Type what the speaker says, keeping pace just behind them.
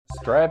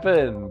Strap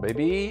in,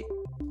 baby.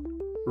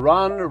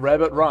 Run,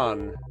 rabbit,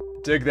 run.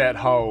 Dig that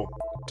hole.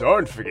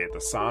 Don't forget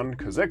the sun,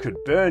 because it could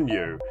burn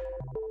you.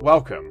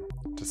 Welcome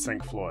to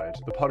Sync Floyd,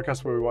 the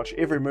podcast where we watch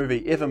every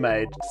movie ever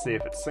made to see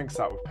if it syncs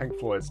up with Pink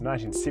Floyd's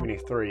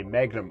 1973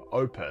 magnum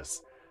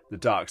opus, The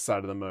Dark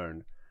Side of the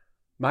Moon.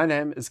 My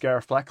name is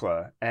Gareth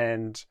Blackler,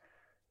 and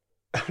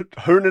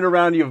hooning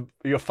around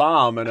your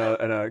farm in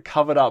a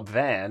covered up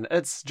van,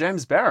 it's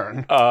James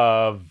Barron.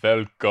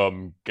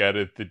 Welcome,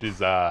 Gareth. It is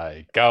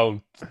I,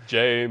 Count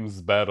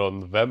James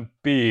Barron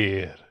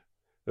Vampire,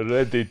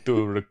 ready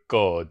to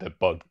record a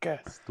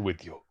podcast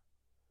with you.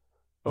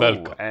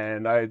 Welcome.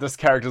 And this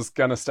character's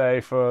gonna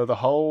stay for the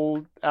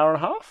whole hour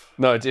and a half?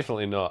 No,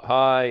 definitely not.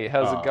 Hi,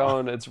 how's it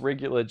going? It's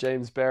regular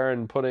James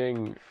Barron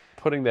putting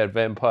that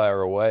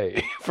vampire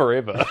away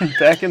forever.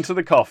 Back into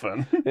the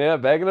coffin. Yeah,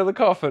 back into the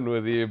coffin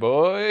with you,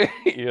 boy.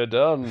 You're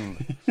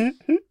done.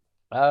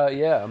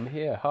 Yeah, I'm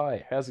here.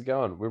 Hi, how's it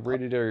going? We're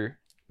ready to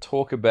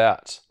talk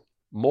about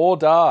More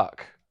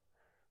Dark,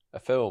 a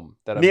film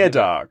that Near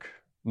Dark.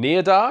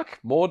 Near Dark?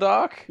 More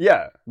Dark?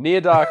 Yeah. Near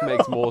Dark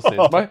makes more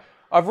sense.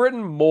 I've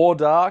written More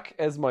Dark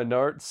as my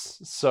notes,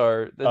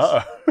 so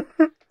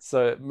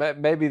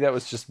maybe that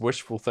was just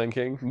wishful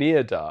thinking.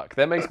 Near Dark,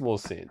 that makes more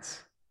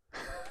sense.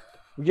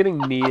 I'm getting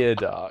near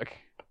dark.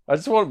 I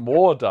just want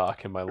more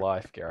dark in my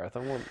life, Gareth.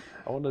 I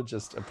want to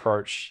just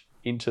approach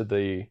into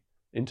the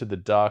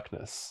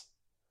darkness.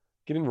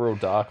 Getting real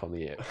dark on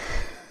the air.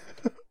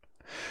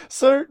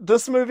 So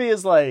this movie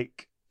is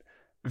like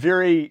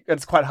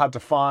it's quite hard to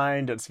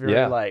find. It's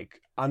very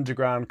like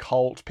underground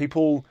cult.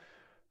 People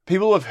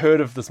have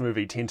heard of this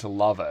movie, tend to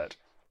love it.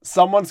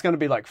 Someone's going to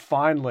be like,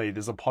 finally,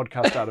 there's a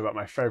podcast out about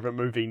my favorite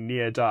movie,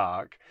 Near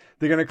Dark.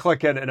 They're going to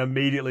click in and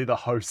immediately the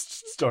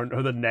hosts don't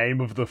know the name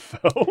of the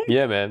film.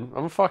 Yeah, man.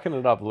 I'm fucking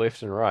it up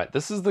left and right.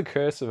 This is the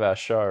curse of our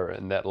show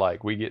in that,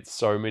 like, we get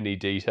so many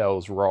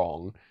details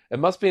wrong. It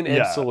must be an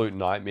absolute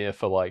nightmare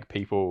for, like,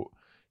 people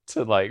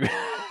to, like,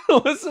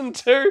 listen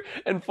to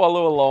and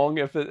follow along,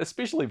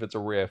 especially if it's a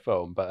rare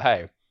film. But,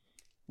 hey,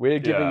 we're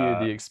giving you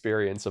the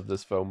experience of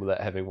this film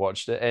without having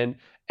watched it. And,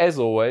 as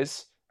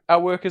always, our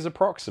work is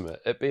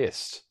approximate at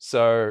best.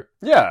 So,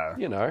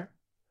 you know.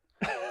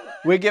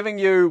 We're giving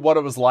you what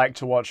it was like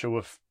to watch it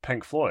with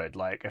Pink Floyd.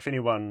 Like, if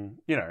anyone,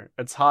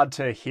 it's hard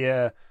to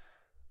hear.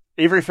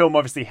 Every film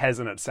obviously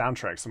has in its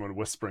soundtrack someone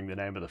whispering the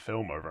name of the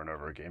film over and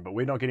over again, but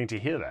we're not getting to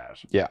hear that.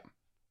 Yeah,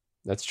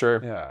 that's true.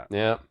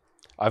 Yeah.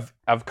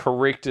 I've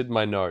corrected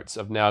my notes.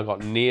 I've now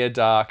got Near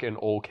Dark in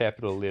all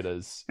capital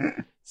letters.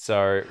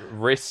 So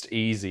rest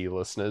easy,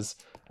 listeners,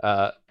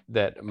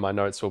 that my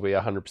notes will be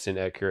 100%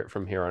 accurate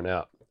from here on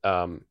out.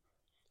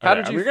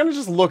 We're going to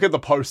just look at the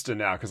poster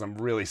now because I'm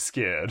really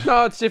scared.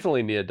 No, it's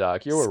definitely Near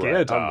Dark. You're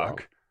Scared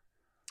Dark.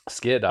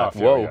 Scared Dark.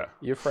 Oh, Whoa.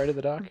 You afraid of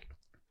the dark?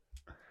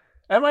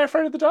 Am I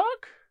afraid of the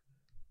dark?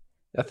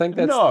 I think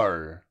that's...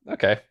 No.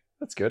 Okay,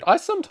 that's good. I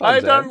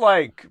don't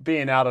like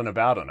being out and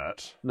about in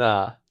it.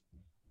 Nah.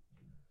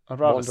 I'd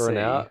rather wandering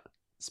see. out.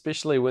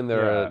 Especially when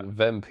there are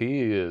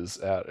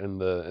vampires out in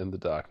the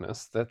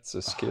darkness. That's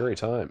a scary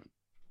time.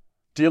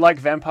 Do you like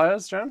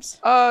vampires, James?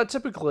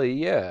 Typically,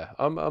 yeah.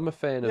 I'm a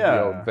fan of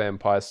the old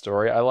vampire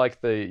story. I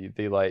like the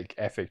like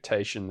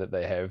affectation that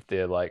they have,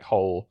 their like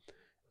whole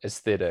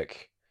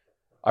aesthetic.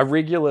 I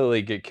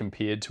regularly get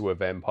compared to a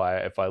vampire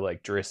if I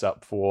like dress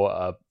up for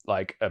a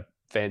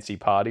fancy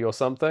party or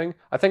something.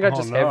 I think I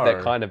just have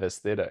that kind of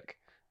aesthetic.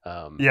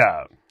 But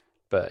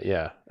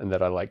yeah, and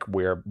that I like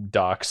wear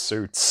dark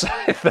suits,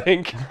 I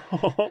think.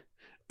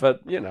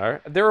 But,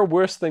 there are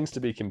worse things to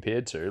be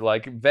compared to.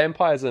 Like,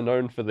 vampires are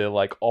known for their,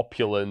 like,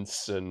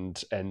 opulence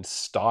and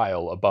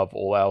style above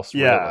all else,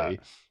 really.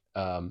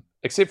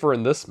 Except for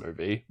in this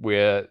movie,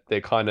 where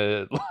they're kind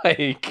of,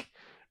 like,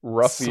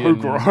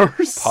 ruffian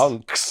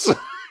punks,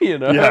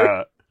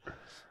 Yeah.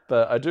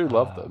 But I do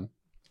love them.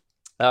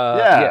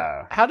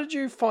 How did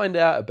you find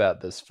out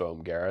about this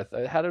film, Gareth?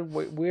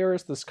 Where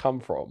has this come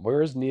from?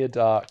 Where has Near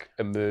Dark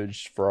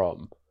emerged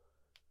from?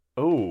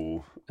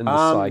 Oh. In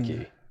the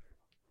psyche?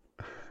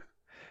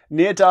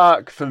 Near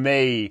Dark, for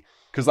me,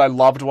 because I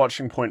loved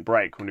watching Point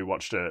Break when we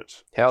watched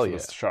it for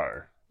this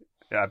show.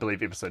 I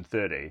believe episode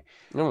 30.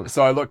 Oh.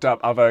 So I looked up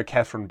other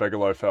Catherine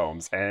Bigelow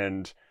films,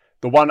 and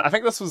the one, I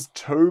think this was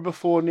 2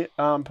 before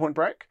Point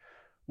Break,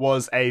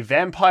 was a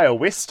vampire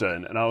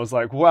western, and I was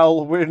like,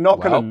 well, we're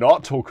not going to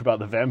not talk about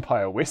the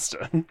vampire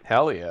western.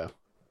 Hell yeah.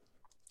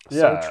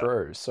 So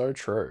true, so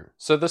true.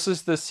 So this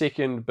is the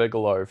second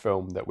Bigelow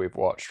film that we've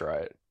watched,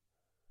 right?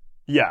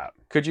 Yeah.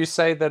 Could you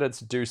say that it's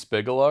Deuce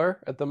Bigelow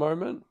at the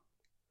moment?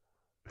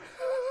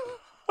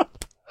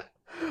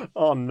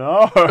 Oh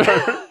no.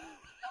 I'm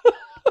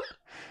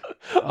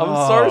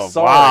so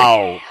sorry.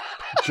 Wow.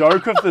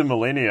 Joke of the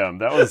millennium.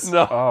 That was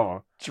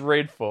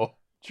dreadful.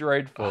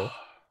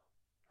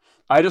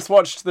 I just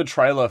watched the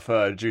trailer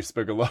for Deuce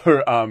Bigelow,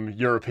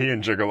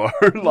 European Gigolo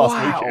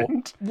last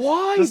weekend.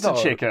 Why? Just to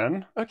check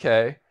in.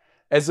 Okay.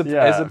 As a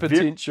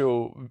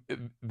potential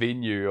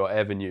venue or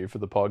avenue for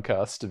the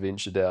podcast to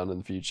venture down in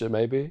the future,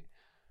 maybe.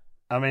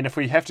 I mean, if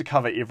we have to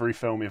cover every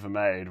film ever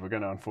made, we're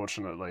going to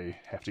unfortunately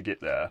have to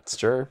get there. It's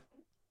true.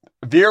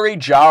 very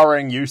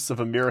jarring use of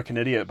American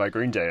Idiot by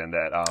Green Day in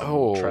that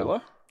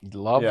trailer.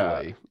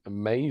 Lovely.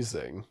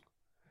 Amazing.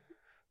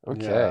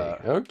 Okay.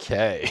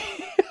 Okay.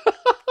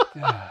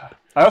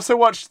 I also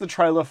watched the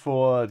trailer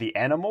for The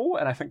Animal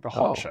and I think The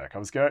Hot Chick. I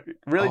was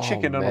really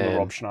checking in on the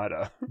Rob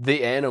Schneider.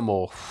 The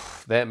Animal.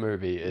 That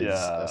movie is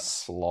a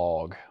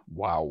slog.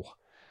 Wow.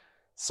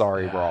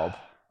 Sorry, Rob.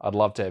 I'd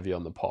love to have you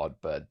on the pod,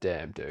 but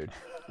damn, dude.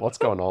 What's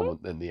going on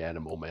in The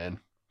Animal, man?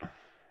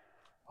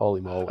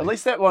 Holy moly. At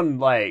least that one,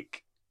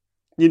 like,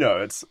 you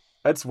know,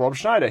 it's Rob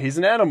Schneider. He's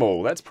an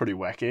animal. That's pretty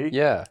wacky.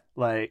 Yeah.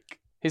 Like...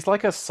 He's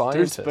like a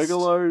scientist. Deuce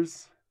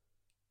Bigelow's...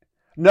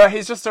 No,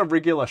 he's just a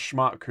regular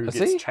schmuck who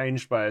gets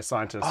changed by a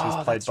scientist who's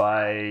played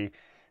by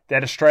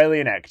that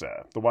Australian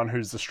actor. The one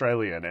who's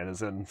Australian and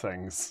is in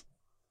things...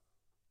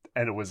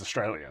 And it was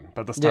Australian,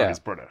 but this time he's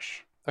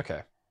British.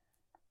 Okay.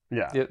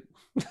 Yeah.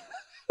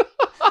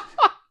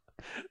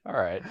 All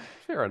right.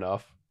 Fair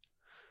enough.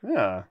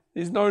 Yeah.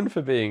 He's known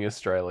for being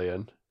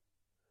Australian.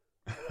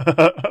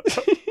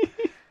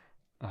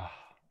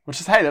 Which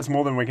is, hey, that's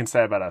more than we can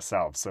say about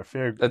ourselves. So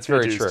that's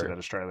very true. To that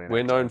Australian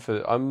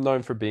I'm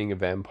known for being a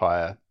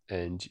vampire,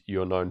 and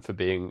you're known for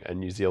being a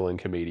New Zealand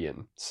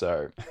comedian.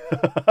 So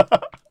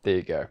there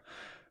you go.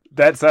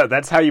 That's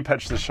how you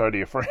pitch the show to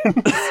your friends.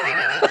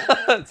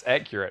 That's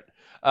accurate.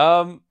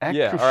 All right.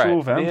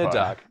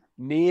 Vampire.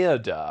 Near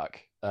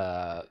Dark.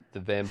 The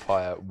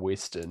vampire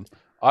western.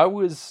 I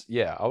was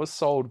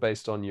sold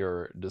based on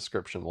your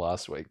description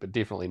last week, but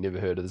definitely never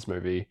heard of this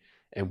movie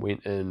and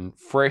went in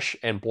fresh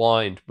and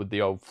blind with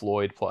the old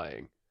Floyd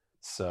playing.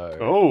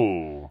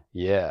 So,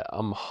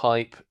 I'm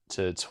hype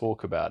to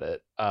talk about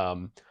it.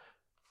 Are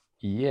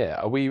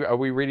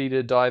we ready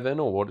to dive in,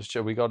 or what?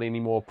 Have we got any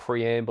more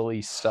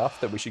preamble-y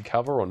stuff that we should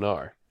cover, or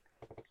no?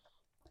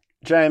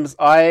 James,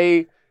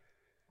 I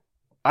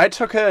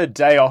took a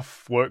day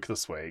off work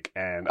this week,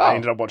 and I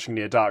ended up watching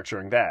Near Dark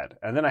during that,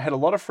 and then I had a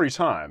lot of free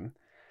time.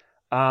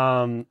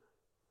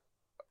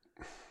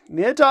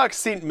 Near Dark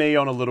sent me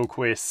on a little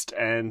quest,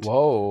 and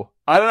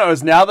I don't know,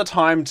 is now the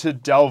time to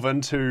delve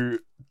into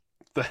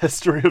the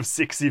history of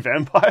sexy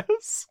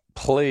vampires?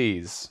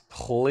 Please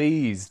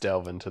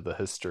delve into the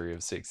history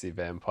of sexy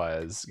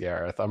vampires,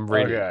 Gareth. I'm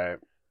ready. Okay.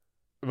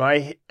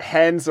 My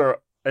hands are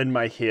in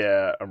my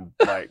hair. I'm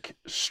like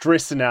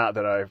stressing out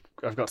that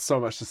I've got so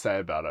much to say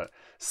about it.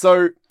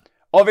 So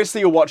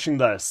obviously you're watching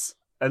this,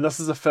 and this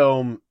is a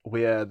film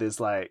where there's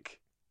like,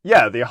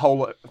 the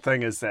whole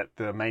thing is that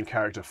the main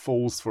character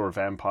falls for a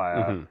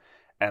vampire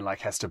and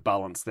like has to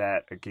balance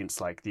that against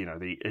like, you know,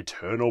 the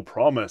eternal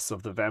promise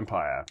of the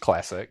vampire.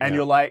 Classic. And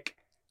you're like,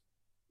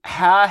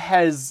 how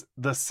has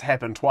this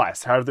happened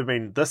twice? How have there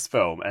been this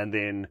film and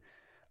then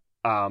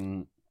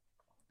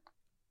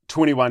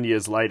 21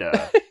 years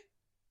later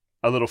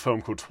a little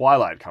film called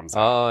Twilight comes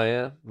out?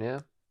 Oh,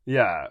 yeah.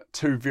 Yeah,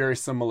 two very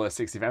similar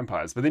sexy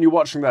vampires. But then you're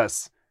watching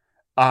this,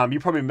 you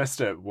probably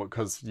missed it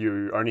because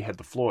you only had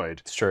the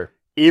Floyd. It's true.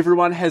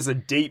 Everyone has a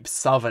deep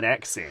southern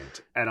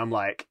accent. And I'm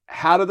like,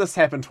 how did this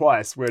happen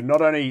twice? Where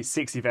not only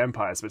sexy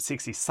vampires, but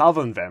sexy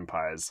southern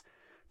vampires,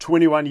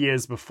 21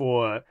 years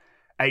before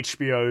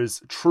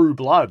HBO's True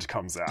Blood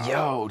comes out.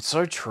 Yo,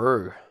 so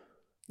true.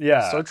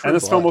 Yeah, so true. And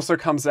this film also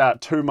comes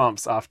out 2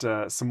 months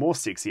after some more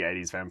sexy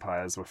 80s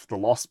vampires with The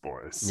Lost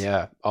Boys.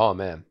 Yeah. Oh,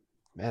 man.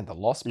 The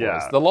Lost Boys.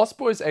 Yeah. The Lost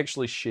Boys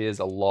actually shares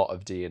a lot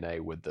of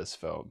DNA with this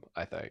film,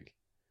 I think.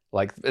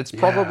 Like, it's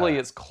probably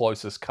its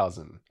closest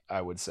cousin,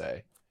 I would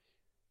say.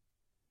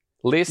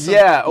 Less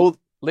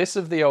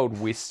of the old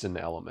Western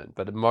element,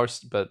 but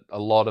a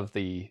lot of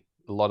the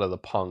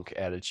punk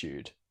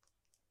attitude.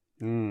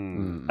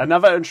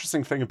 Another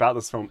interesting thing about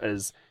this film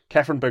is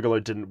Kathryn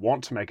Bigelow didn't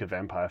want to make a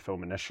vampire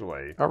film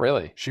initially. Oh,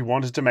 really? She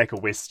wanted to make a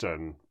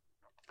Western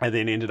and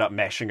then ended up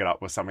mashing it up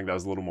with something that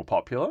was a little more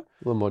popular. A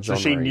little more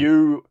genre-y.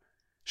 So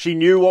she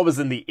knew what was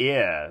in the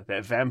air,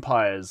 that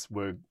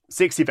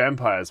sexy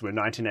vampires were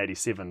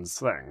 1987's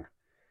thing.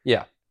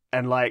 Yeah.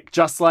 And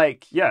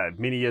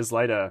many years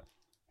later,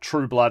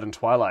 True Blood and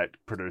Twilight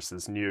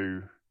producers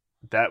knew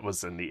that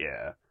was in the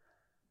air.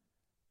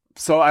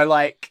 So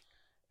I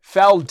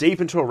fell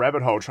deep into a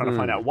rabbit hole trying to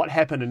find out what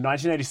happened in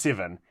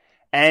 1987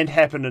 and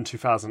happened in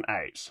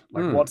 2008.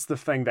 What's the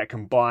thing that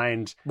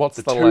combined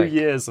the 2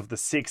 years of the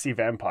sexy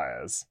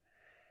vampires?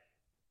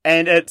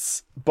 And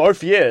it's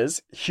both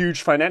years,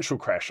 huge financial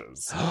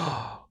crashes.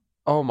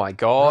 Oh my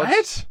god.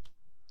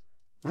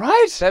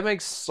 Right? That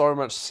makes so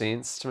much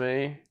sense to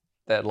me.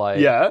 That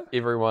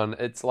everyone,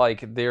 it's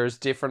like there's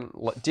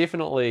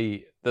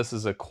definitely this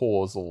is a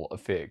causal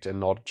effect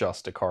and not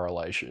just a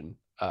correlation.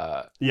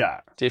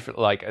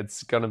 Definitely,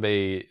 it's gonna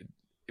be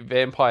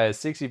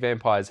sexy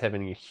vampires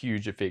having a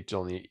huge effect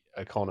on the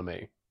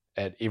economy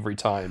at every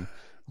time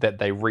that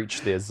they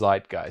reach their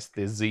zeitgeist,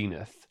 their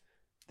zenith.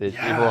 That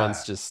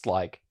everyone's just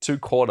too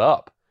caught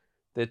up.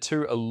 They're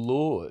too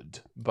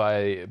allured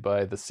by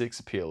the sex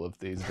appeal of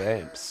these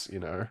vamps, you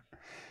know.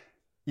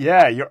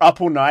 Yeah, you're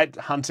up all night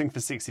hunting for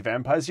sexy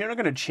vampires. You're not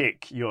going to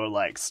check your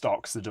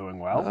stocks are doing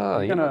well. No,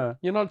 you're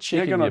not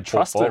checking. You're going your to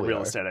trust a portfolio.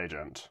 real estate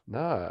agent.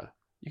 No,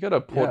 You got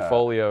a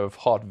portfolio of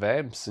hot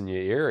vamps in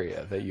your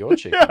area that you're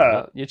checking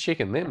out. You're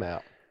checking them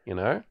out, you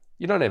know?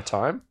 You don't have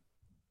time.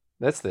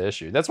 That's the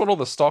issue. That's what all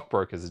the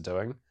stockbrokers are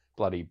doing.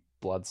 Bloody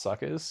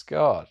bloodsuckers.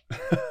 God.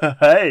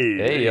 Hey.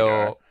 There you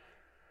go.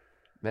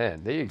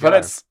 Man, there you go.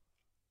 But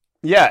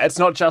it's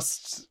not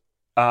just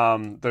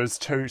those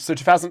two. So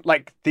 2000,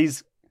 like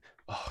these...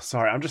 Oh,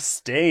 sorry, I'm just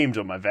steamed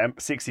on my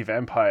sexy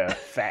vampire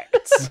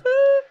facts.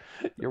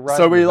 You're right.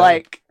 So we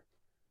like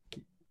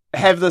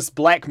have this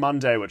Black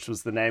Monday, which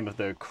was the name of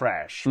the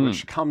crash,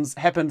 which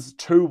happens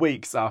 2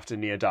 weeks after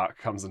Near Dark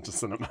comes into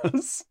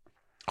cinemas.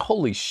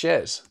 Holy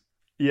shit.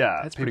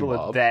 Yeah, that's people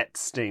are that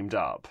steamed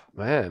up.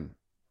 Man,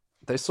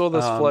 they saw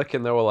this flick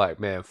and they were like,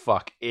 man,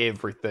 fuck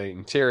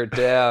everything. Tear it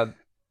down.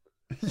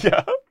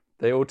 Yeah.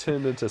 They all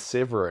turned into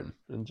Severin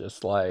and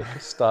just like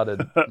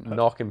started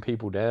knocking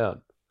people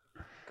down.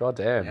 God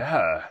damn.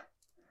 Yeah.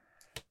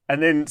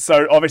 And then,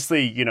 so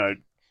obviously, you know,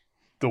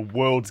 the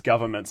world's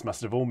governments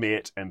must have all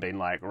met and been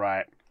like,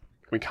 right,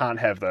 we can't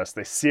have this.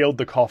 They sealed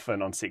the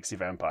coffin on sexy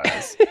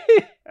vampires.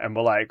 And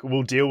we're like,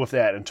 we'll deal with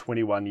that in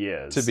 21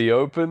 years. To be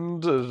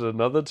opened at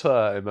another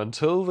time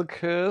until the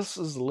curse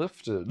is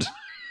lifted.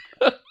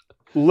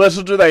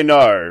 Little do they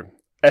know,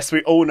 as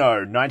we all know,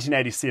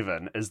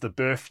 1987 is the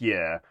birth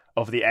year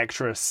of the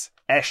actress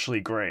Ashley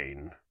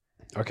Greene.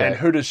 Okay. And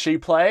who does she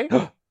play?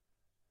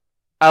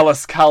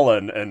 Alice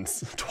Cullen in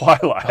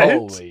Twilight.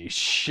 Holy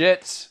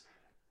shit.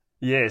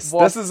 Yes,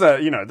 What?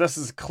 this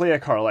is clear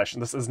correlation.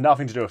 This has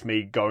nothing to do with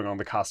me going on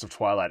the cast of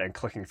Twilight and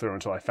clicking through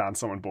until I found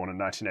someone born in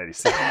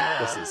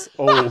 1987. This is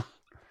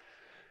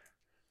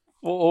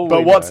all...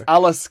 But what's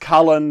Alice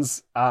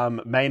Cullen's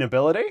main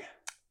ability?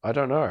 I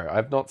don't know.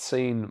 I've not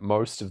seen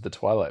most of the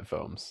Twilight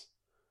films.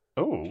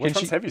 Oh, which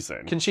ones have you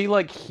seen? Can she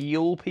like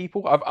heal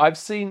people? I've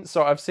seen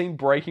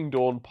Breaking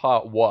Dawn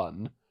Part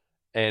 1.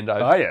 And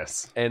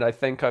yes. And I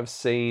think I've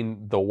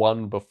seen the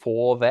one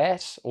before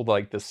that, or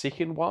like the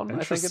second one.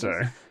 Interesting. I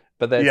think it is.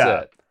 But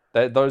that's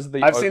it. Those are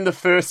the. I've seen the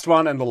first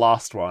one and the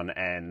last one,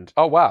 and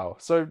oh wow!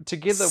 So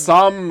together,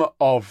 some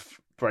of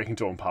Breaking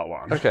Dawn Part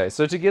 1. Okay,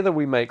 so together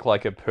we make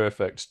like a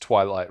perfect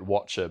Twilight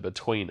watcher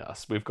between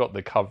us. We've got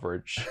the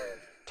coverage,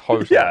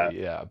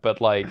 totally. Yeah. But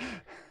like,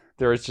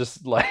 there is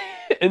just like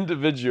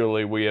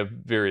individually we have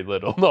very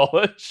little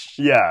knowledge.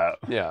 Yeah.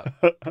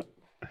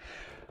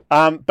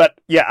 But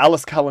yeah,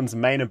 Alice Cullen's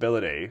main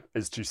ability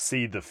is to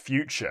see the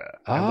future.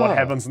 And what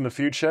happens in the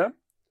future?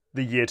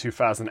 The year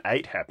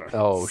 2008 happens.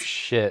 Oh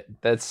shit,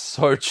 that's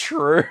so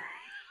true.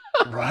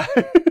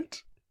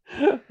 Right?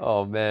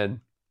 Oh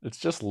man, it's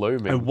just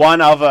looming. And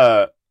one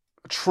other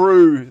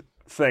true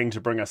thing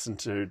to bring us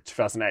into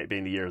 2008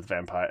 being the year of the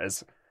vampire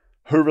is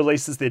who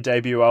releases their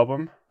debut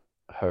album?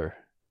 Who?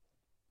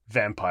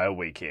 Vampire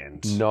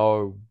Weekend.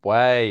 No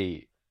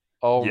way.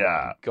 Oh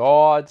my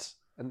god.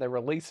 And they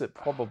release it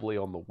probably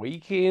on the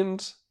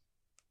weekend.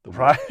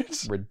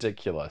 Right?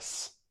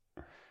 Ridiculous.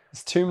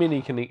 There's too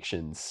many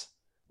connections.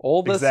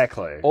 All this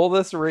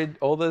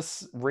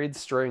red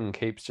string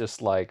keeps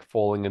just like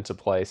falling into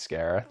place,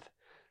 Gareth.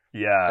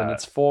 Yeah. And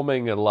it's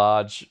forming a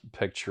large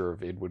picture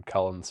of Edward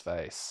Cullen's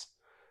face.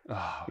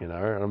 Oh, you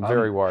know, and I'm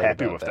very worried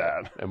about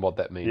that and what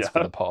that means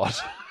for the pod.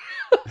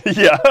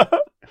 Yeah.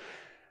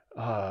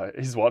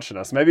 He's watching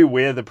us. Maybe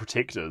we're the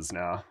protectors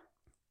now.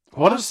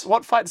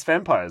 What fights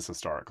vampires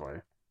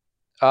historically?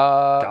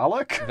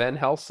 Garlic? Van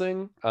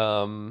Helsing.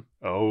 I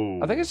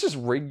think it's just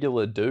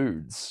regular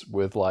dudes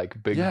with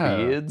like big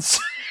beards.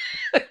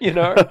 You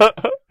know?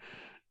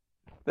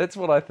 That's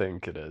what I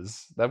think it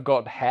is. They've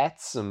got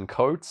hats and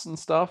coats and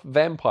stuff.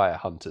 Vampire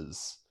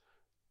hunters.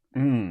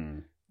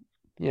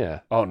 Yeah.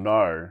 Oh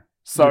no.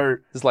 So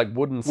there's like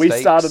wooden stakes.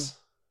 We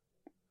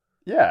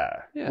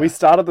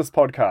started this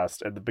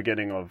podcast at the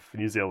beginning of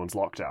New Zealand's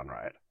lockdown,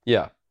 right?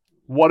 Yeah.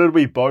 What did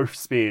we both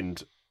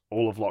spend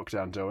all of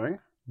lockdown doing?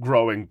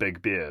 Growing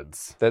big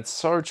beards. That's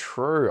so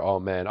true. Oh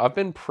man, I've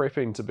been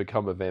prepping to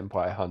become a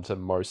vampire hunter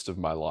most of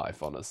my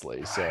life, honestly.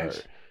 Right. So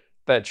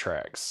that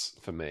tracks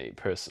for me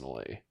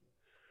personally.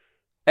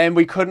 And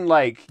we couldn't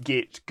like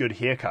get good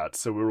haircuts,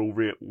 so we're all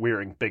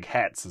wearing big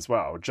hats as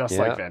well, just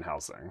like Van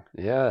Helsing.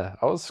 Yeah,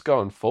 I was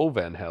going full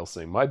Van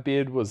Helsing. My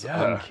beard was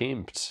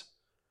unkempt.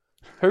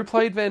 Who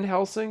played Van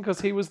Helsing?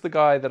 Because he was the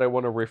guy that I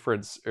want to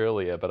reference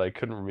earlier, but I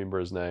couldn't remember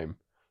his name.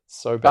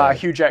 So bad.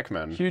 Hugh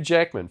Jackman. Hugh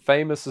Jackman,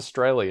 famous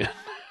Australian.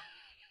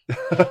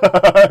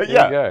 There you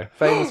go.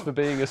 Famous for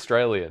being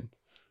Australian.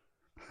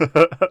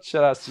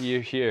 Shout out to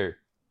you, Hugh.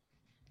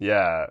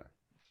 Yeah.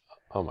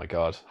 Oh my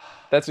god,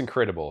 that's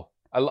incredible.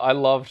 I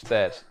loved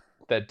that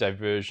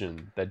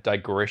diversion, that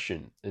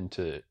digression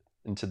into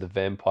the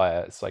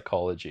vampire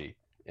psychology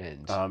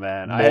and oh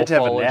man, morphology. I had to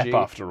have a nap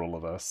after all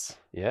of this.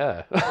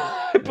 Yeah,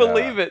 I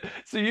believe it.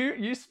 So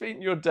you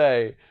spent your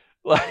day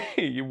like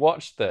you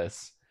watched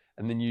this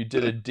and then you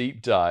did a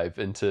deep dive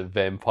into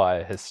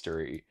vampire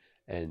history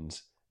and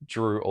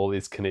drew all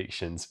these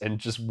connections and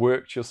just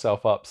worked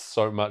yourself up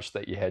so much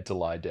that you had to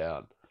lie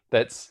down.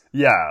 That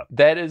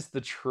is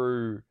the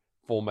true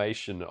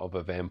formation of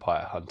a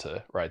vampire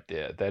hunter right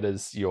there. That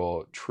is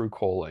your true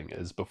calling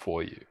is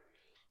before you.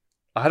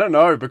 I don't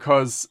know,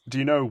 because do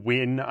you know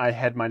when I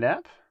had my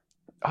nap?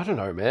 I don't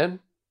know, man.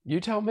 You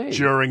tell me.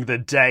 During the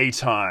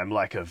daytime,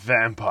 like a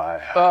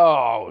vampire.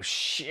 Oh,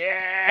 shit.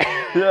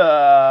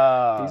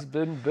 Yeah. He's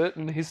been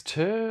bitten. He's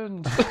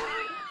turned.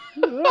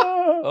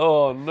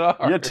 Oh, no.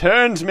 You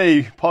turned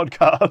me,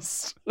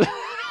 podcast.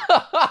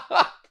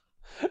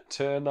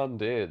 Turn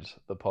Undead,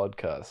 the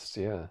podcast.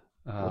 Yeah.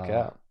 Look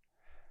out.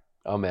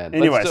 Oh, man.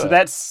 Anyway, so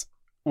that's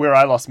where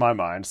I lost my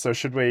mind. So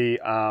should we,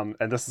 and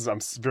this is, I'm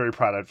very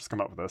proud I've just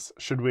come up with this.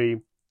 Should we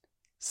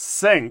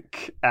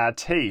sink our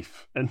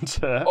teeth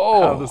into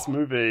how this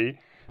movie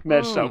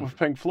matched up with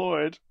Pink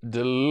Floyd?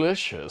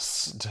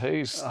 Delicious.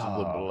 Taste the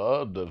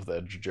blood of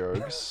that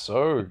joke.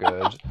 So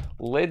good.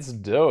 Let's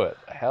do it.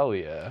 Hell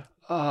yeah.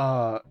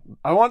 I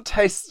want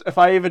taste. If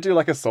I ever do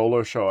like a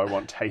solo show, I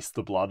want taste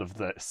the blood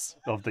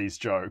of these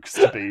jokes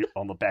to be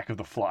on the back of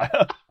the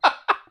flyer.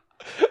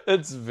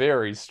 It's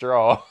very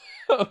strong.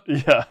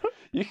 Yeah.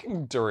 You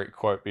can direct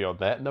quote me on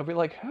that, and I'll be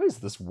like, who is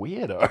this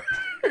weirdo?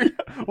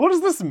 What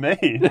does this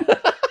mean?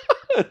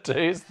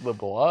 Taste the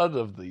blood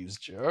of these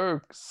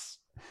jokes.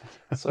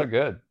 So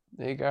good.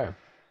 There you go.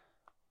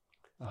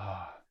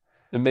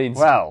 It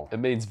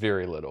means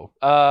very little.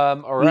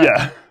 All right.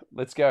 Yeah.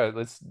 Let's go.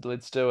 Let's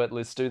do it.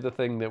 Let's do the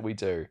thing that we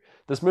do.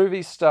 This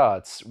movie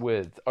starts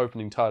with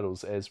opening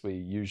titles, as we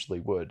usually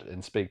would,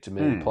 and Speak to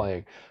Me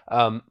playing.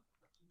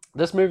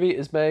 This movie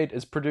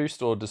is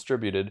produced or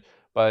distributed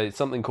by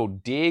something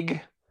called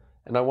Dig,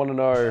 and I want to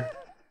know,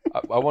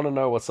 I want to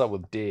know what's up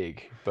with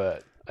Dig.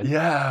 But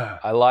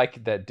I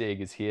like that Dig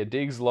is here.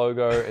 Dig's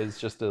logo is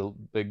just a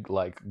big,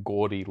 like,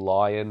 gaudy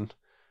lion,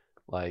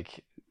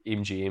 like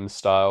MGM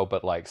style,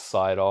 but like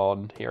side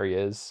on. Here he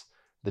is.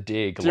 The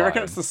Dig. Do you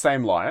reckon it's the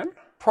same lion?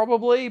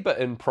 Probably, but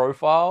in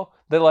profile.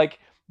 They're like,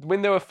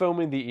 when they were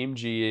filming the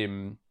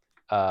MGM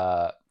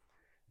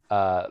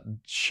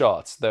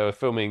shots, they were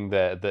filming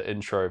the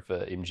intro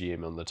for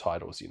MGM on the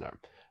titles, you know.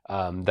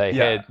 They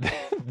had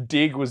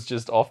Dig was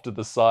just off to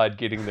the side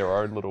getting their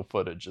own little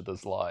footage of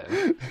this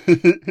lion.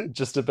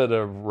 Just a bit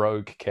of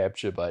rogue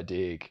capture by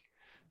Dig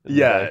in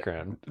the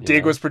background.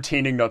 Dig was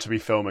pretending not to be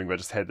filming, but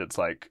just had its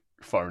like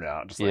phone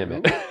out. Just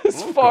man.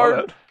 His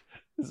phone.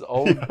 His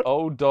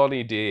old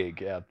Donnie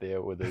Dig out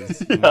there with his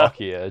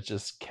Nokia,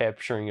 just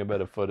capturing a bit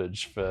of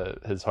footage for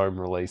his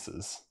home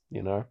releases,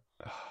 you know?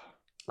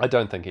 I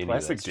don't think any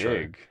of that's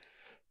true,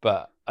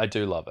 but I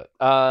do love it.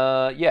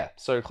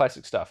 So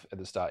classic stuff at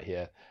the start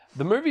here.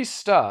 The movie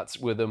starts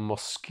with a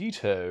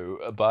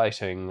mosquito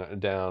biting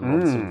down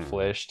on some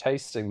flesh,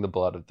 tasting the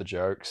blood of the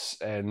jokes,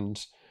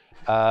 and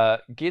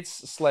gets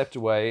slapped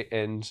away,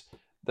 and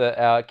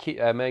our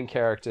main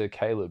character,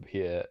 Caleb,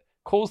 here,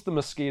 calls the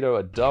mosquito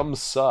a dumb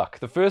suck.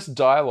 The first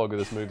dialogue of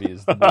this movie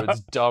is the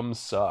words dumb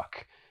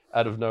suck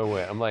out of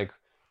nowhere. I'm like,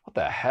 what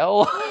the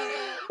hell?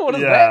 What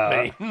does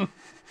that mean?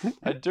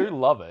 I do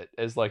love it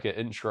as like an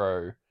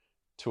intro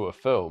to a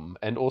film,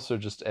 and also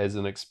just as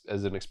an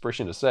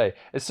expression to say,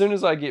 as soon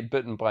as I get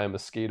bitten by a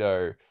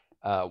mosquito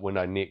when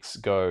I next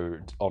go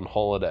on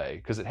holiday,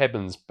 because it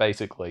happens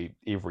basically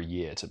every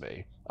year to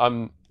me.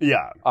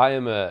 I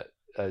am a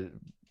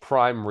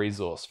prime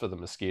resource for the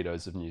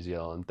mosquitoes of New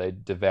Zealand. They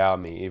devour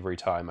me every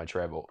time I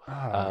travel.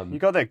 You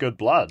got that good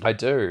blood. I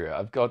do.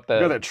 I've got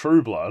that. You got that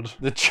true blood.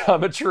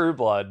 I'm a true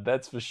blood,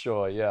 that's for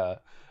sure. Yeah.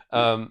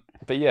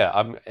 But yeah,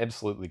 I'm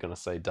absolutely gonna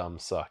say dumb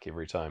suck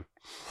every time.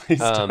 Please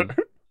do.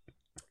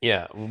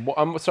 Yeah.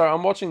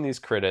 I'm watching these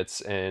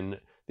credits and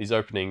these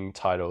opening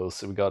titles.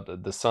 So we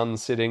got the sun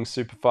setting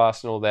super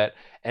fast and all that.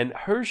 And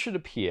who should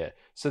appear?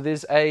 So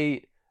there's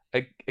a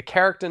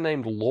character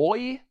named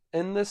Loy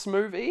in this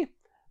movie.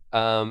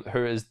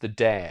 Who is the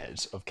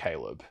dad of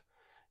Caleb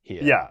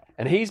here. Yeah.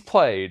 And he's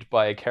played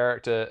by a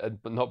character,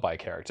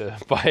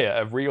 by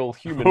a real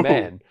human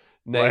man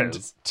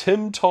named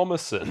Tim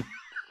Thomerson,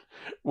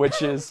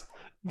 which is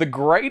the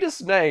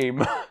greatest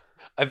name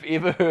I've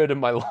ever heard in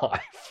my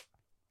life.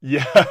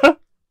 Yeah.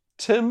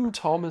 Tim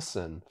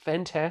Thomerson.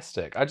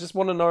 Fantastic. I just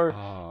want to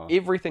know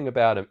everything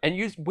about him.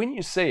 And when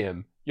you see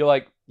him, you're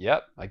like,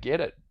 yep, I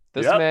get it.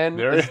 This man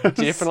is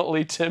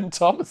definitely Tim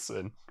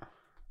Thomerson.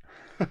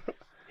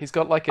 He's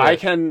got like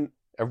a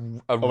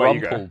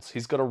rumpled.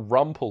 He's got a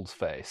rumpled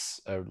face,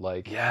 a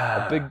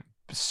big,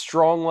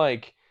 strong,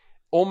 like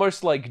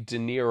almost like De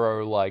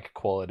Niro like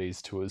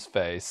qualities to his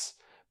face,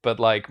 but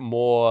like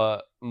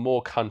more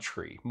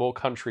country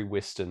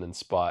western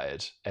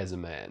inspired as a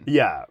man.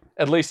 Yeah,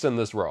 at least in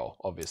this role,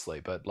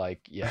 obviously, but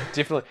like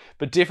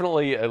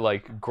definitely a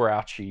like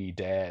grouchy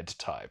dad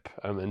type.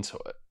 I'm into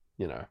it,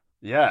 you know.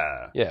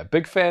 Yeah,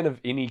 big fan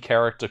of any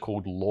character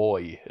called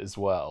Loy as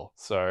well.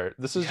 So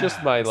this is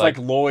just my it's like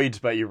Lloyd,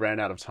 but you ran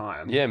out of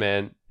time. Yeah,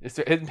 man.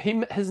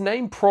 His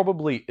name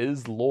probably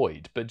is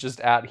Lloyd, but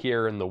just out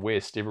here in the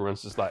West,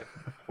 everyone's just like,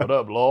 "What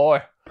up,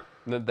 Loy?"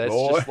 And that's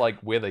just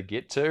like where they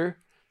get to.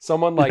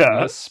 Someone like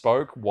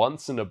misspoke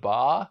once in a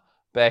bar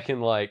back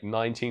in like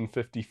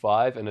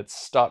 1955, and it's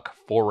stuck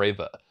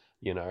forever.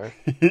 You know.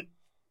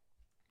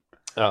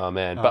 Oh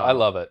man, but I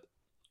love it.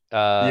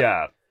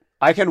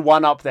 I can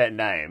one up that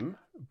name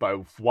by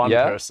one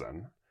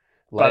person.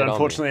 But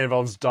unfortunately, it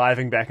involves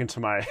diving back into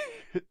my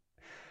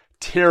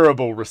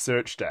terrible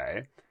research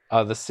day.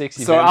 The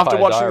sexy. So after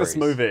watching Diaries. this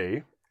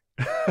movie,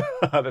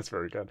 that's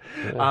very good.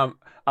 Yeah.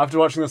 After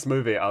watching this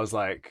movie, I was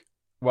like,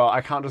 well,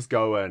 I can't just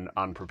go in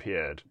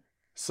unprepared.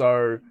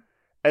 So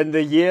in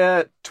the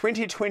year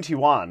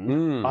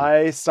 2021,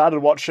 I started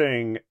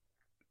watching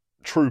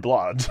True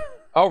Blood.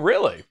 Oh,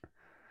 really?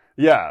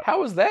 Yeah.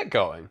 How is that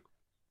going?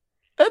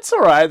 It's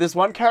alright. There's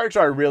one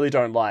character I really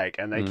don't like,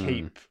 and they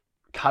keep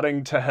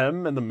cutting to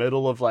him in the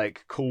middle of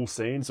like cool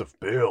scenes of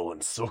Bill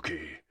and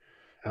Sookie.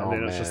 And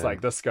then it's just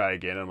like this guy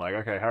again. I'm like,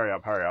 okay, hurry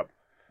up.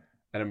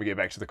 And then we get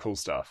back to the cool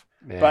stuff.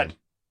 Man. But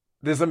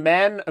there's a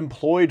man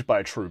employed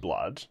by True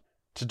Blood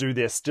to do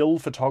their still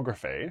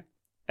photography,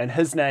 and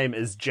his name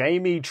is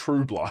Jamie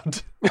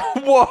Trueblood.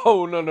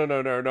 Whoa,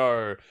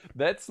 no.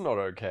 That's not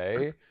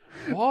okay.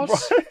 What?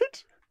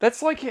 Right?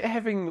 That's like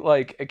having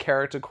like a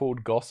character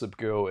called Gossip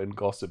Girl in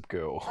Gossip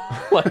Girl.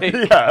 Like,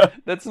 Yeah.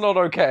 That's not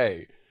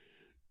okay.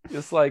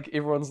 It's like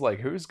everyone's like,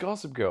 "Who's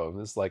Gossip Girl?" And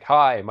it's like,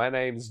 "Hi, my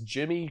name's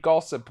Jimmy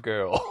Gossip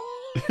Girl."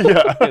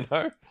 Yeah. You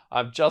know,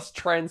 I've just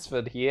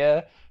transferred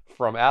here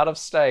from out of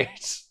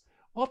state.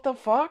 What the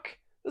fuck?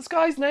 This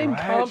guy's name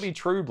can't be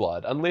True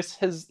Blood unless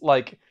his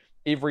like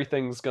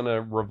everything's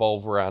gonna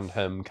revolve around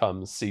him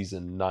come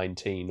season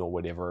 19 or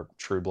whatever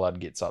True Blood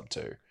gets up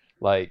to.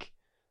 Like,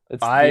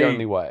 it's the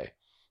only way.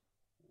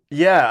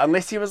 Yeah,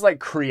 unless he was like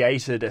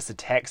created as a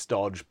tax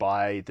dodge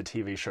by the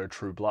TV show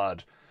True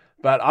Blood.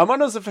 But I'm on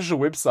his official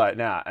website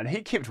now, and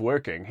he kept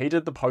working. He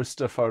did the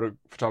poster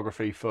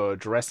photography for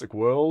Jurassic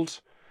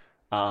World,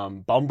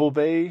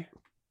 Bumblebee.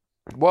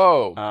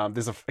 Whoa!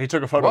 He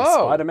took a photo of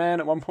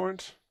Spider-Man at one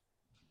point.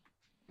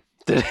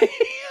 Did he?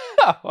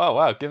 Oh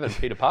wow! Give it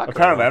Peter Parker.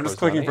 Apparently, I'm just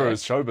clicking through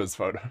his showbiz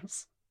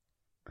photos.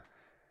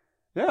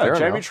 Yeah, Fair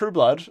Jamie enough.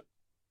 Trueblood.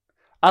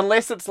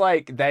 Unless it's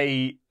like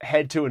they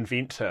had to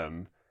invent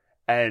him,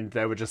 and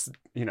they were just,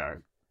 you know,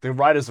 the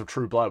writers of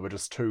True Blood were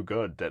just too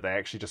good that they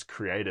actually just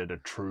created a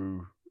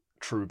true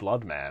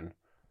blood man.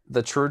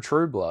 The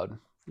True Blood.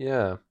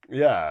 Yeah.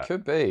 Yeah.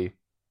 Could be.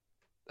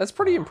 That's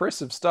pretty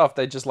impressive stuff.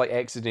 They just like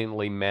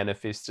accidentally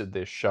manifested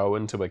their show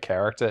into a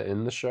character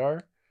in the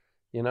show.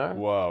 You know?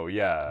 Whoa,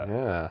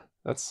 yeah.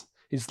 Yeah.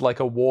 He's like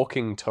a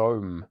walking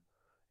tome.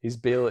 He's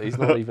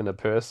not even a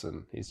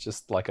person. He's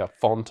just like a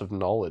font of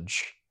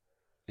knowledge.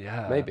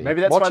 Yeah. Maybe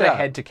that's Watch why they out.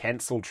 had to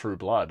cancel True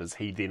Blood, as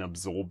he then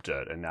absorbed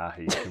it and now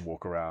he can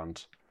walk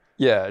around.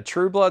 Yeah,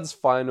 True Blood's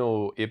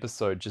final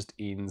episode just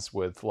ends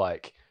with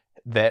like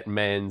that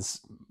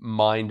man's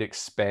mind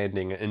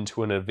expanding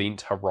into an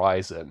event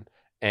horizon,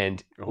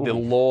 and the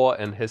lore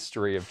and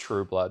history of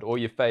True Blood, all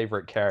your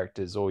favorite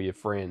characters, all your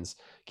friends,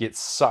 get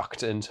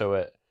sucked into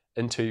it,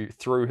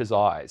 through his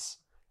eyes,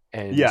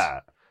 and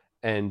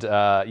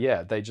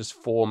they just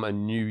form a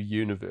new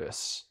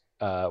universe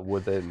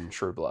within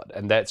True Blood,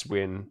 and that's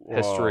when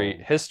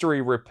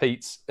history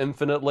repeats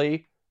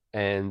infinitely,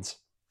 and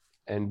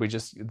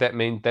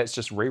that's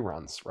just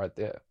reruns right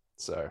there.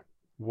 So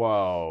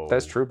whoa,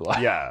 that's True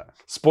Blood. Yeah.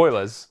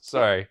 Spoilers.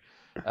 Sorry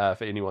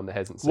for anyone that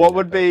hasn't seen it. What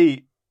would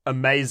be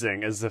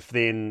amazing is if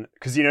then,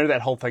 because you know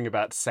that whole thing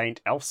about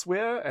Saint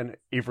Elsewhere, and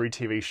every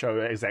TV show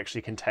is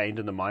actually contained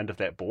in the mind of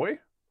that boy.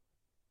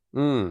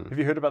 Have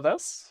you heard about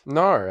this?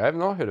 No, I have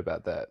not heard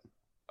about that.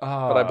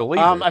 But I believe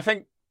it. I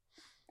think,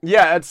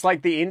 yeah, it's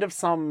like the end of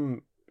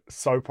some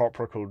soap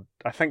opera called,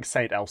 I think,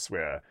 Saint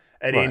Elsewhere.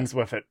 It ends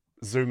with it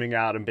zooming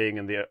out and being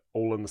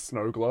all in the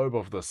snow globe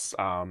of this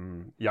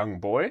young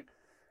boy,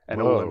 and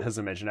all in his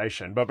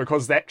imagination. But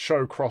because that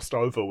show crossed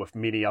over with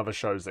many other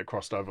shows that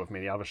crossed over with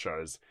many other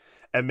shows,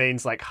 it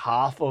means like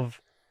half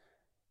of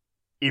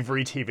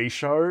every TV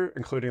show,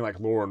 including like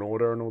Law and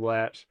Order and all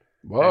that,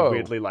 and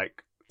weirdly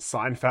like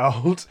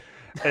Seinfeld,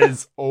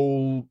 is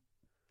all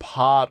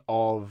part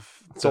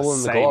of the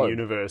same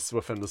universe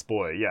within this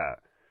boy. Yeah.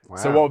 Wow.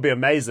 So what would be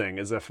amazing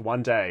is if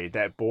one day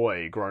that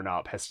boy grown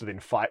up has to then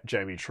fight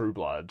Jamie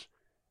Trueblood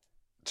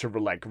to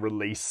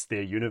release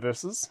their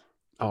universes.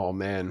 Oh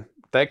man,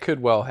 that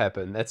could well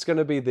happen. That's going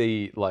to be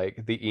the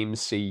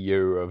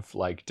MCU of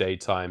like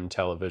daytime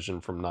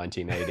television from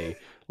 1980.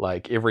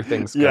 Like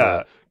everything's going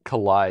to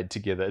collide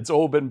together. It's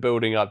all been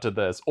building up to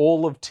this.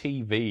 All of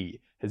TV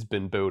has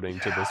been building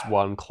to this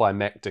one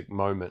climactic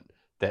moment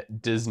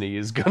that Disney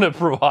is going to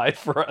provide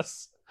for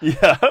us.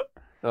 Yeah.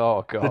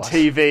 Oh god. The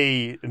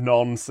TV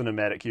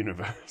non-cinematic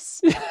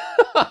universe.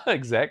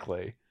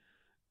 Exactly.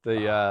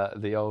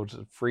 The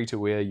old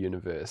free-to-air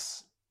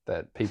universe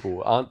that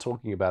people aren't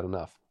talking about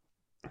enough.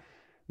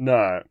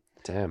 No.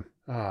 Damn.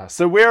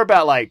 So we're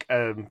about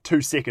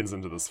 2 seconds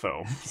into this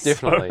film.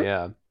 Definitely,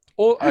 yeah.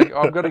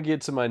 I've got to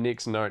get to my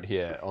next note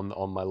here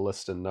on my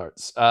list and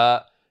notes.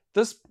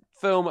 This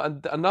film,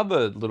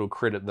 another little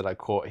credit that I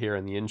caught here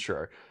in the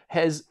intro,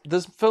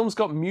 this film's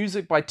got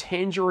music by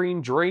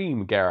Tangerine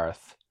Dream,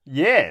 Gareth.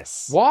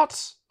 Yes.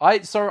 What? I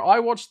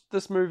watched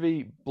this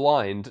movie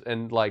blind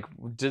and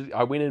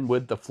I went in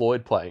with the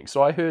Floyd playing,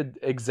 so I heard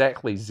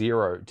exactly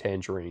 0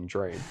 Tangerine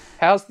Dream.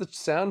 How's the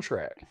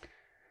soundtrack?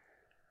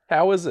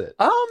 How is it?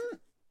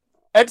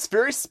 It's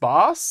very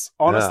sparse,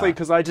 honestly, Yeah.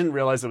 because I didn't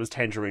realize it was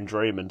Tangerine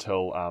Dream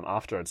until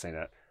after I'd seen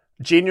it.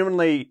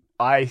 Genuinely,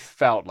 I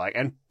felt like,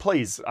 and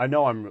please, I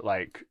know I'm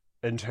like,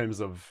 in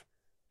terms of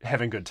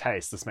having good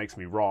taste, this makes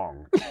me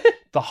wrong.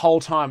 The whole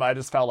time, I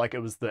just felt like it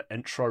was the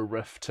intro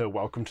riff to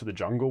Welcome to the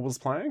Jungle was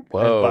playing.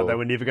 Whoa. But they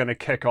were never going to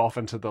kick off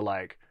into the,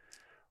 like,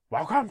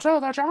 Welcome to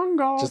the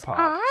Jungle Just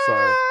part.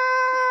 So,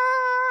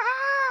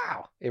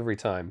 every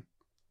time.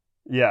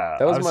 yeah,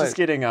 That was I was my- just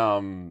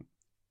getting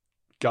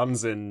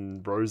Guns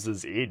N'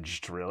 Roses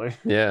edged, really.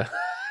 Yeah.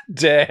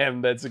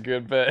 Damn, that's a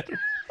good bit.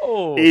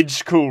 Oh.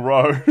 Edge Cool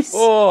Rose.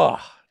 Oh,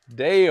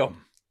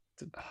 damn.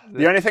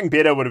 The only thing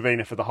better would have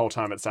been if for the whole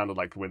time it sounded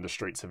like When the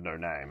Streets Have No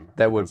Name.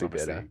 That would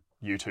Because be obviously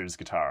U2's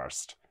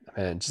guitarist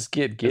Man, just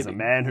get is a him.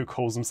 man who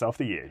calls himself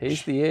the Edge.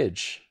 He's the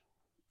edge.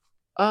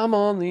 I'm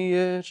on the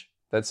edge.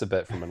 That's a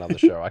bit from another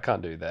show. I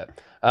can't do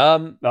that.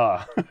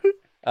 Ah.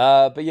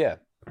 But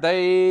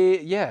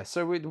yeah,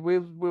 so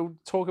we'll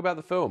talk about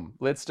the film.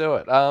 Let's do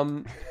it.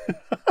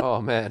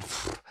 Oh man.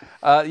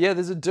 Yeah,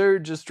 there's a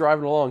dude just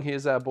driving along.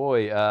 Here's our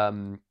boy,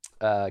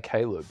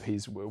 Caleb.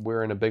 He's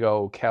wearing a big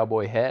old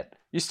cowboy hat.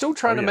 You're still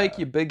trying to make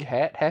your big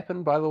hat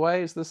happen, by the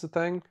way. Is this a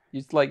thing?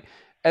 You like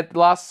at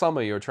last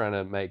summer you were trying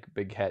to make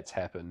big hats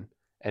happen,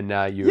 and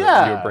now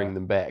you're bringing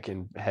them back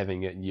and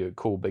having your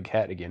cool big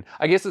hat again.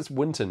 I guess it's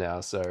winter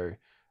now, so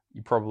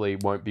you probably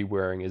won't be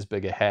wearing as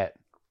big a hat.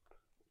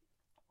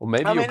 Or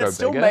maybe you'll go bigger.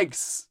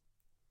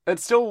 It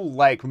still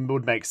like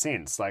would make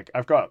sense. Like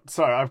I've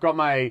got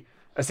my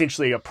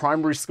essentially a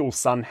primary school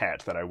sun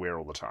hat that I wear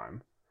all the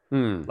time.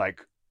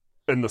 Like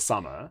in the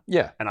summer.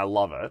 Yeah. And I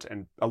love it,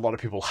 and a lot of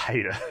people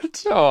hate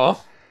it.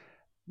 Oh.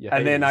 Yeah.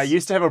 And then I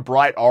used to have a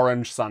bright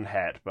orange sun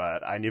hat,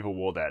 but I never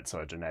wore that, so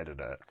I donated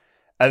it.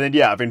 And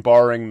then I've been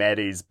borrowing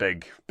Maddie's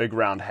big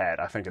round hat.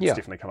 I think it's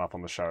definitely come up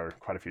on the show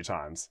quite a few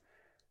times.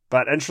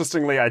 But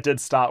interestingly, I did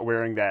start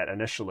wearing that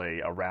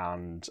initially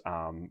around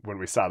when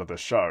we started the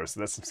show. So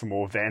that's some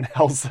more Van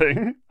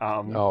Helsing.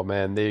 Oh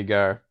man, there you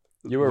go.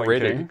 You were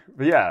ready.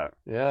 But yeah.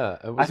 Yeah.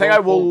 I think I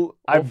will.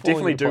 I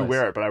definitely do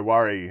wear it, but I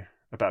worry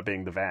about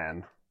being the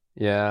Van.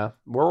 Yeah.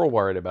 We're all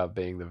worried about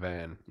being the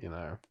Van, you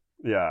know.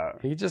 Yeah.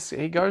 He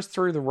goes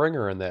through the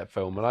ringer in that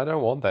film, and I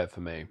don't want that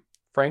for me.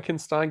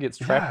 Frankenstein gets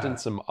trapped in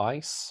some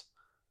ice.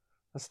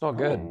 That's not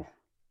good.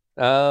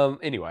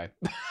 Anyway.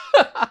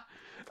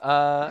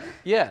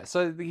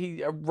 So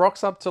he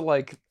rocks up to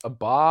like a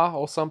bar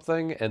or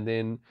something, and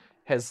then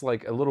has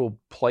like a little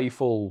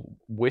playful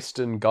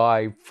Western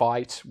guy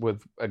fight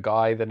with a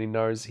guy that he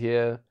knows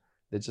here.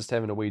 They're just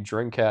having a wee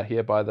drink out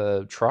here by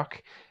the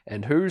truck,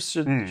 and who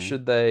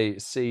should they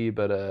see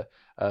but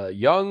a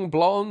young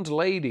blonde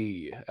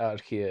lady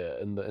out here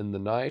in the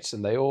night,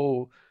 and they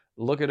all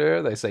look at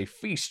her. They say,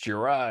 "Feast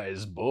your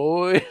eyes,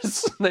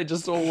 boys." They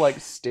just all like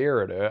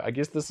stare at her. I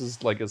guess this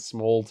is like a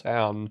small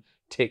town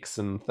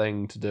Texan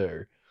thing to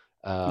do.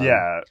 But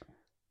yeah,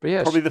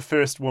 probably the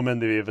first woman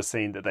they've ever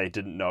seen that they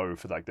didn't know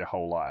for like their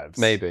whole lives.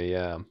 Maybe,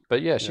 yeah.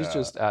 But yeah, she's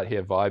just out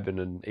here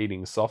vibing and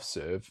eating soft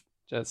serve.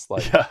 That's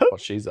like what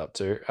she's up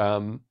to.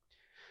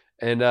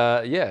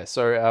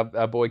 So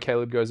our boy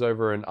Caleb goes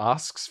over and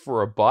asks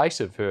for a bite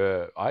of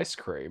her ice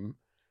cream,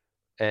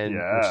 and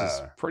which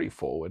is pretty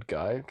forward,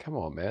 guy. Come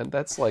on, man.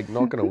 That's like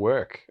not going to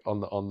work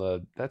on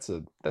the. That's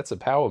a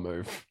power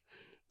move.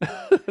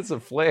 That's a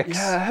flex.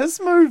 Yeah,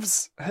 his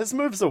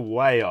moves are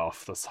way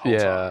off this whole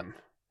time.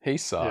 He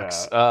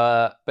sucks.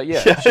 Yeah. But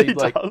yeah, he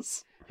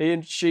does.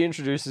 She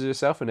introduces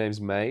herself. Her name's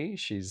May.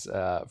 She's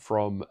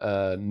from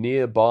a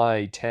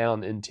nearby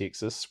town in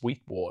Texas,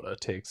 Sweetwater,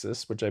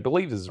 Texas, which I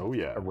believe is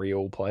a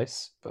real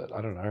place, but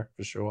I don't know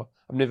for sure.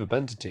 I've never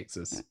been to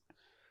Texas.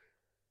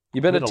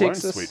 You been to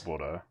Texas?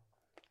 Sweetwater.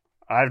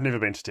 I've never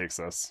been to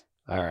Texas.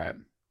 All right,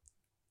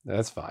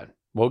 that's fine.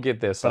 We'll get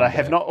there someday. But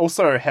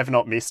I have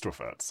not messed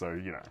with it, so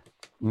you know.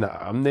 No,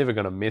 I'm never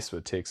gonna mess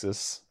with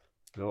Texas.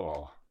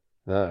 Oh.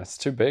 No, it's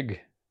too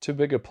big. Too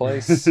big a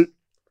place.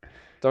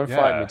 Don't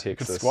fight me, Texas. You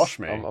could squash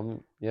me.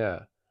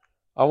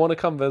 I want to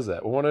come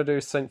visit. We want to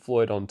do Sync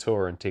Floyd on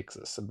tour in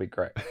Texas. It'd be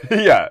great.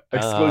 Yeah,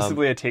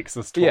 exclusively a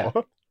Texas tour. Yeah.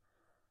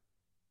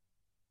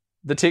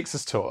 The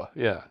Texas tour,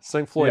 yeah.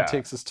 Sync Floyd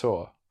Texas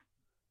tour.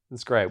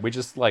 It's great. We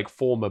just like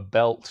form a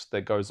belt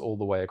that goes all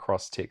the way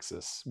across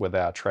Texas with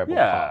our travel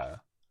path.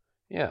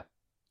 Yeah.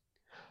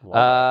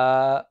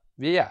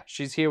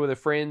 She's here with her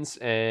friends,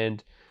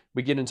 and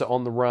we get into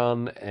On the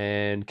Run,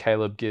 and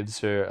Caleb gives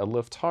her a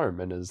lift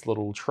home in his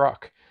little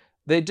truck.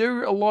 They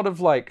do a lot of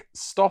like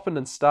stopping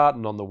and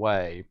starting on the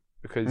way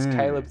because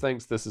Caleb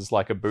thinks this is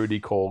like a booty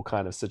call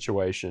kind of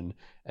situation,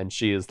 and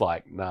she is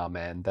like, "Nah,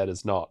 man, that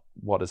is not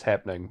what is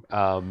happening."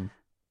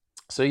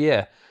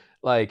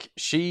 Like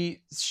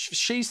she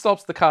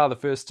stops the car the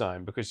first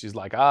time because she's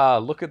like,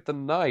 "Look at the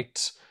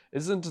night.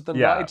 Isn't the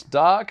night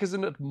dark?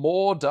 Isn't it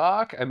more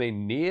dark? I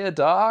mean, near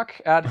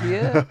dark out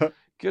here?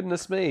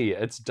 Goodness me,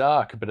 it's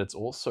dark, but it's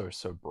also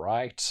so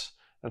bright."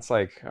 It's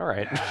like, all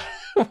right,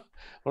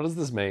 what does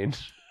this mean?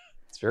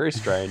 It's very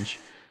strange.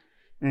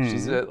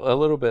 She's a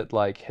little bit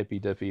like hippy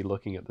dippy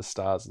looking at the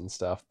stars and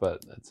stuff,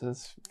 but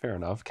it's fair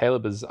enough.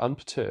 Caleb is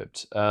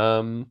unperturbed.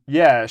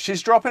 Yeah,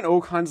 she's dropping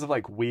all kinds of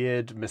like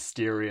weird,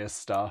 mysterious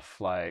stuff.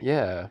 Like,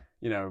 yeah,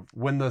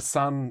 when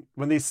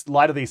these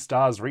light of these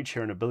stars reach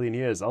here in 1 billion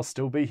years, I'll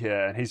still be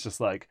here. And he's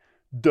just like,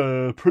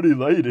 duh, pretty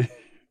lady.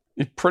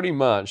 Pretty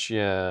much,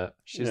 yeah.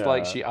 She's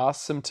like, she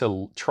asks him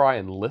to try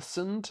and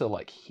listen to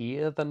like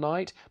hear the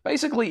night.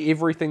 Basically,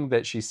 everything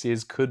that she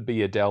says could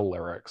be Adele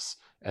lyrics,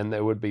 and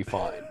they would be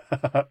fine.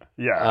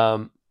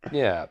 Yeah.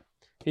 Yeah.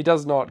 He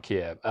does not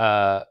care.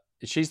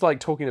 She's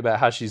like talking about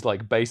how she's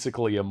like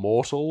basically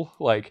immortal.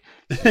 Like,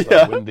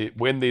 like,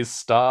 when these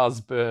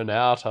stars burn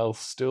out, I'll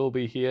still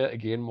be here.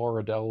 Again, more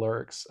Adele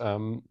lyrics.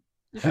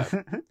 Yeah.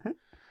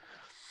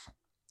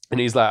 And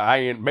he's like, I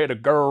ain't met a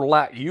girl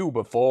like you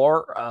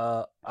before.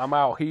 I'm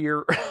out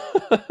here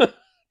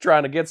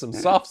trying to get some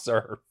soft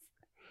serve.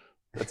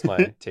 That's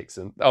my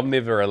Texan. I'm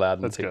never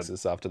allowed in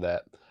Texas after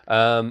that.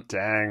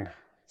 Dang.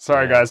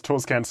 Sorry, guys.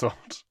 Tour's cancelled.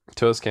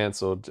 Tour's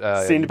cancelled.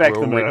 Send back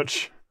the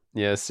merch.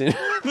 Yeah, send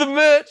the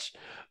merch.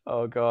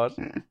 Oh, God.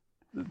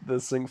 The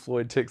Sync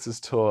Floyd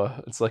Texas tour.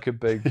 It's like a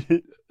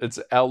big... it's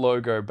our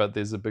logo, but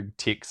there's a big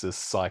Texas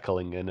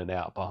cycling in and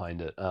out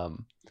behind it.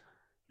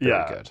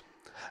 Very good.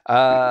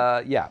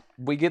 Yeah,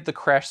 we get the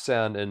crash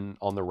sound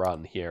on the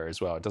run here as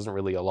well. It doesn't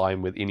really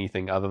align with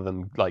anything other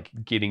than like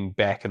getting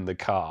back in the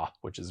car,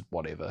 which is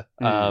whatever.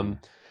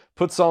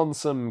 Puts on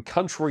some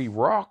country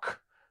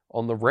rock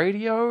on the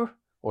radio,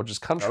 or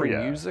just country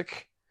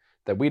music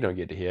that we don't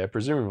get to hear,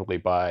 presumably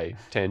by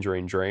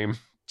Tangerine Dream,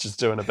 just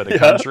doing a bit of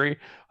country.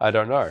 I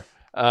don't know.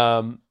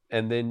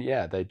 And then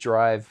they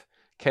drive.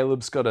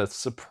 Caleb's got a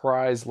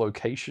surprise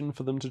location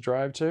for them to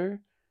drive to.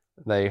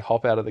 They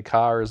hop out of the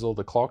car as all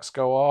the clocks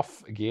go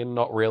off. Again,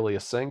 not really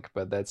a sync,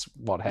 but that's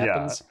what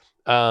happens.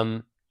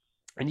 And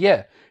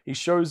he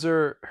shows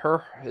her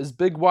his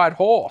big white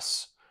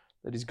horse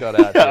that he's got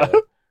out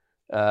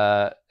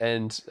there.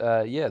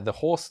 The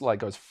horse like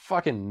goes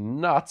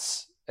fucking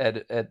nuts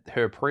at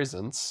her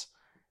presence.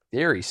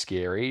 Very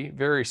scary.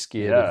 Very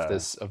scared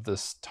of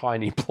this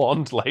tiny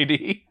blonde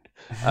lady.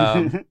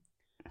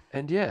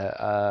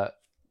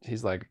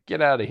 He's like,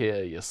 get out of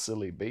here, you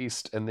silly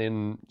beast. And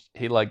then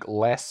he like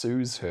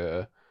lassos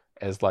her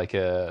as like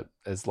a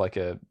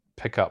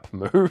pickup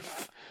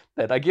move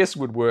that I guess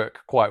would work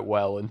quite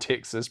well in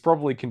Texas.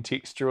 Probably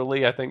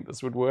contextually, I think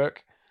this would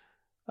work.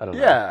 I don't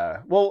know. Yeah.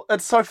 Well,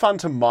 it's so fun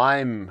to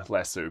mime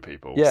lasso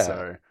people. Yeah.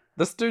 So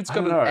this dude's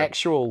got an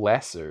actual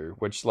lasso,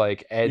 which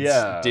like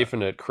adds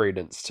definite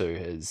credence to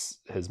his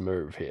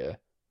move here.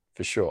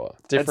 For sure.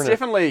 It's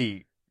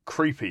definitely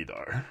creepy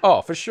though.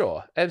 Oh, for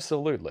sure.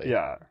 Absolutely.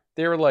 Yeah.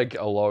 They're like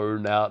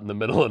alone out in the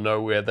middle of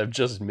nowhere. They've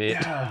just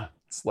met. Yeah.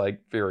 It's like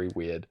very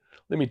weird.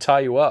 Let me tie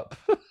you up.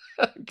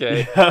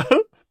 Okay.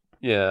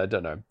 Yeah, I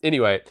don't know.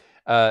 Anyway,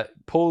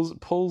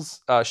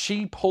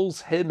 she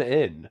pulls him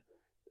in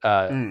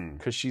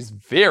because she's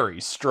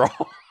very strong.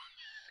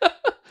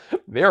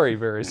 Very,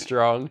 very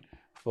strong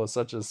for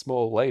such a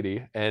small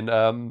lady.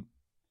 And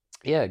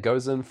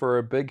goes in for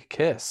a big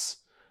kiss.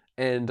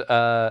 And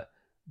but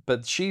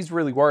she's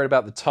really worried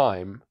about the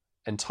time,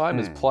 and time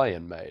is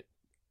playing, mate.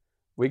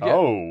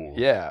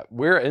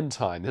 We're in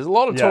time. There's a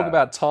lot of talk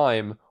about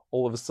time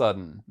all of a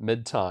sudden,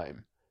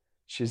 mid-time.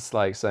 She's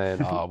like saying,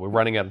 we're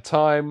running out of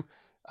time.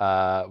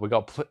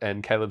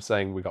 And Caleb's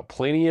saying we got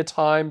plenty of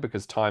time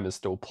because time is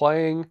still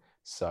playing.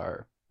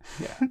 So,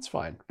 yeah, it's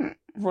fine.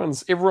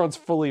 Everyone's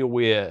fully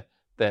aware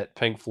that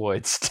Pink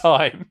Floyd's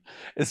time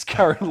is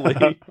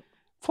currently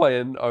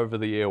playing over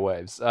the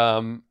airwaves.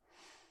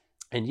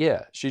 I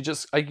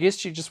guess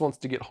she just wants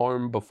to get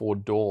home before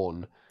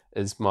dawn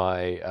is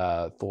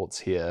my thoughts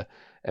here.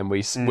 And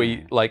we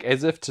like,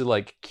 as if to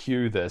like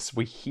cue this,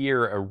 we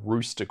hear a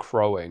rooster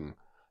crowing,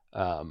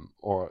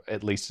 or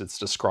at least it's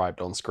described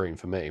on screen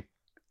for me.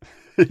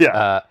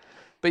 Yeah.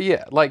 But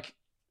yeah, like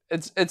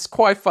it's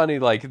quite funny,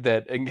 like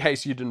that. In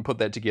case you didn't put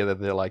that together,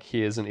 they're like,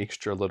 here's an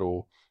extra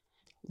little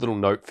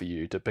note for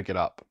you to pick it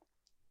up.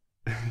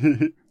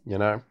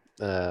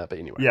 But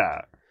anyway.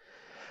 Yeah.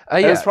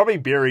 It's probably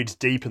buried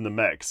deep in the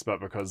mix,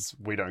 but because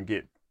we don't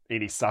get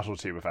any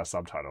subtlety with our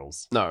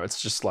subtitles. No,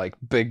 it's just like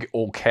big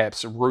all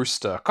caps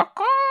rooster.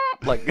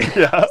 Like,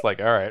 it's like,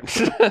 all right,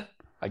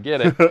 I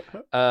get it.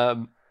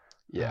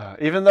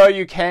 Even though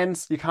you can't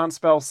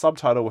spell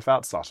subtitle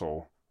without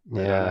subtle.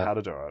 They don't know how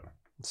to do it.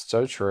 It's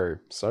so true.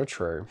 So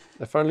true.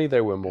 If only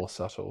they were more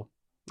subtle.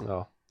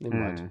 Oh, never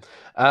mind.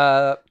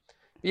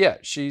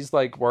 She's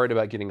like worried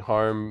about getting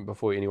home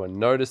before anyone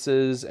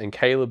notices, and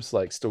Caleb's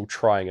like still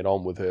trying it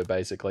on with her,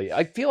 basically.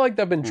 I feel like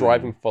they've been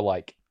driving for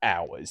like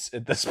hours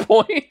at this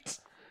point.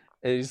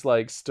 And he's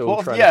like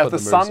still trying to put the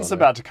moves on sun's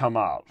about to come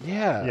up.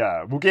 Yeah.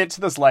 Yeah, we'll get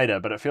to this later,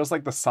 but it feels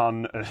like the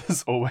sun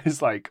is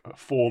always like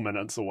 4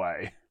 minutes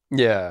away.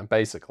 Yeah,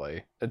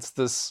 basically. It's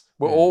this,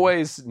 we're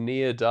always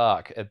near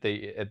dark at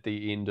the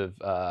end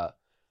of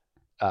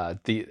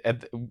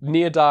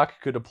near dark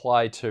could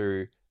apply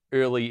to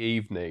early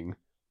evening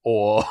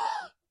or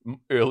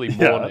early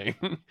morning,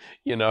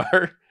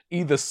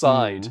 either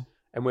side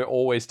and we're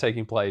always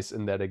taking place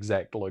in that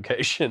exact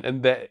location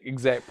and that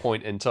exact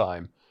point in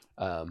time.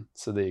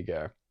 So there you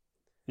go.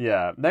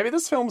 Yeah, maybe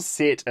this film's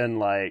set in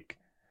like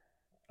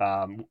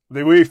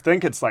we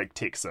think it's like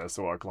Texas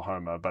or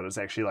Oklahoma, but it's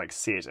actually like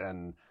set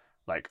in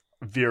like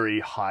very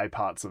high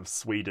parts of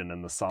Sweden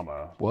in the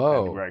summer.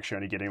 Whoa. And we're actually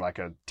only getting like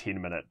a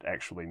 10-minute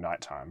actually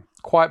nighttime.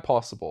 Quite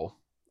possible.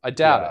 I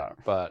doubt it,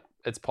 but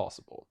it's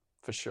possible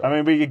for sure. I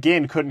mean, we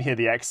again couldn't hear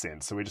the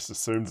accent, so we just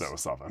assumed it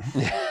was southern.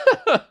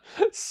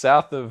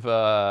 south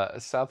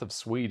of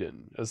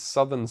Sweden, a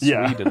southern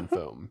Sweden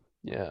film.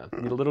 Yeah,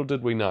 little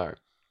did we know.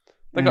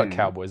 They got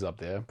cowboys up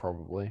there,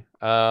 probably.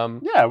 Yeah,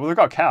 well, they've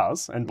got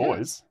cows and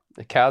boys.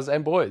 Yeah. Cows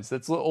and boys.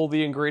 That's all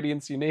the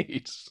ingredients you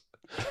need.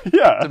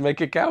 Yeah. To make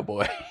a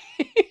cowboy.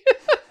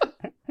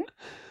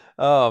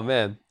 Oh,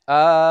 man.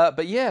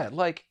 But yeah,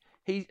 like,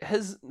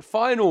 his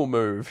final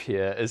move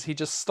here is he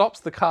just stops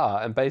the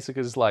car and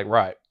basically is like,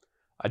 right,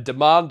 I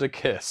demand a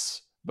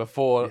kiss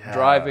before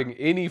driving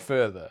any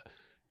further.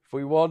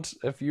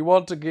 If you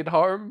want to get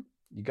home,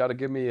 you got to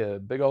give me a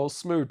big old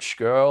smooch,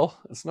 girl.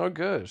 It's no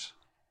good.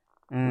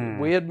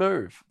 Weird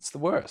move. It's the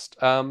worst.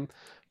 But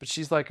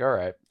she's like, all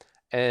right.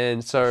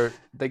 And so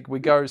we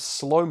go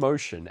slow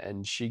motion,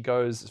 and she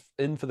goes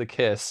in for the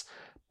kiss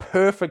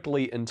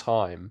perfectly in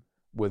time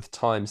with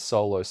Time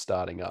Solo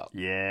starting up.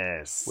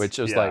 Yes. Which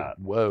is like,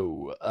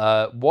 whoa.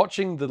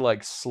 Watching the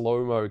like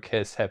slow-mo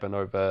kiss happen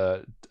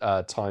over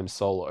Time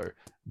Solo,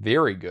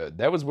 very good.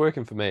 That was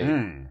working for me.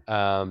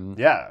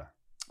 Yeah.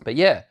 But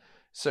yeah,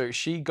 so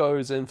she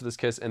goes in for this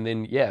kiss and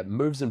then,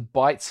 moves and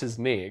bites his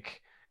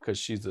neck because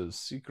she's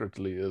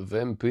secretly a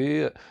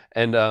vampire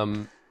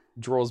and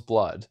draws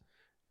blood.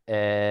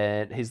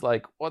 And he's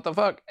like, what the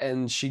fuck?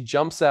 And she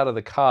jumps out of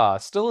the car,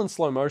 still in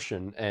slow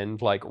motion,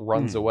 and like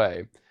runs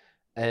away.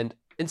 And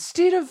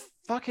instead of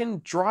fucking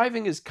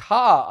driving his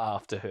car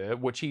after her,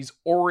 which he's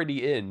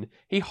already in,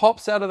 he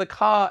hops out of the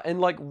car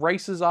and like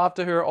races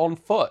after her on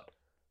foot.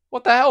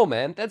 What the hell,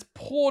 man? That's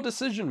poor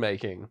decision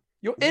making.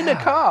 You're in a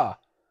car.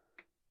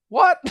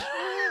 What?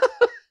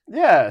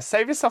 Yeah,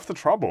 save yourself the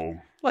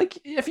trouble. Like,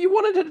 if you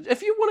wanted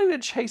to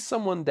chase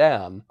someone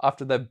down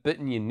after they've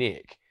bitten your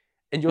neck,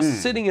 and you're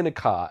sitting in a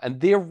car and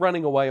they're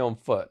running away on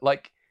foot,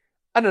 like,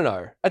 I don't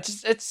know.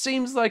 It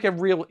seems like a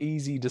real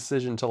easy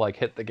decision to like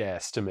hit the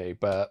gas to me,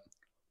 but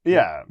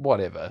yeah,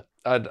 whatever.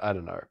 I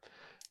don't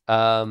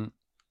know.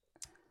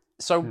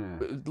 So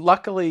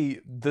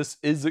luckily this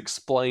is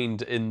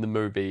explained in the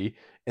movie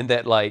in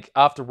that like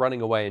after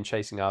running away and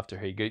chasing after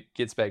her, he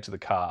gets back to the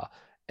car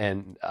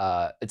and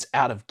it's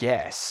out of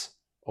gas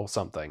or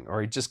something,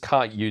 or he just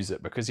can't use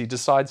it because he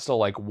decides to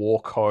like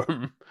walk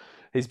home.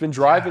 He's been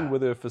driving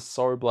with her for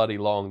so bloody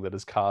long that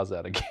his car's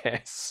out of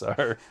gas.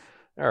 So,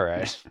 all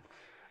right.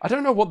 I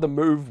don't know what the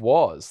move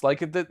was.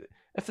 Like,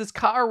 if this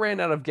car ran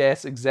out of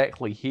gas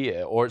exactly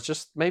here, or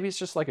maybe it's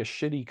just like a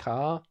shitty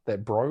car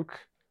that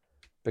broke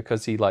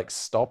because he like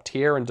stopped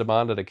here and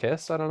demanded a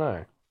kiss. I don't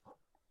know.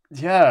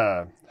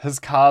 Yeah, his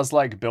car's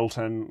like built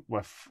in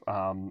with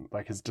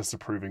like his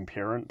disapproving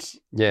parent.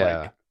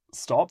 Yeah. Like,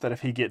 stop that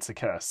if he gets a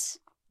kiss,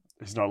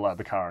 he's not allowed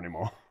the car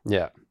anymore.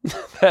 Yeah.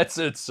 That's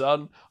it,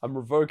 son. I'm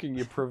revoking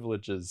your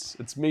privileges.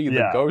 It's me,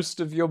 the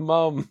ghost of your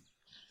mum,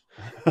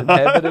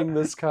 inhabiting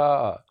this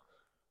car.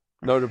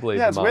 Notably,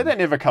 it's where that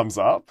never comes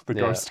up, the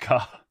ghost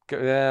car.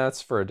 Yeah,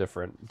 that's for a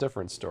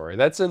different story.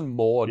 That's in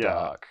More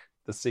Dark,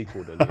 the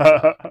sequel to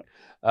Dark.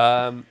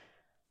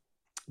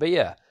 But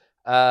yeah.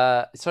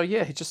 So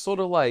yeah, he just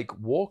sort of like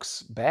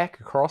walks back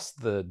across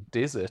the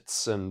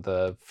deserts and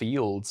the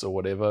fields or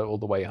whatever all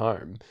the way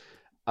home.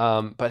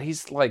 But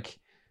he's like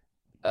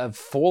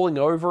falling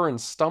over and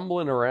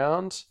stumbling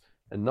around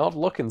and not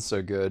looking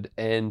so good.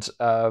 And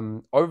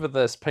over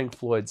this, Pink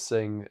Floyd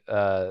sing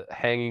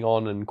 "Hanging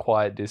On in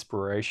Quiet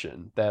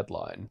Desperation," that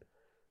line,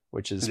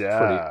 which is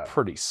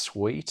pretty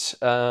sweet.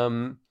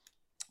 But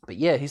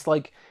yeah, he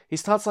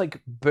starts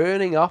like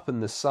burning up in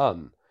the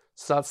sun.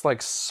 Starts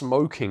like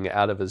smoking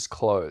out of his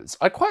clothes.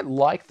 I quite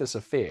like this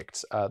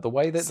effect. The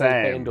way that they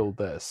handled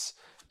this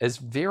is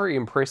very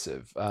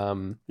impressive.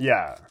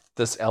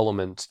 This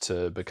element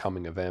to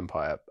becoming a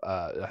vampire.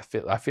 I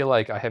feel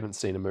like I haven't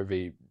seen a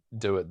movie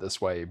do it this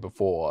way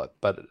before,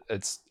 but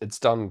it's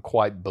done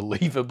quite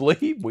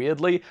believably,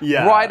 weirdly,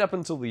 right up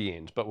until the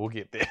end. But we'll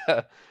get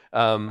there.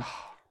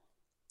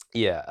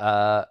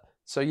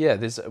 So yeah,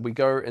 we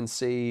go and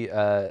see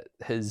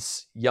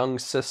his young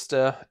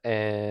sister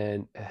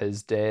and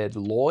his dad,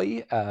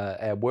 Loy,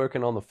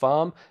 working on the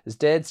farm. His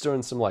dad's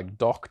doing some like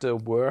doctor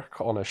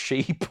work on a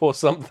sheep or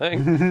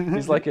something.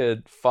 He's like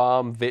a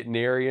farm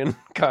veterinarian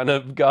kind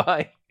of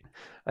guy,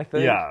 I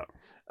think. Yeah.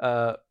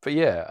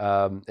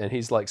 And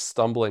he's like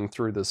stumbling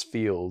through this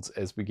field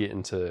as we get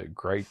into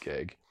Great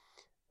Gig.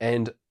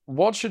 And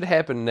what should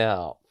happen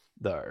now,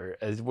 though,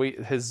 as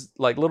his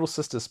like little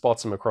sister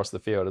spots him across the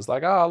field, is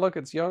like, look,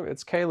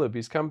 it's Caleb.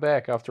 He's come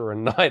back after a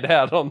night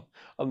out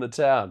on the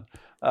town.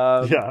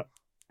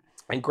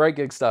 And Great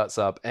Gig starts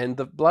up, and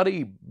the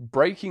bloody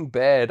Breaking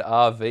Bad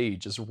RV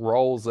just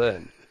rolls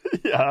in.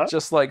 Yeah.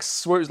 Just like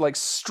swoops like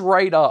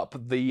straight up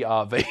the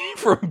RV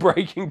from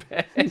Breaking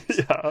Bad.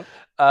 Yeah.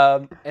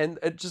 And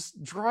it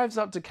just drives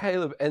up to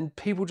Caleb and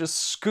people just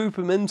scoop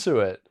him into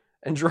it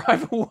and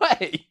drive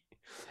away.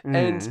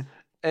 And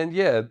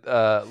yeah,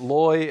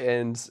 Loy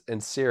and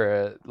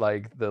Sarah,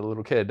 like the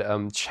little kid,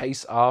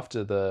 chase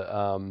after the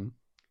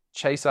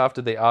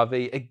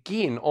RV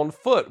again on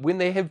foot when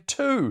they have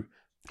two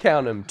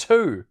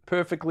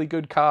perfectly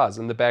good cars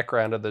in the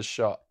background of this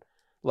shot.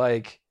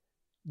 Like,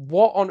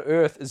 what on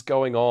earth is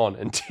going on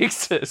in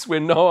Texas where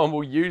no one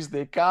will use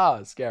their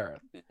cars,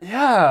 Gareth?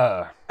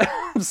 Yeah.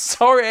 I'm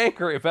so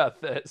angry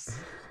about this.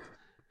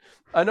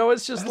 I know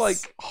it's just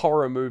like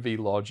horror movie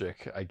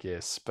logic, I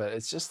guess, but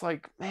it's just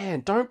like,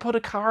 man, don't put a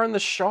car in the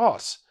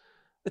shot.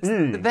 It's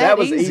that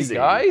was easy,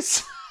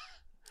 guys.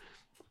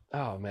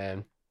 Oh,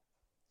 man.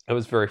 It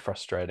was very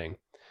frustrating.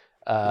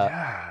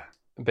 Yeah.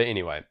 But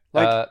anyway.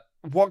 Like,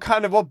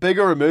 what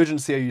bigger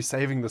emergency are you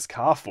saving this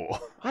car for?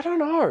 I don't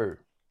know.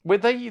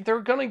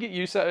 They're going to get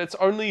used to it. It's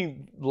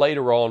only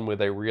later on where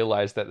they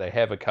realize that they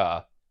have a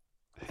car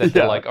that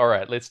they're like, all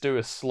right, let's do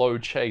a slow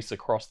chase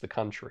across the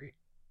country.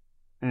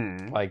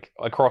 Like,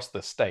 across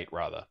the state,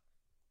 rather.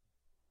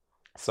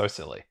 So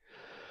silly.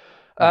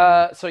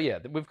 So yeah,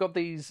 we've got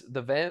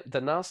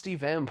the nasty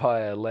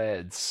vampire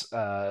lads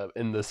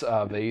in this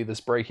RV,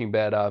 this Breaking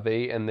Bad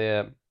RV, and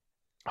they're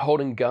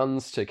holding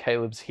guns to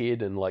Caleb's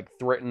head and like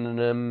threatening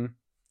him,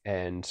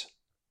 and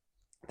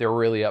they're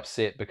really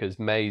upset because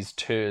May's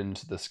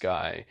turned this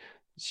guy.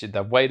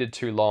 They've waited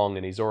too long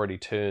and he's already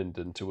turned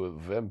into a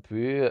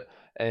vampire,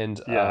 and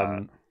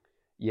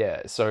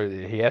so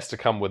he has to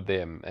come with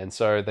them. And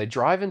so they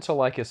drive into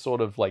like a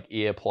sort of like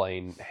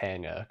airplane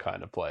hangar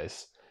kind of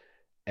place,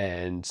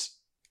 and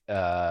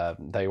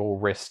they all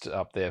rest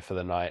up there for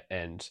the night,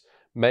 and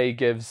May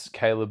gives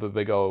Caleb a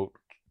big old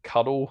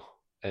cuddle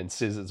and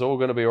says it's all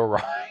going to be all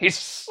right.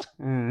 It's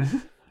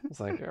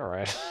like, all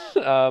right.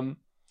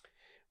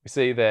 We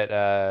see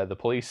that the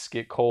police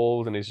get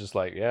called, and he's just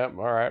like, yeah,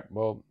 all right,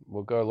 well,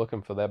 we'll go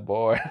looking for that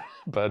boy,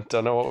 but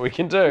don't know what we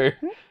can do.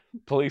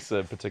 Police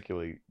are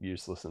particularly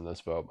useless in this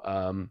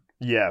film.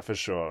 Yeah, for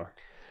sure.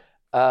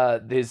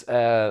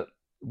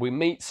 We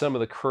meet some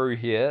of the crew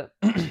here.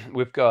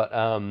 We've got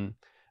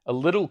a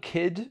little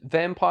kid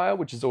vampire,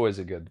 which is always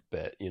a good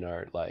bit,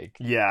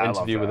 like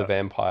interview with a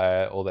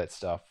vampire, all that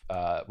stuff.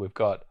 We've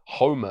got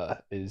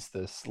Homer is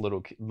this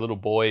little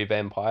boy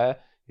vampire.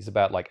 He's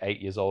about like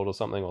 8 years old or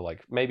something, or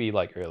like maybe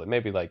like early,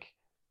 maybe like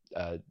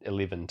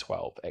 11,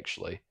 12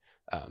 actually.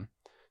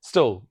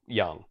 Still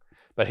young,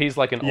 but he's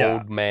like an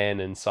old man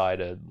inside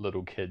a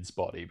little kid's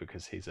body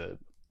because he's a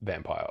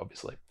vampire,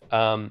 obviously.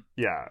 And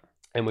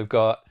we've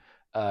got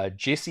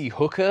Jesse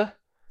Hooker,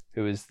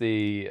 who is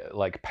the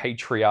like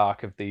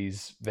patriarch of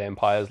these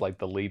vampires, like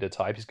the leader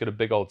type. He's got a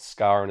big old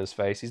scar on his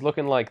face. He's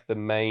looking like the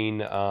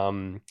main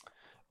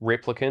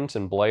replicant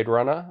in Blade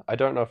Runner. I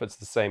don't know if it's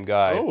the same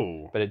guy,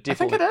 but I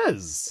think it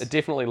is. It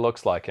definitely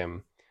looks like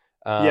him.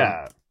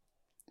 Or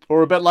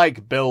a bit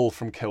like Bill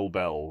from Kill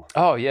Bill.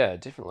 Oh yeah,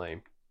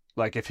 definitely.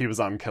 Like if he was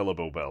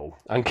Unkillable Bill.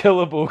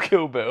 Unkillable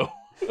Kill Bill.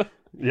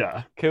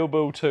 Yeah. Kill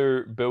Bill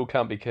 2, Bill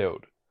can't be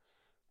killed.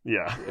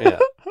 Yeah.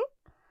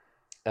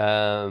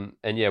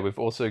 And yeah, we've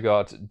also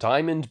got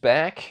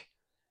Diamondback,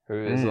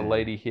 who is a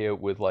lady here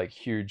with like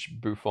huge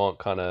bouffant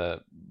kind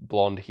of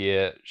blonde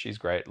hair. She's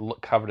great,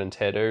 covered in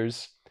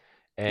tattoos.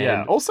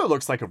 And also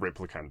looks like a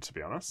replicant, to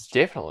be honest.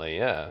 Definitely,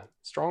 yeah.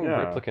 Strong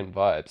replicant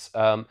vibes.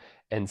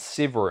 And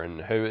Severin,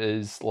 who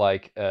is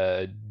like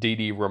a Dee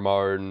Dee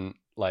Ramone,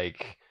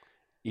 like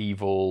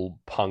evil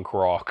punk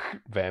rock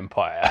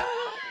vampire.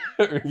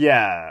 Like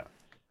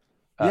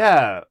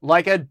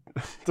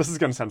this is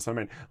going to sound so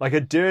mean, like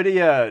a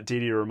dirtier Dee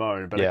Dee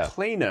Ramone, but a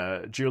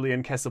cleaner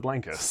Julian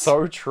Casablancas.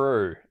 So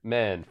true,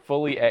 man,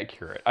 fully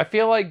accurate. I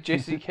feel like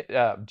Julian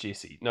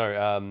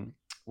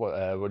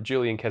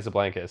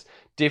Casablancas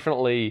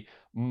definitely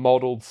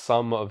modeled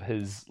some of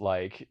his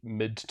like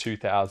mid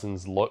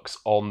 2000s looks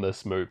on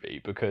this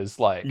movie, because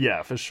like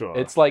for sure,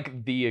 it's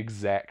like the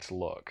exact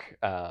look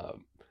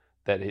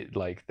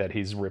that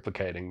he's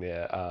replicating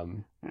there.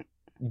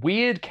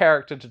 Weird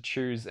character to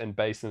choose and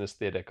base an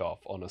aesthetic off,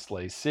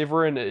 honestly.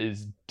 Severin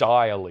is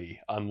direly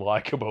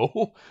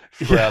unlikable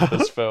throughout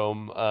this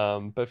film,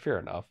 but fair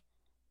enough.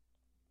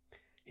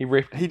 He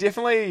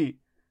definitely,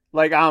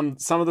 like,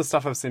 some of the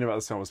stuff I've seen about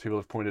this film is people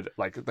have pointed,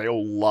 like, they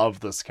all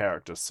love this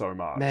character so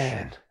much.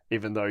 Man.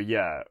 Even though,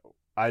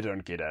 I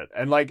don't get it.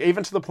 And, like,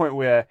 even to the point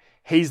where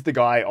he's the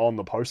guy on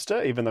the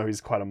poster, even though he's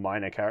quite a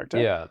minor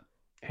character. Yeah.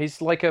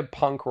 He's like a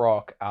punk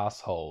rock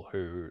asshole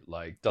who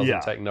like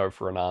doesn't take no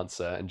for an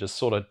answer and just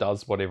sort of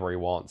does whatever he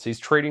wants. He's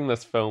treating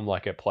this film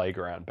like a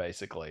playground,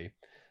 basically.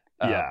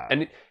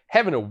 And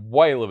having a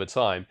whale of a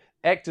time.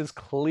 Actors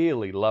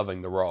clearly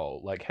loving the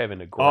role, like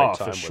having a great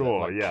time with it.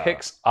 Like,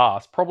 kicks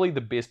ass. Probably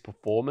the best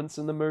performance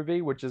in the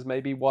movie, which is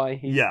maybe why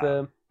he's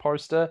the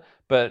poster.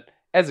 But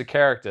as a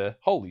character,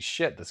 holy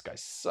shit, this guy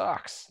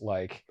sucks.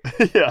 Like,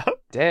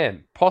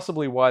 damn.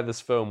 Possibly why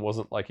this film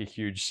wasn't like a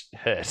huge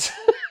hit.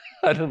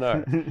 I don't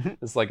know.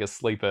 It's like a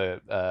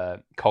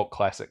sleeper cult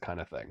classic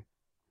kind of thing.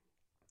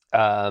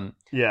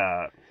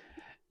 Yeah.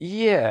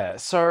 Yeah,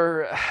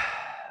 so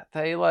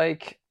they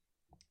like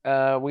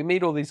we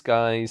meet all these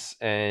guys,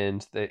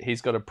 and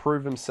he's got to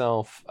prove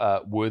himself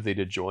worthy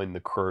to join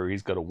the crew.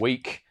 He's got a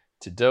week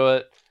to do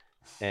it,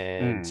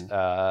 and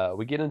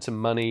we get into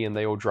money, and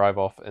they all drive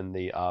off in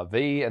the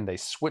RV, and they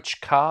switch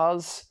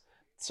cars.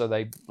 So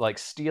they like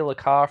steal a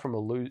car from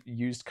a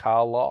used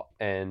car lot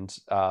and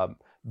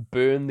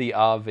burn the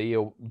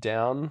RV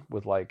down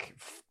with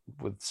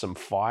with some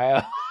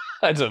fire.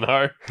 I don't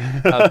know.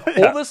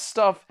 All this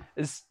stuff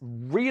is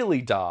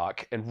really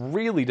dark and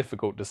really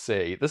difficult to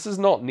see. This is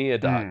not near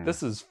dark.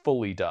 This is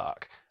fully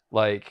dark.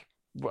 Like,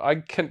 I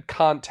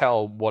can't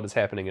tell what is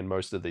happening in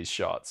most of these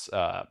shots.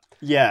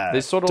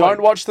 There's sort of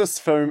don't watch this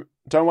film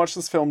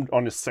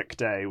on a sick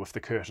day with the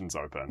curtains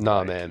open. No,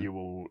 like, man. You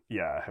will,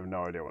 have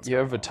no idea what's going on.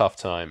 You have a tough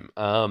time.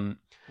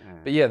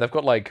 But yeah, they've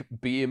got like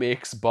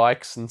BMX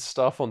bikes and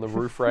stuff on the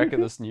roof rack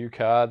of this new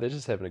car. They're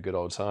just having a good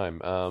old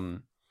time.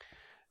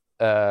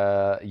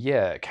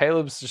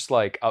 Caleb's just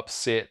like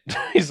upset.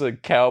 He's a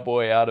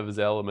cowboy out of his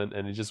element,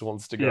 and he just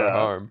wants to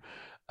go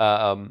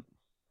home.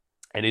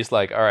 And he's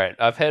like, all right,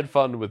 I've had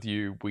fun with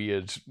you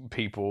weird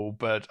people,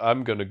 but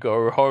I'm going to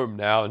go home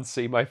now and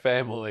see my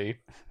family.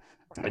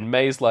 And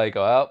May's like,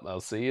 oh,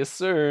 I'll see you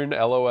soon,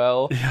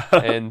 LOL. Yeah.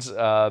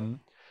 And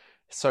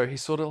so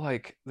he's sort of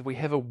like, we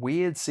have a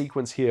weird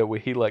sequence here where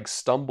he like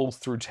stumbles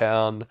through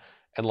town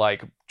and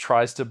like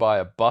tries to buy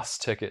a bus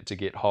ticket to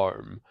get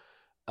home.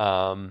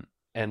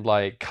 And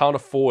like can't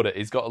afford it.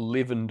 He's got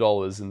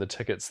 $11 and the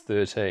ticket's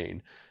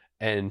 $13.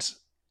 And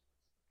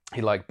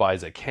he like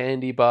buys a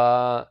candy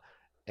bar,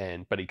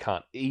 but he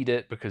can't eat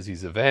it because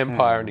he's a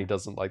vampire and he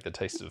doesn't like the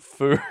taste of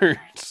food.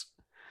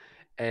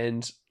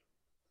 And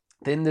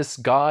then this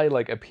guy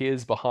like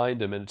appears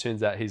behind him, and it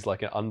turns out he's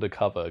like an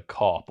undercover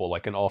cop or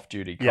like an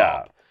off-duty cop.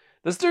 Yeah.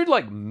 This dude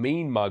like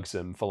mean mugs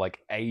him for like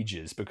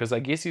ages because I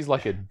guess he's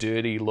like a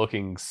dirty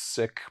looking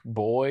sick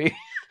boy.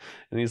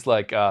 And he's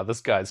like,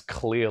 this guy's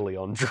clearly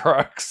on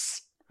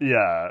drugs.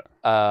 Yeah.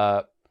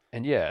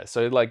 And yeah,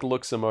 so he like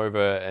looks him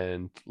over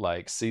and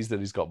like sees that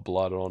he's got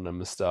blood on him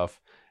and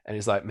stuff. And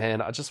he's like,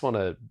 man, I just want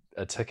a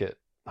ticket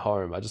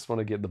home. I just want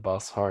to get the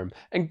bus home.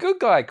 And good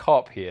guy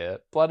cop here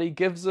bloody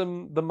gives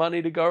him the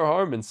money to go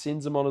home and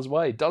sends him on his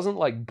way. Doesn't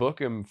like book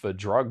him for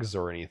drugs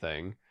or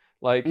anything.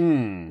 Like,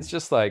 it's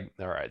just like,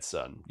 all right,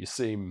 son, you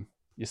seem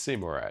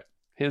all right.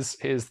 Here's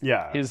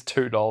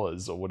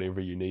 $2 or whatever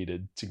you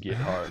needed to get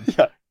home.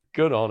 Yeah.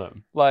 Good on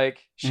him.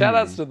 Like, shout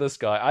outs to this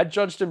guy. I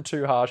judged him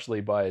too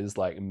harshly by his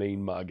like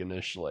mean mug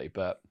initially,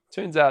 but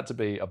turns out to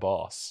be a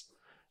boss.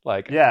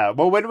 Like, yeah,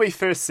 well, when we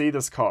first see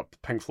this cop,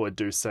 Pink Floyd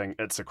do sing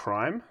 "It's a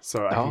Crime,"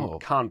 so I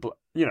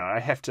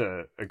have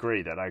to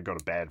agree that I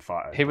got a bad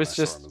fight. He was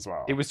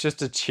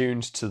just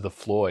attuned to the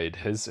Floyd.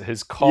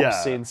 His cop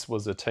sense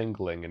was a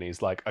tingling, and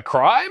he's like, "A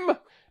crime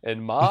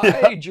in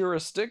my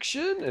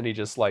jurisdiction," and he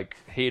just like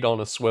head on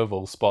a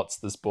swivel spots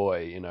this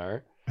boy. You know,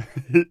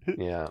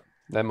 yeah,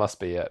 that must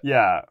be it.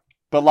 Yeah,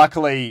 but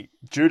luckily,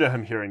 due to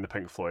him hearing the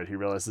Pink Floyd, he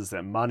realizes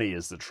that money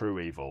is the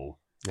true evil.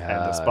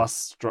 And this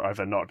bus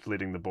driver not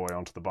letting the boy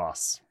onto the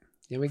bus.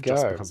 Here we go.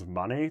 Just because of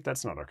money?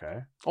 That's not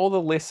okay. All the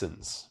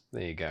lessons.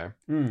 There you go.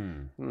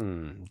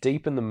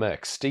 Deep in the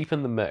mix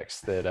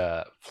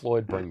that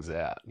Floyd brings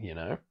out, you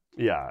know?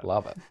 Yeah.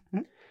 Love it.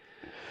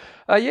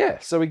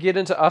 So we get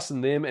into Us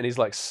and Them, and he's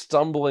like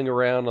stumbling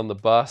around on the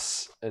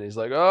bus, and he's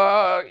like,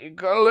 oh, you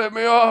gotta let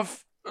me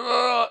off.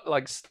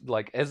 Like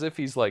as if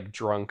he's like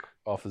drunk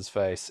off his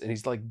face, and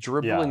he's like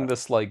dribbling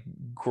this like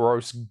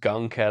gross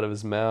gunk out of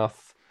his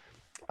mouth.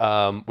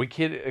 We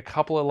get a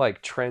couple of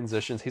like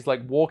transitions. He's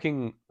like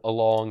walking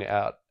along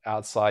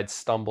outside,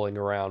 stumbling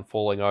around,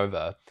 falling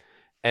over,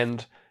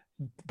 and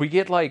we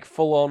get like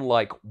full on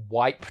like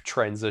wipe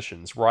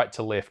transitions right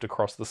to left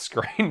across the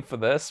screen for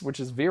this, which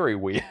is very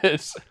weird.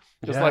 Just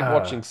like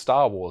watching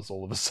Star Wars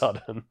all of a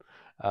sudden.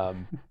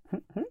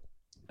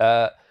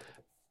 But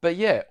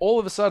yeah, all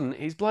of a sudden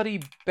he's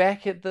bloody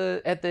back at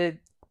the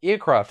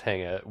aircraft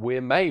hangar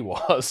where May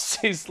was.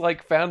 He's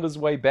like found his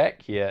way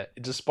back here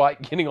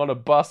despite getting on a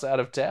bus out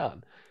of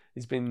town.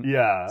 He's been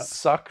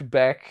sucked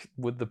back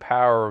with the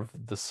power of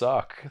the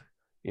suck,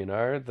 you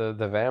know,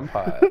 the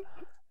vampire.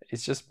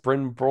 He's just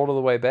been brought all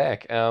the way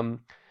back. And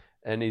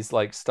he's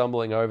like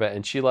stumbling over,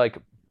 and she like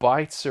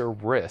bites her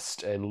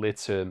wrist and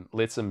lets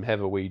him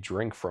have a wee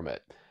drink from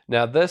it.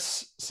 Now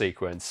this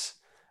sequence,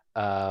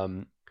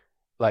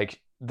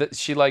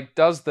 she like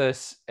does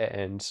this,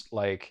 and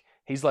like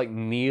he's like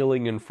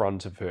kneeling in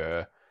front of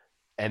her,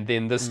 and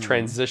then this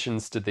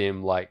transitions to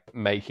them like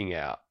making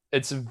out.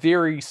 It's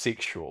very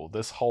sexual,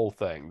 this whole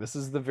thing. This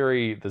is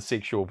the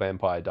sexual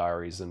Vampire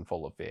Diaries in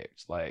full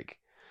effect. Like,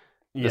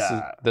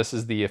 this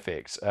is the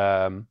effect.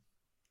 Honestly,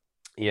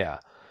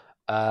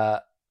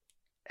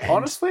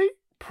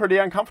 pretty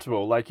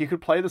uncomfortable. Like, you could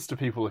play this to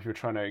people if you're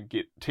trying to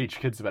teach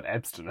kids about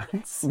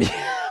abstinence.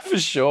 Yeah, for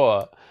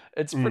sure.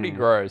 It's pretty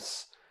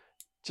gross.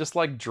 Just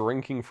like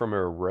drinking from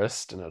her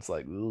wrist, and it's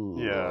like,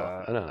 ooh,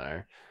 I don't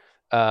know.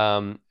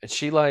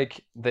 She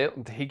like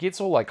he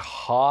gets all like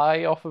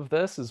high off of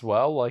this as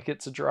well. Like,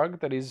 it's a drug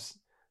that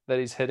that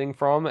he's hitting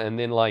from, and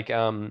then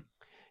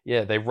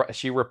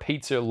she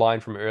repeats her line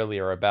from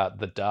earlier about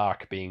the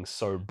dark being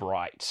so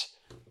bright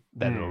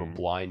that it'll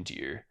blind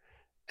you,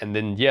 and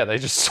then they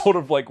just sort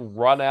of like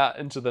run out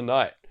into the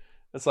night.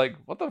 It's like,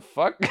 what the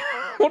fuck?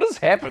 What is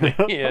happening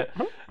here?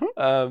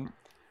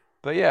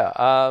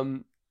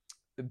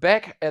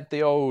 Back at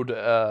the old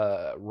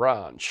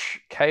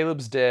ranch,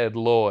 Caleb's dad,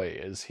 Loy,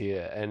 is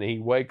here, and he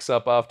wakes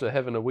up after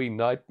having a wee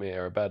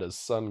nightmare about his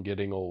son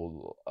getting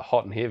all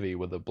hot and heavy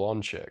with a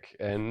blonde chick,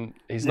 and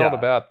he's not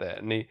about that.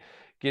 And he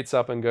gets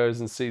up and goes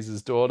and sees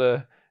his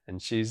daughter,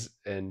 and she's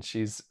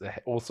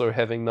also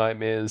having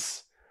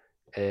nightmares,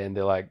 and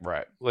they're like,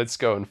 right, let's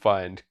go and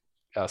find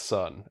our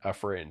son, our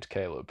friend,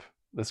 Caleb.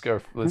 Let's go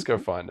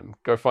find him.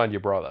 Go find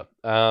your brother.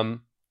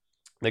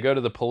 They go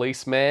to the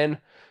policeman,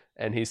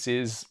 and he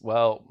says,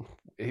 well,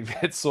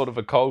 it's sort of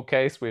a cold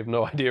case. We have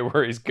no idea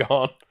where he's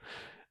gone.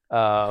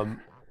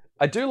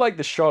 I do like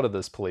the shot of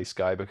this police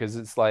guy, because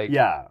it's like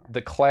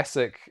the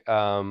classic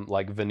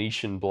like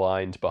Venetian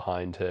blind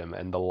behind him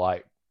and the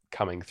light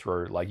coming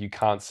through. Like, you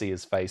can't see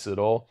his face at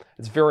all.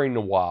 It's very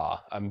noir.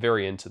 I'm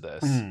very into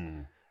this.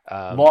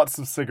 Lots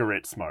of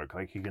cigarette smoke.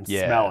 Like, you can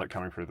smell it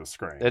coming through the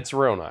screen. It's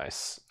real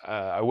nice.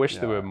 I wish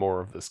there were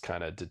more of this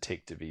kind of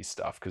detective-y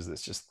stuff, because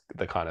it's just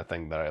the kind of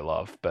thing that I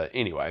love. But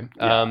anyway,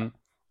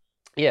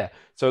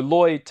 so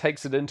Lloyd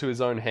takes it into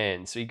his own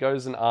hands. So he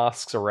goes and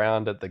asks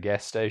around at the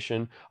gas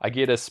station. I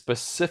get a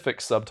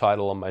specific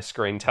subtitle on my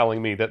screen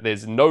telling me that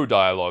there's no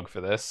dialogue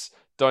for this.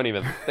 Don't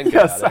even think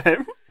about it.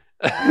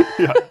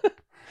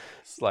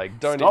 It's like,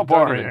 don't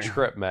even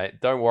trip, mate.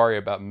 Don't worry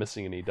about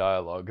missing any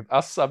dialogue.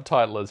 Us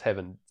subtitlers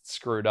haven't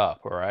screwed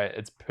up, all right?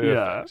 It's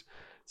perfect.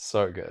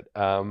 So good.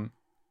 And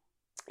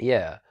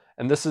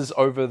this is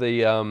over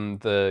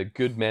the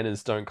good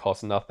manners don't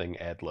cost nothing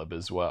ad-lib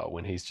as well,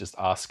 when he's just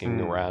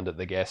asking around at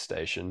the gas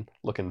station,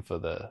 looking for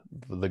the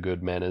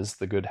good manners,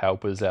 the good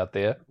helpers out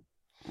there.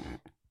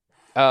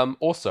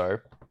 Also,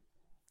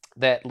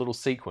 that little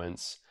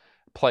sequence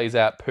plays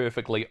out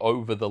perfectly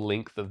over the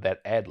length of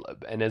that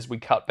ad-lib, and as we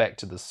cut back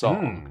to the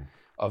song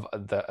of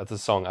the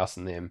song Us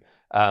and Them,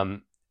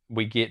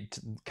 we get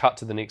cut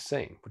to the next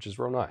scene, which is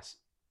real nice.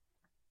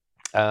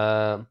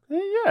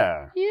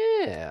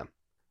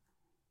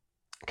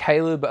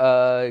 Caleb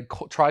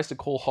tries to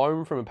call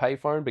home from a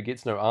payphone but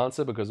gets no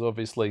answer, because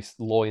obviously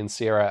Loy and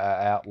Sarah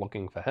are out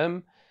looking for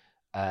him.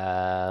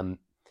 And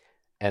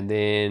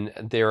then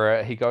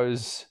he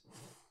goes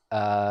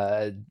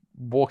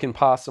walking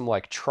past some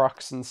like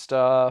trucks and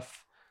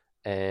stuff,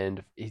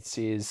 and he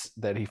says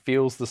that he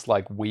feels this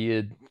like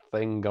weird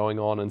thing going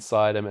on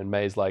inside him, and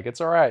May's like, it's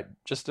all right,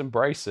 just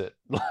embrace it.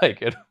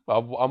 Like,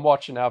 I'm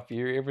watching out for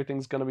you,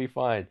 everything's gonna be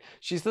fine.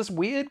 She's this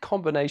weird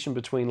combination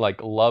between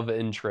like love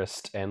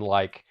interest and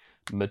like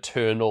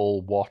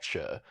maternal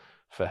watcher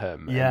for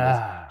him.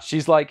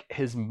 She's like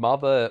his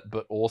mother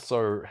but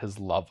also his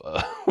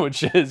lover,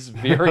 which is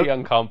very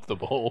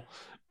uncomfortable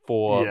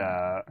for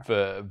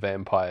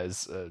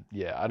vampires.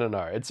 I don't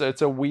know, it's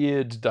a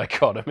weird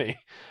dichotomy.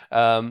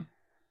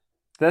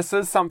 This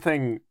is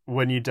something,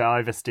 when you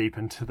dive as deep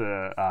into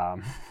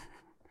the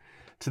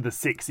to the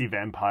sexy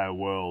vampire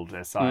world,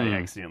 as I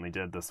accidentally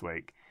did this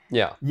week.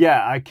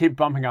 I keep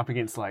bumping up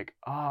against like,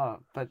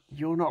 but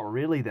you're not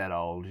really that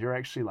old, you're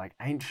actually like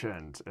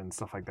ancient and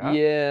stuff like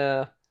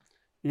that.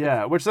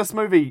 Which this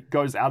movie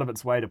goes out of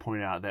its way to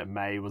point out that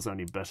May was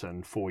only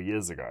bitten 4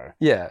 years ago.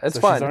 It's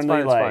fine. It's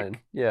fine.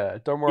 Yeah,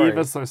 don't worry.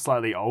 Ever so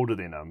slightly older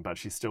than him, but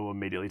she still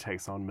immediately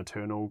takes on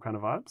maternal kind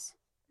of vibes.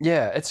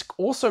 Yeah, it's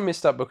also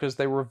messed up because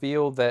they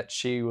revealed that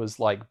she was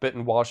like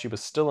bitten while she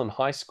was still in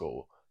high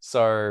school.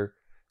 So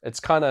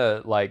it's kind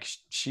of like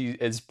she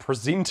is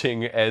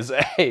presenting as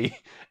a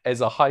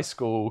high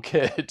school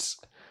kid,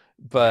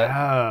 but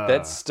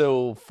that's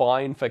still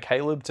fine for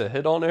Caleb to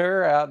hit on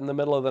her out in the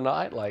middle of the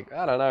night. Like,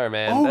 I don't know,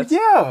 man.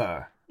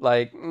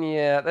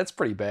 That's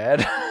pretty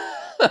bad.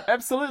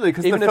 Absolutely,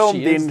 because even the film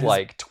if she is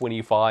like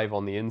 25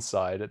 on the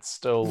inside, it's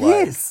still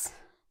like,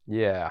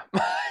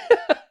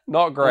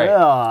 not great.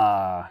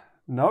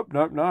 Nope.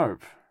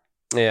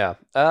 Yeah.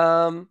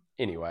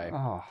 Anyway.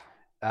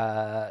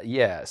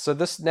 So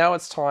now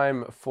it's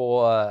time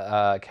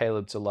for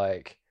Caleb to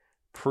like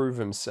prove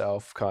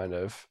himself, kind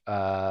of.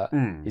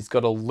 He's got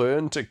to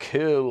learn to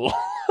kill.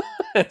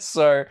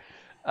 So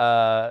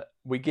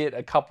we get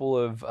a couple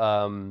of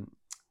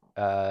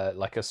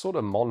like a sort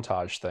of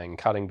montage thing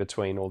cutting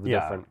between all the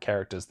different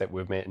characters that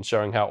we've met and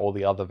showing how all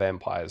the other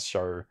vampires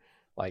show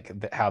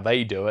like how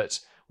they do it.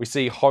 We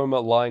see Homer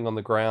lying on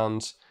the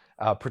ground,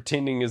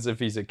 pretending as if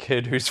he's a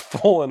kid who's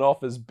fallen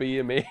off his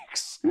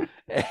BMX,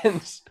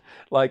 and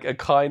like a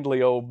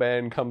kindly old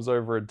man comes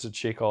over to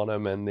check on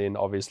him, and then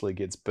obviously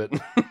gets bitten.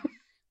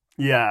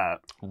 And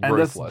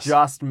this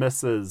just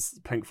misses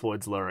Pink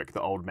Floyd's lyric,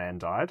 "The old man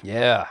died."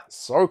 Yeah,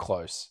 so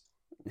close.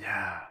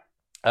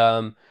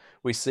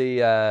 We see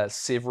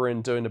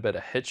Severin doing a bit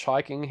of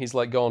hitchhiking. He's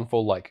like going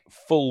for like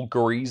full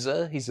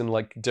greaser. He's in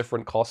like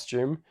different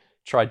costume.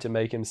 Tried to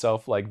make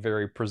himself like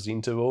very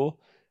presentable,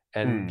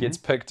 and gets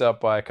picked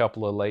up by a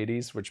couple of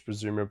ladies, which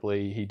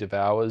presumably he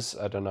devours.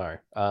 I don't know.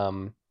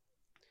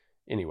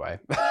 Anyway,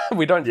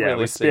 we don't Yeah,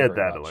 really we see spared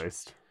very that much. at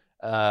least.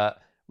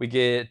 We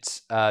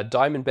get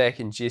Diamondback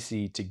and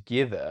Jesse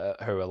together,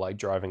 who are like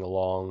driving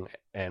along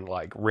and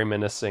like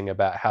reminiscing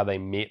about how they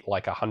met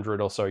like 100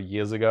 or so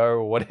years ago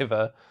or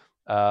whatever.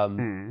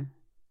 And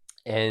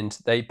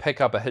they pick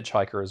up a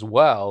hitchhiker as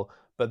well,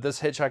 but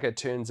this hitchhiker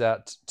turns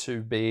out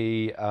to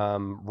be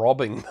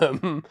robbing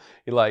them.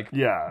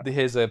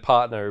 Here's a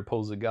partner who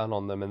pulls a gun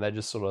on them, and they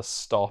just sort of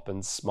stop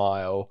and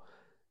smile.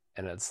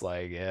 And it's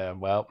like, yeah,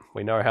 well,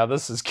 we know how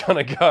this is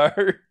gonna go.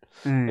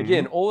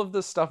 Again, all of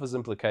this stuff is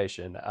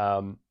implication.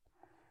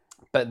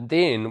 But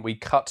then we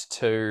cut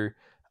to,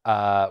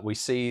 we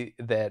see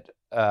that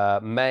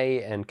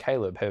May and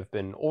Caleb have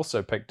been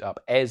also picked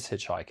up as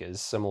hitchhikers,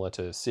 similar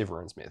to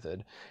Severin's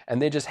method.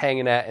 And they're just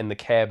hanging out in the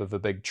cab of a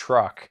big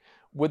truck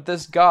with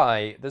this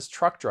guy, this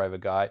truck driver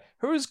guy,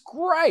 who is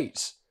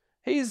great.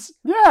 He's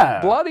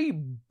bloody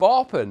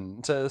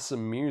bopping to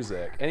some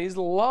music, and he's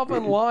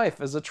loving life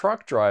as a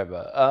truck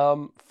driver.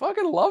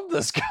 Fucking love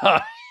this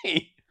guy.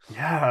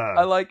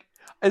 Yeah.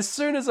 As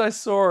soon as I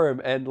saw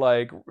him and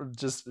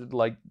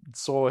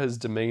saw his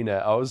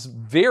demeanor, I was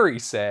very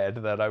sad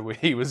that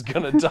he was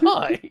gonna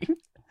die.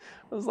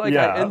 I was like,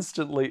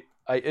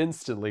 I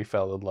instantly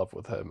fell in love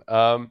with him.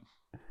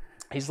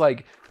 He's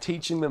like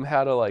teaching them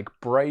how to like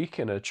brake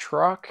in a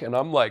truck, and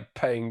I'm like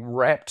paying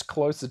rapt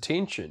close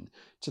attention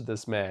to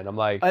this man. I'm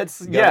like,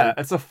 it's a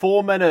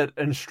 4-minute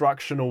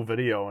instructional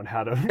video on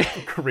how to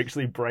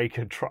correctly brake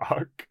a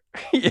truck.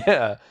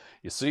 Yeah.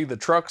 You see, the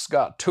truck's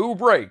got 2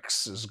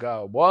 brakes. It's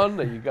got one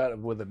that you got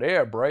with an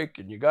air brake,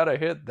 and you got to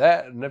hit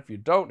that. And if you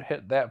don't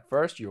hit that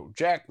first, you'll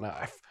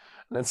jackknife.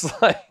 And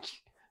it's like,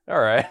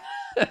 all right.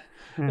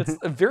 It's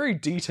a very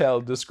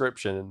detailed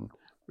description,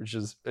 which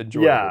is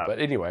enjoyable. Yeah. But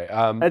anyway,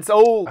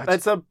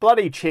 it's a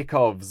bloody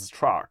Chekhov's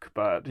truck,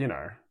 but you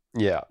know.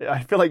 Yeah.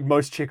 I feel like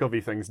most Chekhov-y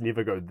things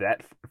never go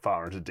that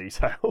far into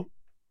detail.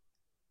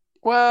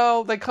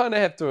 Well, they kind of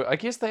have to, I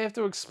guess they have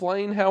to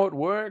explain how it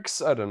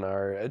works. I don't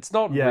know. It's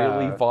not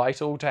really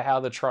vital to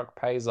how the truck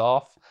pays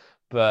off,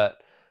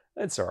 but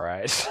it's all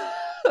right.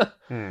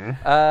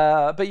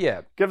 But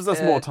yeah. Gives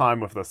us more time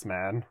with this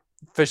man.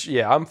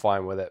 I'm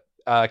fine with it.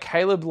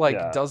 Caleb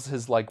does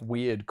his like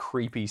weird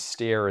creepy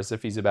stare as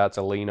if he's about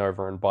to lean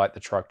over and bite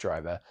the truck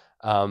driver.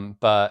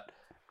 But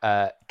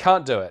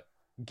can't do it.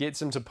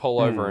 Gets him to pull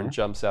over and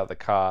jumps out the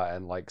car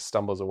and like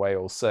stumbles away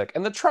all sick.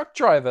 And the truck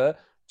driver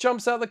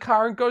jumps out the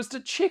car and goes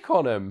to check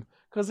on him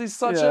because he's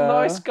such a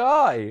nice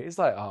guy. He's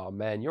like, oh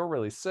man, you're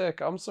really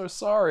sick. I'm so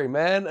sorry,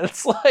 man. And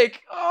it's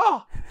like,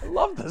 oh, I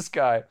love this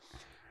guy.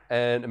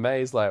 And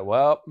May's like,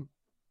 well,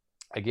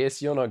 I guess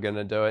you're not going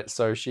to do it.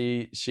 So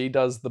she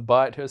does the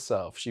bite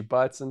herself. She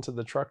bites into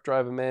the truck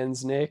driver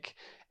man's neck,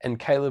 and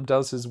Caleb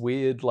does his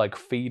weird like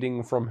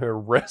feeding from her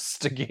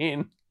wrist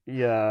again.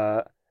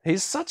 Yeah.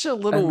 He's such a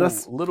little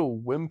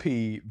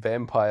wimpy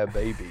vampire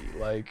baby.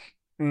 Like,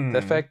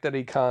 the fact that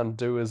he can't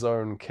do his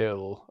own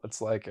kill,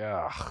 it's like,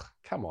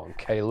 come on,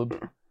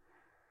 Caleb.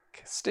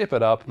 Step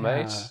it up,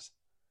 mate.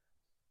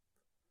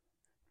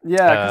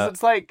 Yeah, because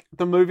it's like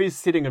the movie's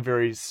setting a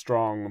very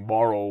strong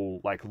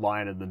moral like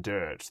line in the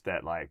dirt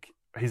that like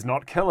he's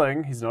not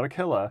killing, he's not a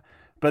killer.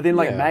 But then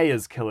like May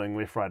is killing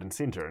left, right, and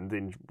center, and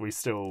then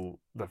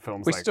the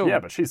film's but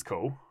she's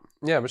cool.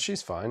 Yeah, but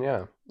she's fine,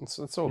 yeah.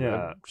 It's all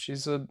good.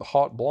 She's a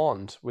hot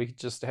blonde. We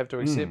just have to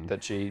accept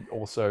that she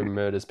also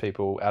murders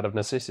people out of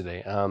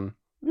necessity.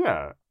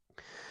 Yeah.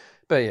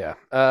 But yeah.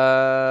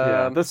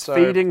 This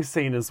feeding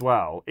scene as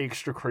well,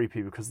 extra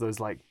creepy because those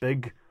like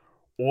big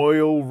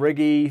oil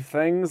riggy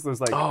things, those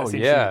like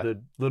essentially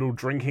the little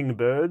drinking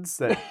birds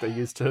that they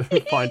use to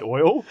find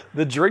oil.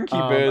 The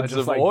drinky birds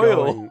of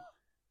oil.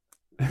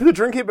 The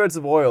drinky birds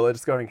of oil are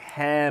just going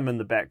ham in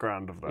the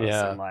background of this.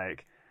 Yeah. And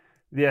like...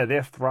 Yeah,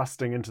 they're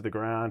thrusting into the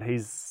ground.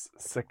 He's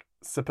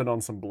sipping on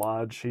some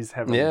blood. She's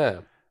having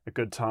a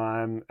good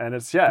time. And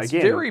it's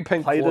again, very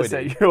Pink play Floyd-y. this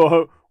at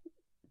your...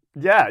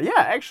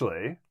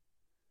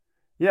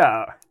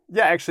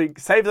 actually,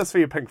 save this for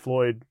your Pink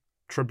Floyd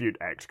tribute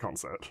act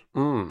concert.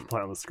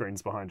 Play on the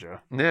screens behind you.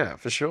 Yeah,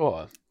 for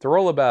sure. They're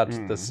all about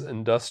this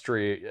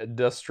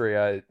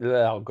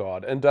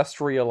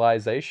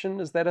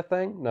industrialization. Is that a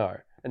thing? No.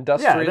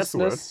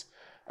 Industriousness.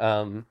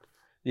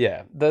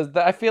 Yeah,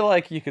 I feel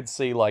like you could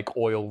see like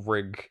oil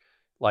rig,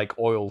 like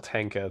oil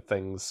tanker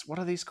things. What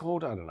are these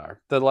called? I don't know.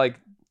 They're like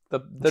the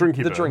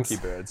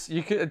drinky birds.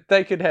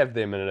 They could have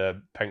them in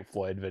a Pink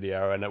Floyd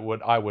video, and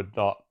I would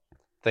not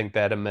think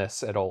that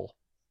amiss at all.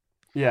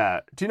 Yeah.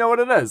 Do you know what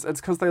it is?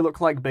 It's because they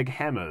look like big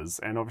hammers,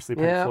 and obviously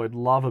Pink Floyd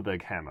love a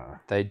big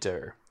hammer. They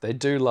do. They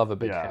do love a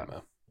big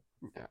hammer.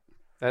 Yeah,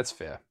 that's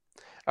fair.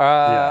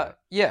 So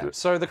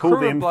the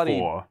crew of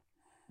bloody...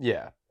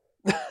 Yeah.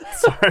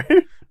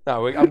 Sorry.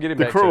 No, I'm getting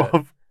back to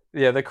it.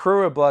 Yeah, the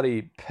crew are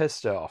bloody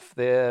pissed off.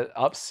 They're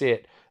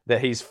upset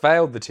that he's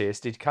failed the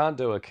test. He can't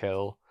do a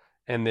kill,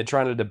 and they're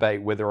trying to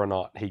debate whether or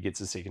not he gets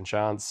a second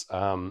chance.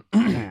 And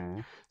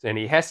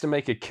he has to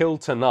make a kill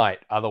tonight,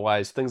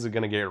 otherwise things are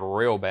going to get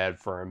real bad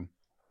for him.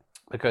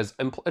 Because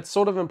it's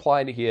sort of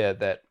implied here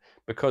that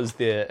because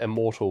they're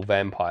immortal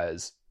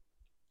vampires,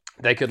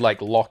 they could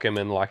like lock him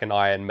in like an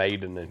Iron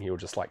Maiden and he'll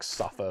just like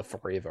suffer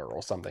forever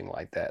or something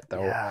like that.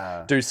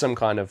 They'll do some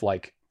kind of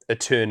like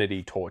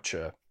eternity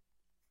torture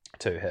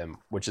to him,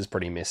 which is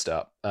pretty messed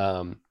up.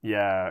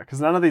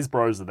 Because none of these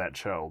bros are that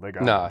chill. They're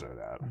going to do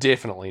that.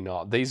 Definitely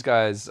not. These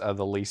guys are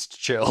the least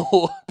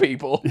chill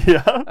people.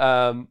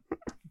 Yeah.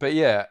 But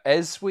yeah,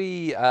 as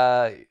we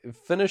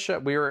finish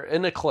up, we're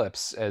in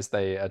Eclipse as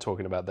they are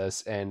talking about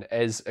this, and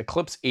as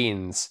Eclipse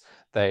ends,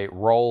 they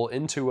roll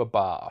into a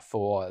bar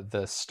for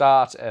the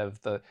start of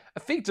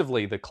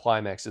effectively the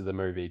climax of the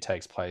movie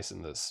takes place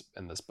in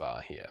this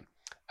bar here.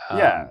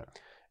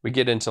 We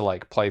get into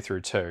like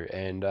playthrough 2,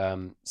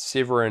 and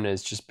Severin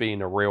is just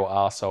being a real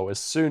arsehole as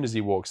soon as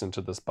he walks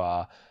into this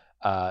bar,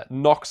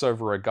 knocks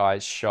over a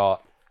guy's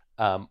shot,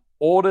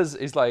 orders,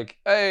 he's like,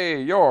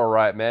 "Hey, you're all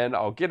right, man.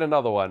 I'll get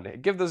another one.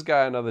 Give this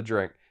guy another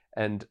drink."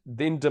 And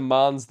then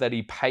demands that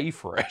he pay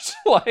for it.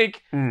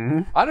 Like,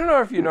 I don't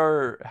know if you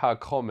know how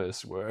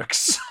commerce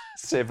works,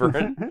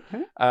 Severin.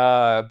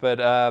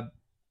 Yeah,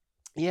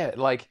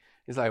 like,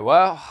 he's like,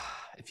 well,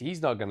 if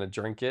he's not going to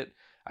drink it,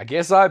 I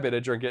guess I better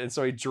drink it. And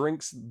so he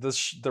drinks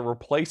the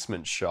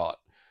replacement shot.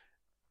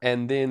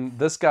 And then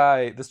this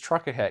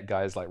trucker hat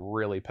guy is like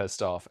really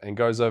pissed off and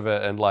goes over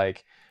and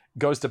like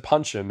goes to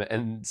punch him,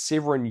 and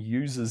Severin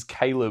uses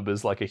Caleb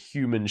as like a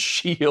human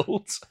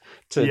shield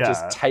to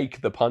just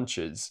take the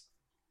punches.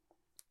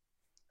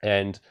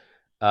 And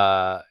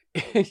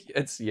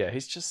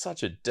he's just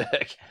such a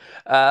dick.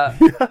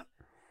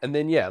 And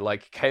then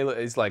like Caleb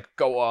is like,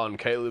 "Go on,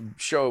 Caleb,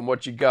 show him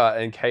what you got."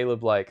 And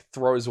Caleb like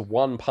throws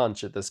one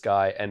punch at this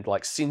guy and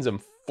like sends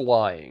him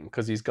flying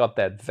because he's got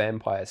that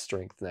vampire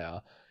strength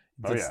now.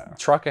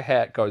 Trucker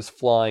hat goes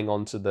flying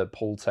onto the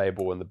pool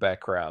table in the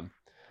background,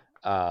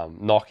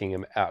 knocking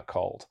him out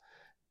cold.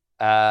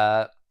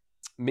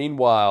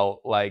 Meanwhile,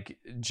 like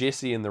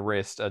Jesse and the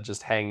rest are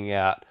just hanging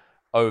out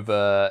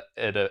over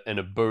in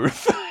a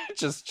booth,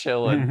 just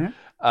chilling.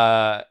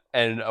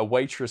 And a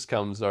waitress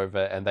comes over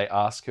and they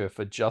ask her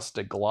for just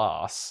a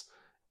glass,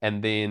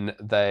 and then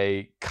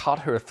they cut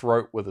her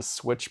throat with a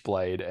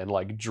switchblade and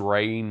like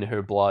drain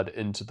her blood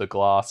into the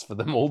glass for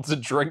them all to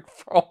drink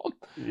from.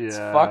 It's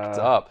fucked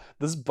up.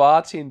 This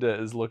bartender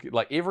is looking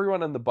like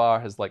everyone in the bar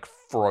has like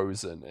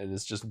frozen and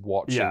is just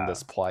watching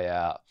this play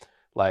out.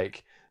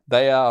 Like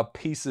they are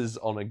pieces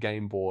on a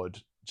game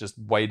board just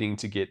waiting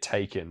to get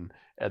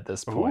at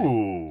this point.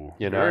 Ooh,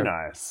 very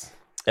nice.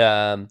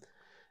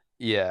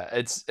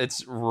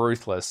 It's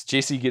ruthless.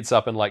 Jesse gets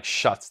up and like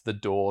shuts the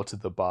door to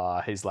the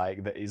bar. He's like,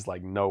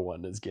 no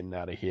one is getting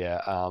out of here.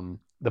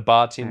 The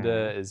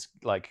bartender is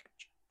like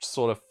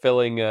sort of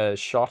filling a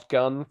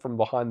shotgun from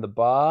behind the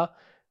bar,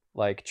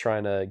 like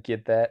trying to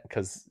get that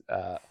because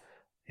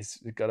he's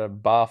got a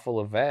bar full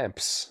of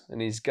vamps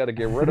and he's got to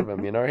get rid of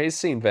them. You know, he's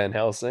seen Van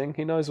Helsing.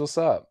 He knows what's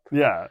up.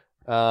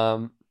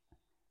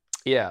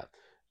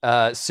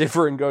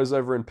 Severin goes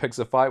over and picks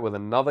a fight with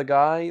another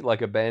guy,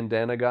 like a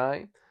bandana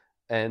guy.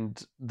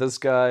 And this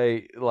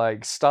guy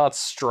like starts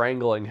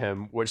strangling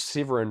him, which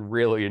Severin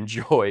really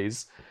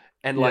enjoys,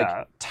 and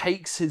like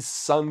takes his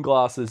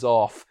sunglasses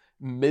off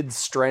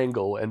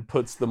mid-strangle and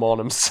puts them on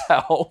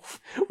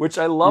himself, which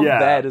I love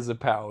that as a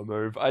power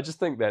move. I just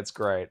think that's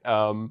great.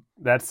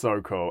 That's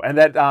so cool. And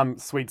that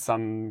sweet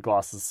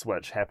sunglasses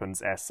switch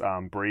happens as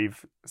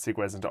Breve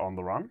segues into On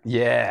the Run.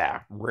 Yeah,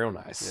 real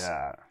nice.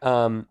 Yeah.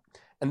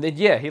 And then,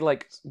 he,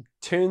 like,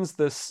 turns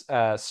this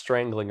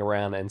strangling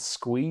around and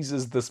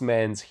squeezes this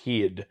man's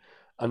head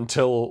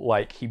until,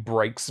 like, he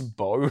breaks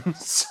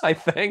bones, I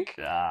think,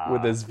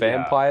 with his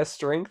vampire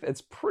strength. It's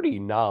pretty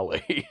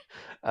gnarly.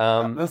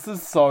 This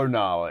is so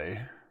gnarly.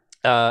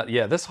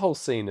 This whole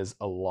scene is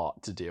a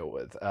lot to deal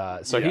with.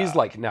 He's,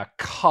 like, now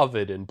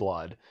covered in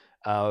blood.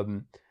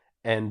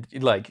 And,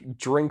 like,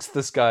 drinks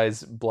this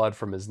guy's blood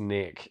from his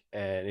neck.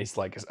 And he's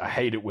like, I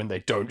hate it when they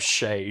don't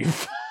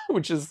shave.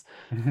 Which is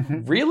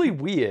really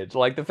weird.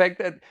 Like, the fact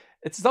that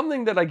it's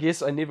something that I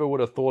guess I never would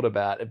have thought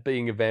about, it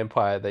being a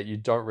vampire, that you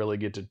don't really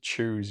get to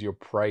choose your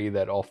prey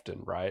that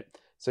often, right?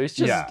 So he's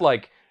just,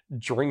 like,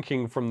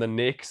 drinking from the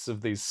necks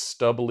of these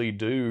stubbly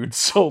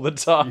dudes all the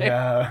time.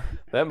 Yeah.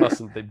 That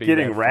mustn't be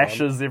getting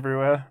rashes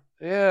everywhere.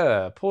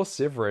 Yeah, poor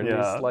Severin.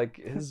 Yeah.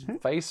 His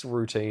face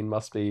routine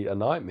must be a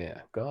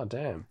nightmare. God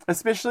damn.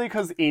 Especially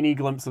because any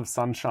glimpse of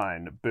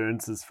sunshine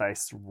burns his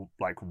face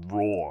like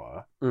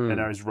raw, and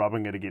he's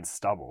rubbing it against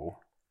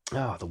stubble.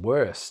 Oh, the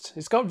worst.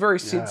 He's got very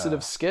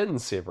sensitive skin,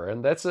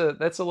 Severin. That's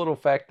a little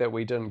fact that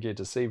we didn't get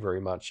to see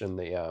very much in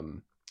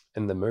the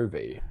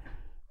movie.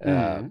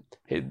 A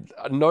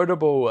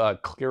notable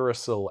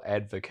Clearasil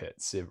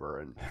advocate,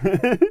 Severin.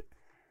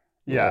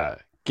 Yeah.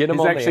 Get him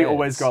He's on actually the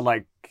always got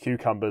like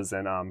cucumbers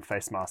and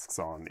face masks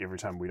on every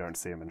time we don't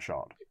see him in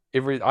shot.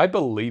 I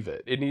believe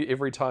it.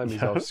 Every time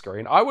he's off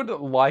screen. I would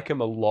like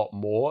him a lot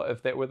more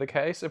if that were the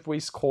case. If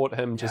we caught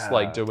him just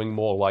like doing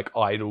more like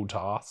idle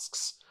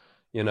tasks,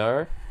 you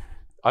know?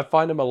 I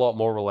find him a lot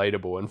more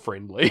relatable and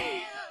friendly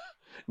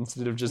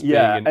instead of just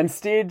being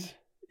Instead,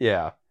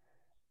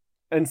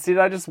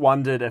 I just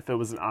wondered if it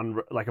was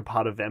like a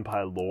part of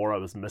vampire lore I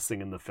was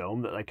missing in the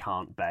film that they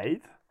can't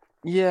bathe.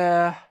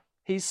 Yeah.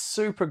 he's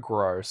super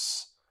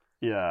gross.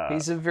 Yeah.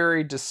 He's a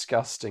very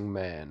disgusting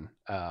man.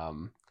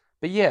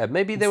 But yeah,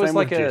 maybe there was Same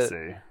like with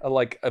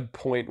a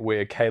point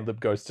where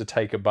Caleb goes to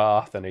take a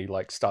bath and he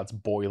like starts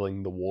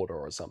boiling the water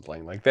or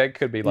something. Like that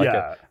could be like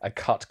a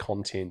cut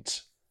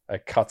content, a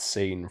cut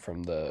scene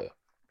from the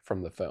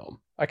film.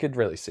 I could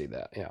really see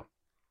that. Yeah.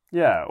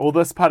 Yeah. Or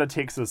this part of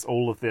Texas,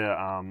 all of their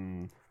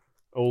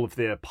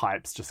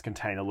pipes just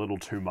contain a little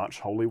too much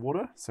holy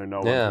water, so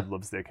no one who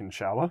lives there can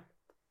shower.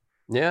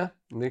 Yeah,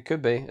 it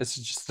could be. It's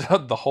just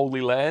the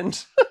Holy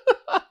Land.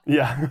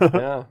 Yeah.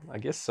 Yeah, I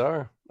guess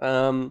so.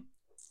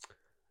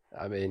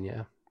 I mean,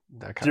 yeah.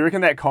 Do you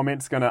reckon that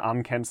comment's going to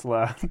uncancel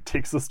our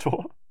Texas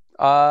tour?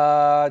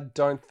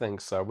 Don't think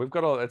so. We've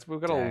got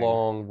a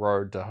long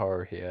road to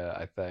hoe here,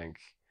 I think,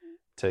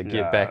 to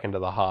get back into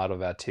the heart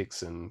of our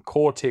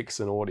core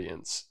Texan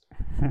audience.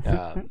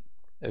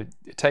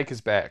 Take us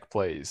back,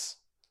 please.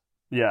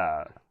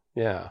 Yeah.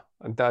 Yeah.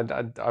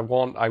 I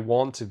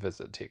want to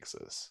visit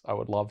Texas. I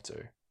would love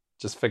to.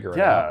 Just figure it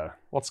out.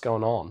 What's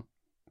going on?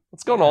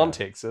 What's going on,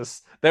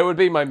 Texas? That would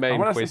be my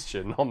main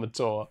question on the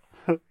tour.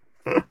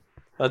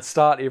 Let's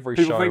start every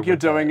show. People think you're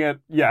doing it.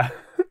 Yeah.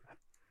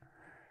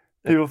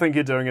 People think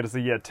you're doing it as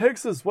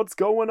Texas, what's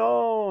going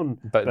on?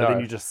 But no. Then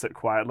you just sit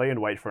quietly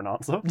and wait for an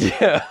answer.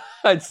 Yeah.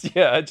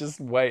 Just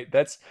wait.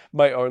 That's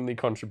my only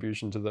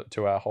contribution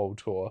to our whole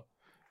tour.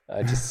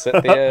 I just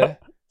sit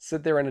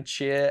there in a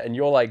chair, and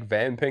you're like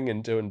vamping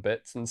and doing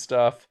bits and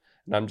stuff,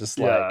 and I'm just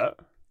like,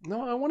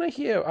 no, I want to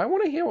hear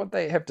what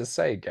they have to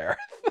say, Gareth.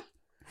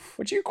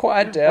 Would you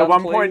quiet down, At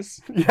one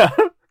please? point,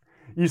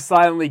 you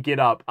silently get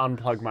up,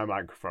 unplug my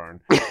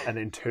microphone, and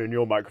then turn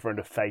your microphone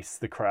to face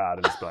the crowd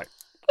and just be like,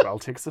 well,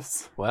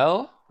 Texas?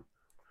 Well,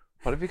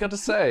 what have you got to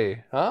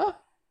say? Huh?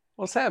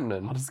 What's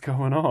happening? What is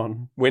going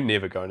on? We're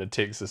never going to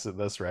Texas at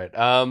this rate.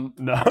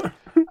 No.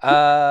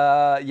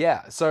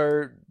 Yeah,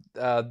 so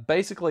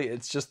basically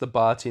it's just the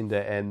bartender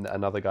and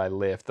another guy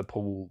left, the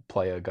pool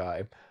player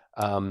guy.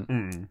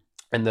 And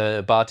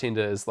the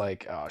bartender is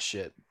like, oh,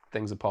 shit,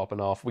 things are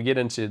popping off. We get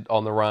into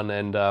On the Run,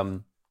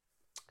 and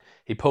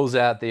he pulls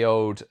out the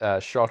old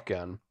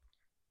shotgun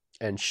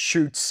and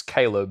shoots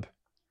Caleb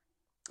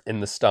in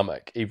the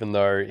stomach, even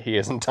though he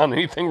hasn't done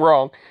anything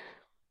wrong.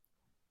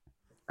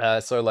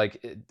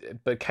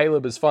 But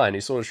Caleb is fine.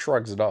 He sort of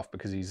shrugs it off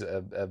because he's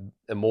a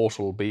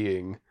immortal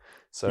being,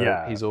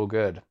 so he's all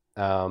good.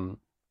 And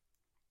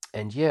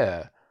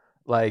yeah,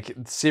 like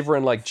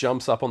Severin like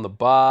jumps up on the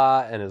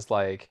bar and is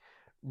like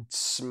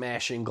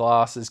smashing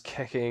glasses,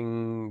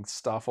 kicking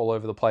stuff all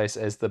over the place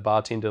as the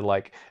bartender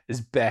like is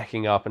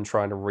backing up and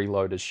trying to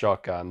reload his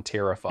shotgun,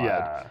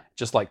 terrified,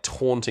 just like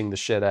taunting the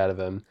shit out of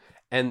him.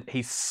 And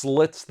he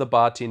slits the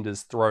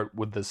bartender's throat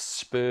with the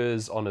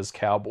spurs on his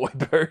cowboy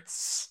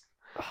boots,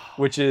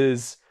 which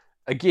is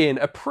again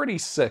a pretty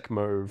sick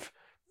move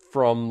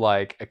from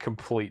like a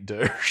complete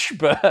douche,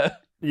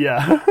 but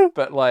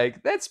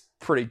like that's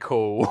pretty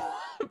cool.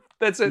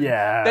 That's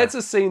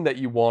a scene that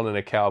you want in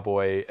a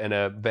cowboy in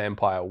a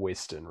vampire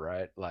western,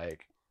 right?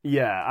 Like,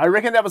 yeah, I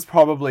reckon that was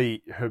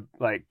probably her,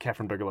 like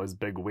Catherine Bigelow's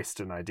big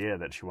western idea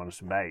that she wanted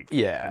to make.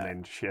 Yeah, and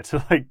then she had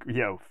to like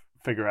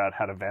figure out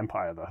how to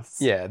vampire this.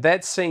 Yeah,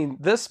 that scene,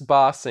 this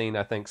bar scene,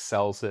 I think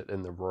sells it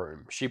in the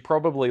room. She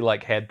probably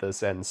like had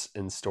this in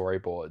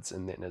storyboards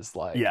and then is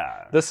like,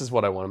 this is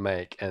what I want to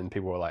make. And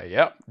people were like,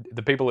 yep.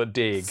 The people at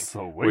Dig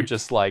were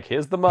just like,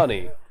 here's the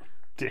money.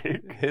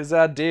 Dig. Here's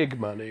our Dig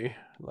money.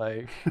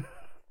 Like,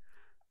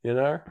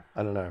 I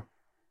don't know.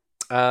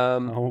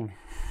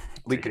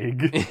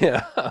 Dig.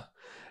 Yeah.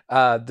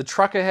 The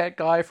trucker hat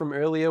guy from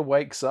earlier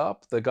wakes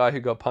up, the guy who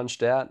got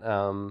punched out.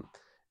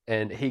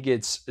 And he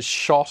gets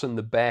shot in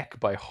the back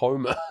by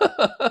Homer.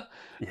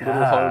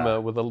 Little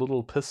Homer with a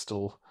little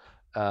pistol.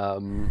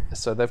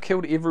 So they've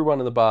killed everyone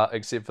in the bar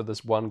except for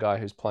this one guy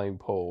who's playing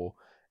pool.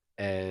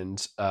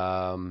 And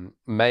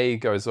May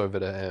goes over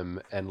to him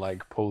and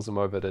like pulls him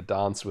over to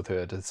dance with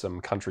her to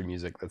some country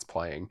music that's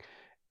playing.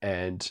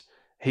 And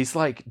he's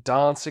like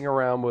dancing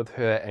around with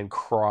her and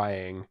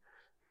crying.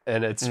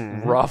 And it's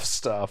rough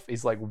stuff.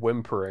 He's like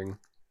whimpering.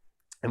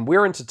 And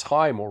we're into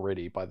time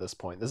already by this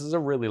point. This is a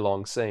really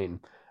long scene.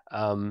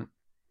 She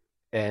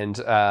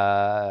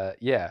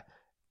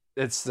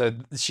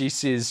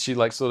says, she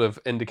like sort of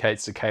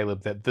indicates to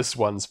Caleb that this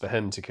one's for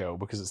him to kill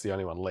because it's the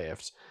only one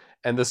left.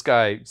 And this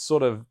guy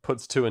sort of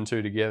puts two and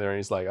two together and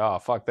he's like, oh,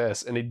 fuck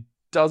this. And he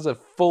does a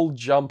full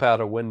jump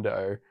out a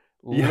window,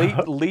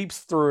 leaps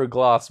through a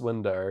glass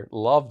window,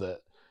 loved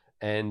it,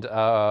 and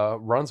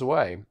runs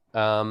away.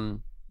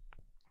 And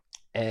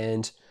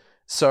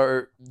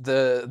so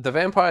the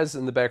vampires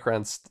in the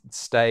background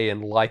stay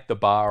and light the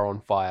bar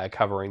on fire,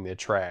 covering their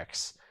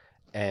tracks,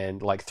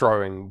 and like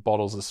throwing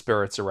bottles of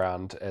spirits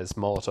around as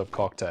Molotov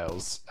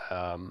cocktails.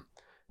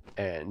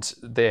 And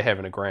they're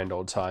having a grand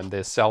old time.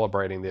 They're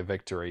celebrating their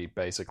victory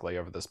basically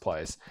over this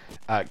place.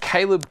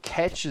 Caleb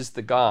catches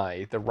the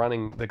guy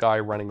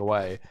running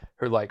away,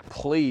 who like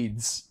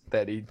pleads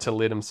that to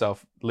let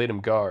him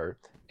go,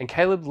 and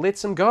Caleb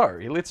lets him go.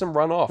 He lets him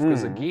run off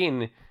because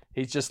again,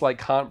 he just like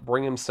can't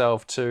bring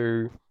himself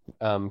to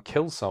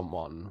kill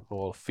someone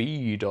or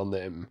feed on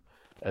them,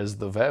 as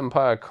the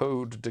vampire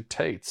code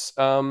dictates.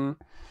 And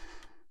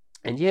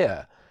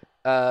yeah,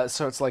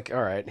 so it's like,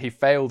 all right, he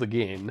failed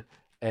again,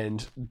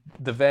 and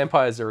the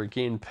vampires are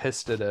again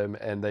pissed at him,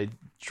 and they've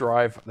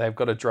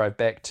got to drive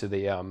back to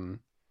the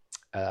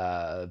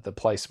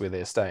place where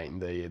they're staying,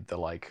 the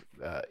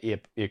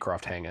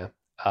aircraft hangar.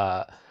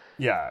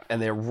 Yeah. And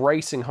they're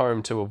racing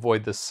home to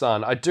avoid the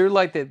sun. I do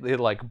like that they're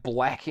like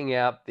blacking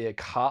out their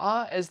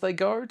car as they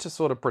go to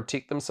sort of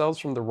protect themselves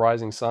from the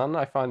rising sun.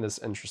 I find this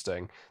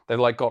interesting. They've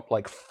like got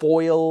like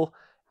foil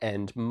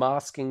and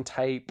masking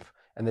tape,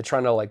 and they're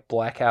trying to like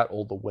black out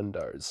all the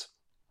windows.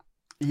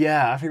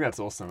 Yeah, I think that's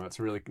awesome. It's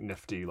really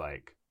nifty,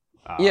 like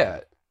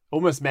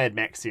almost Mad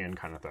Maxian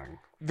kind of thing.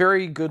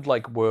 Very good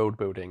like world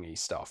building-y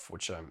stuff,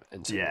 which I'm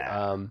into.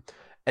 Yeah.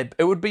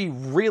 It would be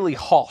really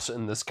hot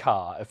in this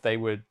car if they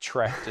were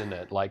trapped in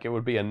it. Like, it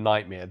would be a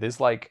nightmare. There's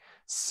like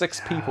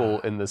 6 people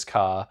in this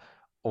car,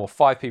 or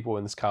 5 people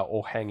in this car,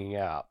 all hanging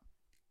out.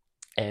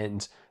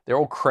 And they're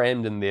all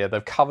crammed in there.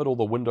 They've covered all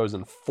the windows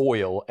in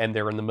foil, and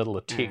they're in the middle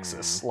of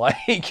Texas.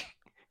 Like,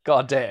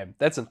 goddamn,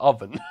 that's an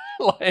oven.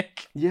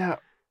 Like, yeah.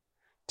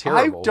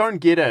 Terrible. I don't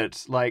get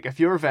it. Like, if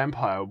you're a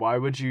vampire, why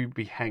would you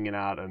be hanging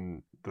out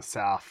in the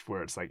South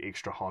where it's like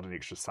extra hot and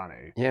extra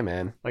sunny? Yeah,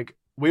 man. Like,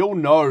 we all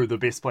know the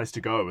best place to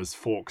go is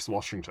Forks,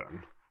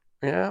 Washington.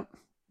 Yeah.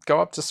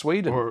 Go up to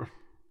Sweden.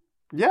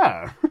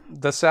 Yeah.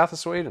 The south of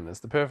Sweden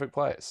is the perfect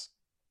place.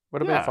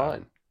 Would have been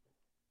fine.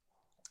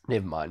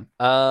 Never mind.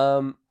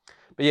 But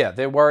yeah,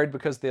 they're worried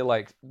because they're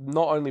like,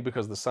 not only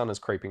because the sun is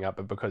creeping up,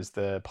 but because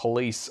the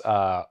police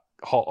are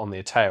hot on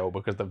their tail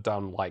because they've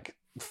done like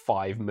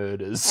 5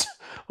 murders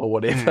or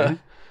whatever.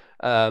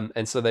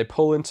 And so they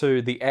pull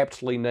into the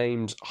aptly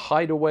named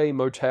Hideaway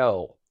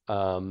Motel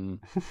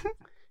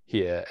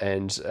here,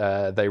 and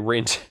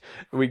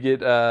we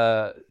get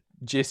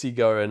Jesse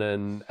going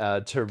in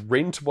to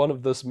rent one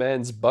of this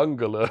man's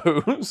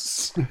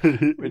bungalows,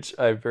 which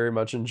I very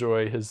much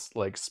enjoy his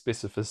like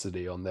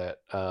specificity on that.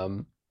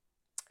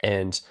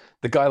 And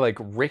the guy like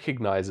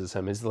recognizes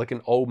him. He's like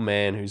an old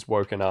man who's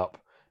woken up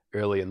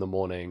early in the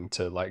morning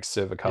to like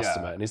serve a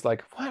customer, and he's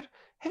like, "What?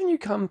 Haven't you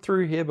come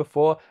through here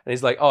before?" And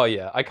he's like, "Oh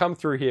yeah, I come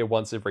through here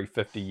once every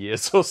 50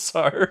 years or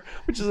so,"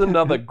 which is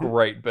another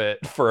great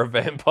bit for a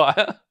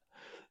vampire.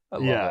 I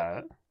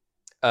love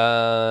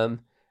it.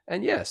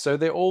 And yeah, so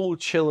they're all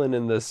chilling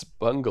in this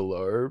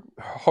bungalow.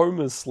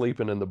 Homer's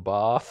sleeping in the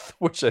bath,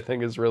 which I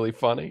think is really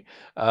funny.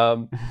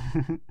 And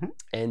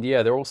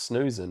yeah, they're all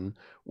snoozing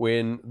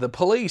when the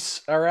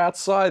police are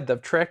outside. They've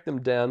tracked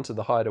them down to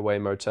the Hideaway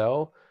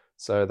Motel,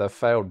 so they've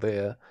failed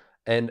there.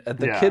 And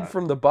the kid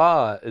from the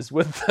bar is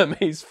with them.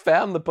 He's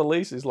found the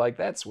police. He's like,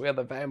 "That's where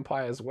the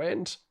vampires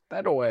went,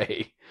 that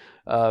way."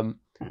 And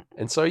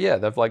so yeah,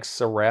 they've like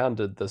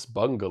surrounded this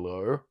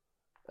bungalow.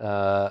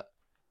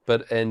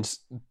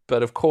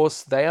 But of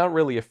course they aren't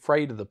really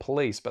afraid of the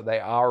police, but they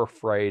are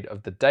afraid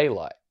of the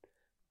daylight.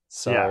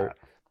 So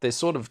they're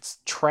sort of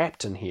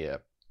trapped in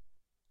here.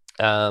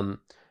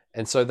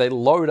 And so they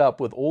load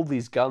up with all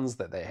these guns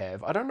that they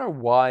have. I don't know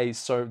why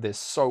they're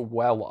so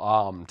well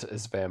armed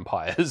as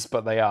vampires,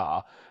 but they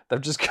are.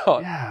 They've just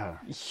got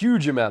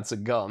huge amounts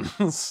of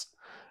guns.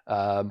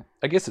 I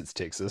guess it's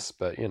Texas,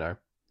 but you know.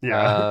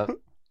 Yeah.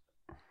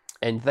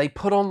 And they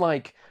put on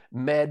like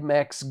Mad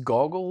Max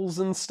goggles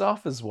and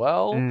stuff as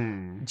well.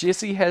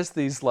 Jesse has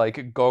these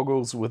like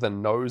goggles with a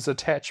nose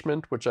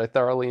attachment, which I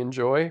thoroughly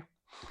enjoy.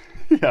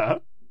 Yeah.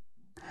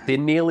 They're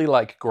nearly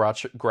like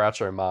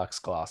Groucho Marx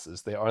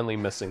glasses. They're only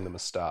missing the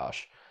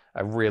moustache.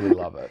 I really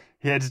love it.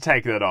 He had to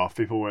take that off.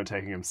 People weren't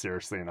taking him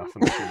seriously enough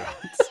in the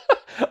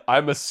shootouts.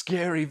 I'm a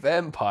scary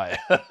vampire.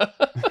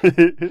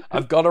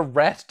 I've got a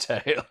rat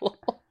tail.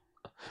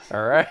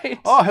 All right.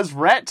 Oh, his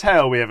rat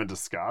tail we haven't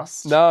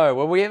discussed. No,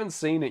 well, we haven't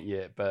seen it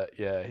yet, but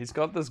yeah, he's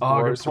got this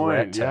gross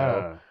rat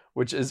tail,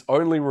 which is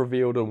only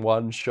revealed in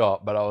one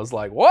shot, but I was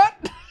like,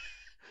 what?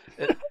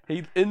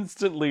 He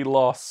instantly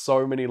lost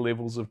so many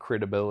levels of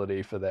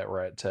credibility for that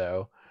rat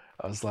tail.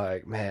 I was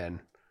like,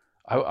 man,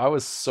 I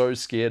was so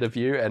scared of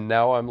you, and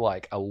now I'm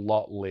like a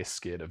lot less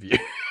scared of you.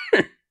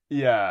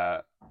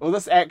 Yeah. Well,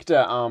 this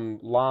actor,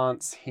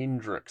 Lance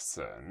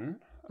Hendrickson,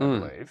 I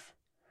believe.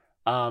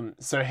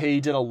 So he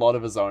did a lot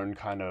of his own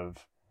kind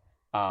of,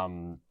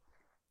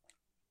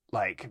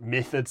 like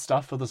method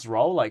stuff for this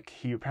role. Like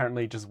he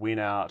apparently just went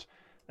out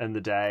in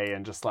the day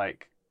and just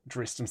like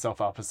dressed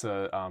himself up as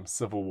a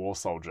Civil War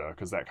soldier,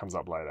 because that comes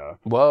up later.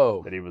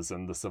 Whoa. That he was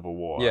in the Civil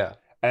War. Yeah.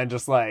 And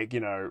just like,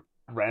 you know,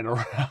 ran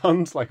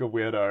around like a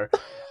weirdo.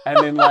 And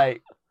then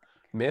like...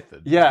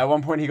 Method. Yeah, at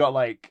one point he got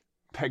like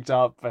picked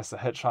up as a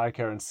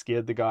hitchhiker and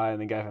scared the guy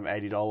and then gave him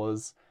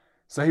 $80.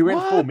 So he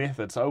went full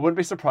method. So I wouldn't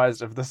be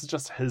surprised if this is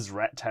just his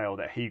rat tail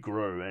that he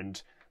grew,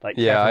 and like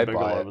Catherine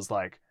Bigelow was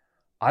like,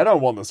 "I don't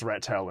want this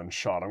rat tail in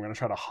shot. I'm going to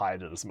try to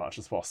hide it as much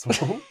as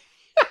possible."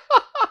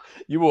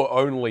 You will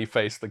only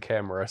face the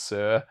camera,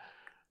 sir.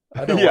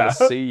 I don't want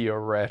to see your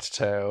rat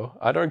tail.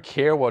 I don't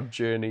care what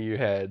journey you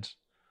had.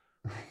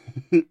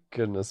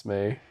 Goodness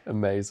me.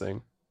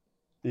 Amazing.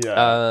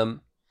 Yeah.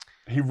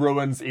 He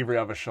ruins every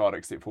other shot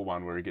except for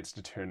one where he gets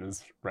to turn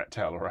his rat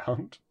tail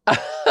around.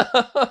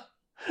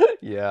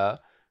 Yeah.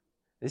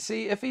 You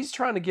see, if he's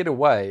trying to get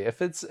away, if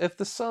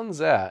the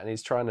sun's out and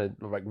he's trying to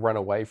like run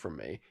away from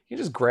me, you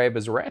just grab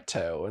his rat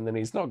tail and then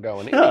he's not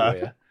going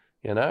anywhere.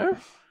 You know?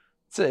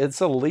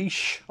 It's a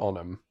leash on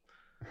him.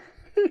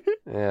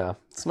 Yeah.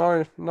 It's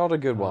not a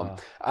good one.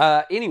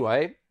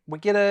 Anyway, we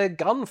get a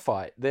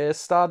gunfight.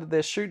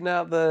 They're shooting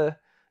out the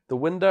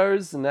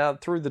windows and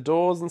out through the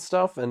doors and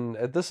stuff, and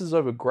this is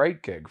over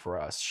Great Gig for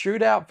us.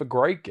 Shootout for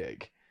Great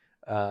Gig.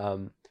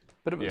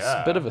 Bit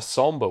of a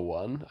somber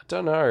one. I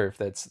don't know if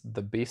that's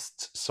the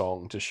best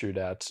song to shoot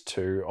out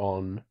to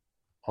on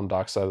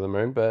Dark Side of the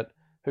Moon, but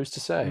who's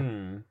to say?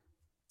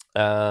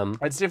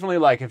 It's definitely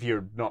like if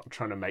you're not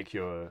trying to make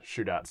your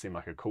shootout seem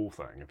like a cool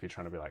thing. If you're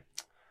trying to be like,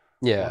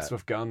 what's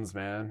with guns,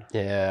 man?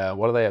 Yeah,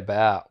 what are they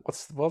about?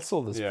 What's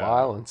all this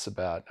violence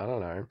about? I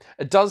don't know.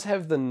 It does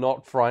have the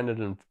not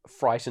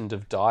frightened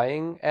of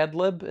dying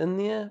ad-lib in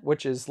there,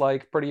 which is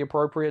like pretty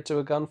appropriate to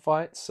a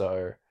gunfight,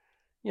 so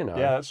you know.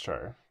 Yeah, that's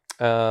true.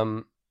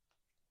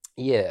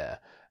 Yeah.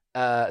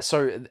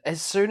 So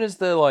as soon as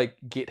they like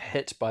get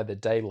hit by the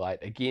daylight,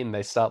 again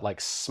they start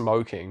like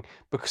smoking,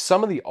 because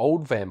some of the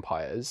old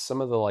vampires, some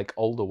of the like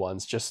older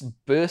ones,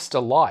 just burst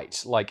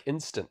alight like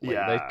instantly.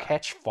 They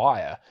catch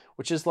fire,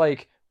 which is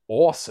like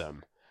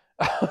awesome.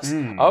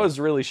 I was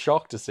really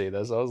shocked to see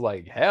this. I was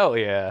like, hell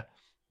yeah.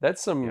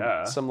 That's some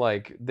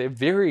like, they're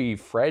very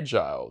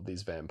fragile,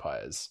 these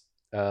vampires.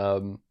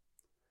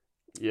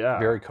 Yeah.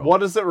 Very cool. What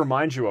does it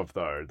remind you of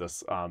though,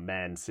 this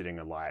man setting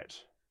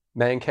alight?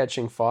 Man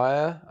catching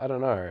fire? I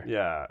don't know.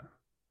 Yeah.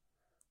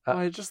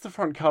 Just the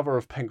front cover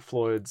of Pink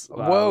Floyd's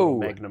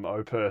magnum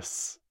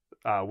opus,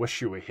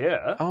 Wish You Were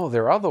Here. Oh,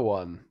 their other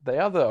one. The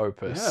other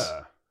opus.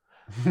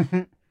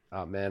 Yeah.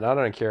 Oh man, I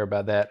don't care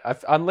about that.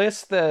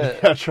 Unless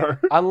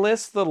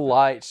the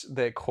light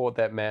that caught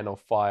that man on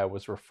fire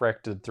was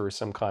refracted through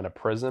some kind of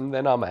prism,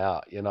 then I'm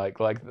out. You know,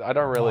 like I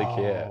don't really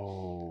care.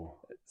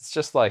 It's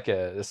just like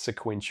a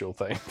sequential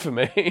thing for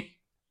me.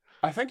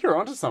 I think you're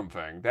onto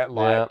something. That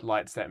light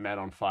lights that man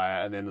on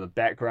fire, and then in the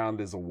background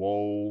there's a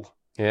wall.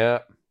 Yeah,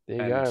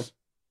 there you go.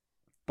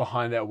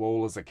 Behind that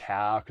wall is a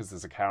cow, because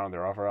there's a cow on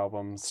their other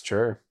albums. It's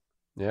true.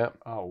 Yeah.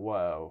 Oh,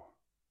 wow.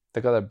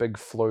 They got a big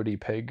floaty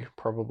pig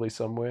probably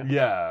somewhere.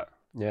 Yeah.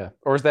 Yeah.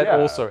 Or is that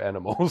also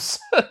animals?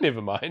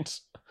 Never mind.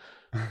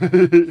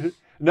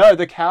 No,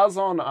 the cow's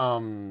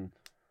on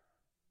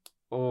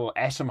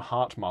Atom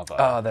Heart Mother.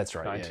 Oh, that's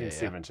right.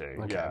 1970.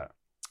 Okay.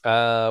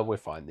 Yeah. We're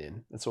fine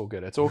then. It's all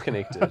good. It's all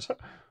connected.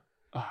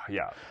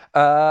 Yeah.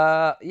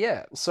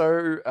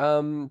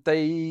 So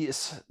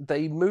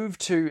they move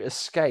to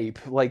escape.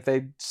 Like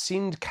they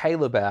send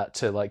Caleb out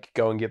to like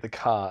go and get the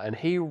car, and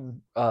he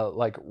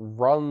like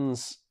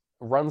runs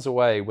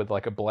away with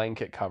like a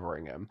blanket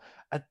covering him.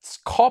 A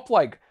cop,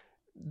 like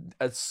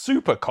a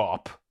super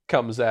cop,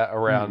 comes out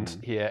around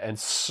here and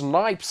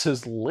snipes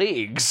his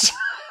legs.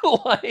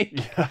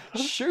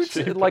 Shoots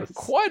it, like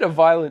quite a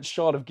violent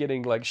shot of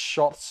getting like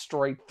shot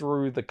straight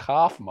through the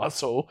calf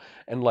muscle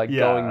and like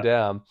going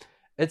down.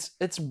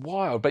 It's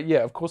wild, but yeah,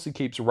 of course he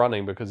keeps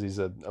running because he's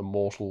a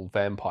mortal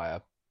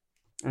vampire.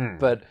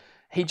 But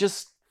he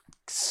just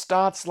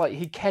starts like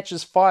he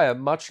catches fire,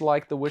 much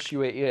like the Wish You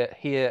Were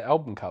Here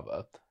album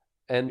cover,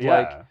 and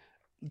like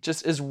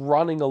just is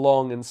running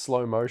along in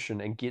slow motion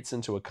and gets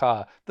into a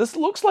car. This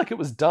looks like it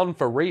was done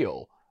for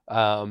real.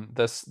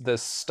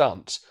 This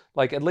stunt,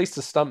 like at least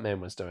a stuntman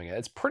was doing it.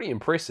 It's pretty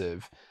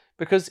impressive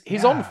because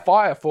he's on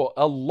fire for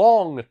a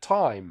long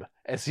time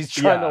as he's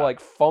trying to like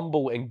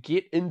fumble and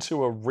get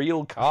into a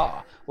real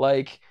car.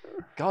 Like,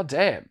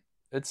 goddamn,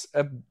 it's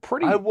a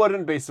pretty. I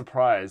wouldn't be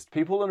surprised.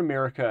 People in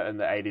America in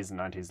the 80s and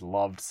 90s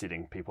loved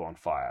setting people on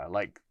fire.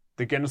 Like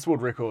the Guinness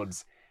World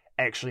Records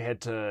actually had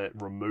to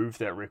remove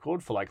that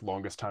record for like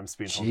longest time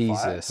spent on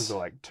fire because they're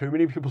like, too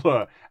many people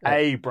are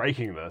A,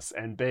 breaking this,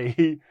 and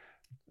B,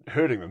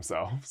 hurting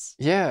themselves.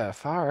 Yeah,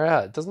 far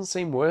out. It doesn't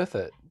seem worth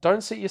it.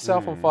 Don't set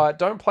yourself on fire.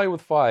 Don't play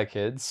with fire,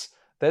 kids.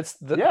 That's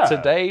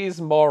today's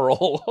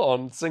moral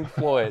on Sink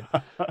Floyd.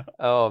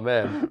 Oh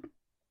man.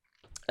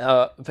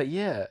 But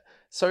yeah,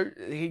 so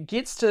he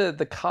gets to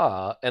the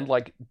car and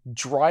like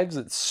drives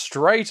it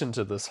straight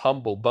into this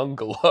humble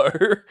bungalow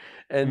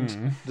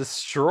and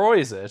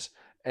destroys it.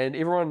 And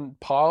everyone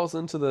piles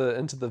into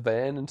the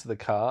van, into the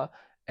car,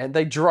 and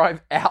they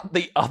drive out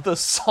the other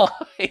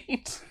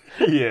side.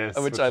 Yes,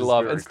 which I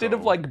love. Instead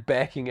of like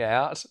backing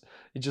out,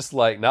 you're just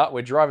like, nah,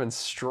 we're driving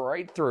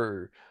straight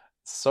through.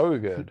 So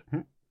good.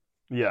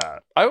 Yeah.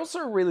 I also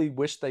really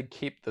wish they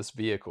kept this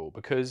vehicle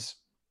because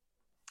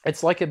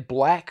it's like a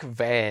black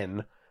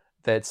van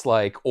that's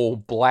like all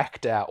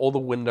blacked out. All the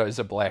windows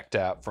are blacked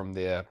out from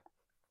their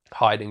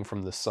hiding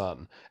from the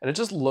sun, and it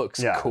just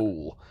looks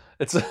cool.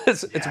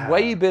 It's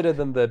way better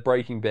than the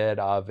Breaking Bad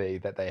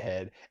RV that they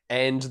had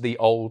and the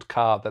old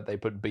car that they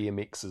put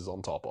BMXs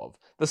on top of.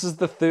 This is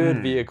the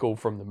third vehicle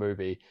from the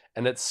movie,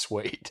 and it's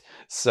sweet.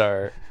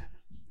 So,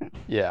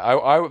 yeah,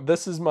 I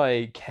this is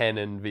my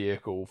canon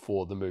vehicle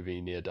for the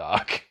movie Near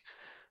Dark.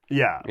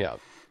 Yeah. Yeah.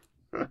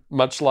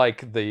 Much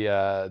like the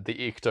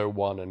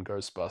Ecto-1 in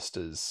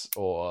Ghostbusters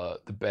or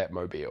the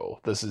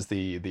Batmobile, this is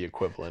the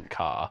equivalent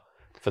car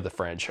for the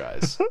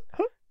franchise.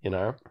 You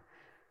know?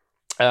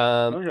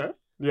 Okay.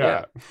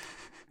 Yeah.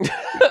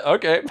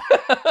 Okay.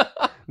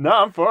 No,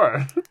 I'm for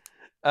it.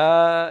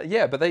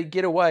 Yeah, but they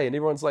get away, and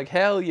everyone's like,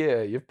 "Hell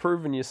yeah, you've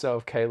proven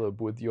yourself,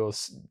 Caleb, with your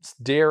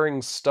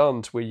daring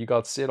stunt where you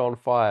got set on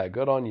fire.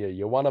 Good on you.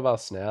 You're one of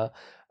us now."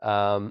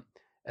 And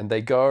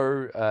they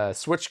go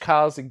switch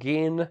cars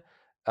again.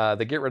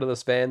 They get rid of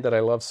this van that I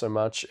love so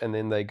much, and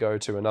then they go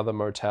to another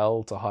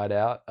motel to hide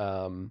out.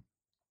 And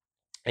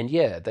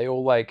yeah, they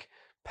all like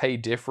pay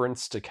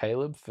deference to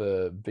Caleb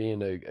for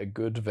being a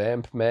good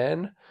vamp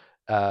man.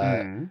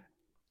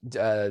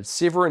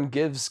 Severin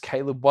gives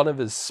Caleb one of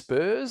his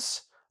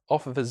spurs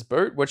off of his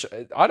boot, which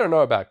I don't know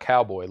about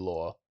cowboy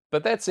law,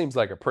 but that seems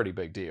like a pretty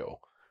big deal.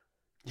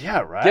 Yeah,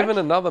 right? Giving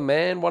another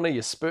man one of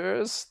your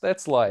spurs,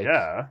 that's like,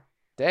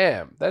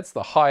 damn, that's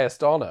the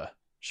highest honor,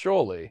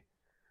 surely.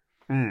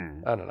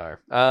 I don't know.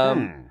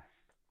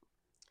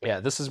 Yeah,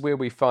 this is where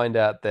we find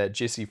out that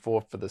Jesse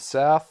fought for the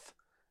South.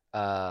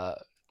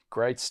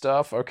 Great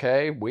stuff.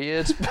 Okay,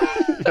 weird.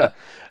 Yeah,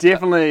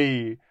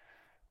 definitely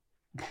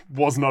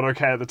was not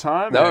okay at the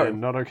time. No.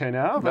 And not okay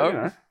now. But, No, you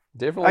know,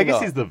 definitely I guess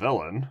not. he's the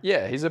villain.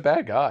 Yeah, he's a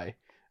bad guy.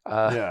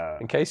 Yeah.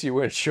 In case you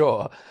weren't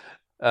sure.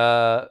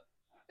 And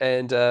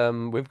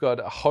we've got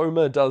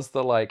Homer does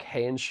the like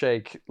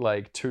handshake,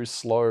 like too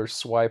slow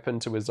swipe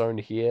into his own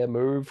hair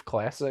move.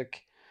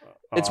 Classic.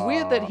 It's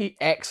weird that he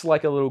acts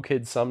like a little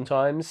kid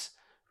sometimes,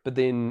 but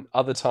then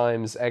other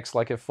times acts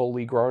like a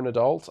fully grown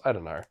adult. I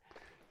don't know.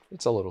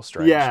 It's a little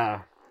strange.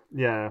 Yeah.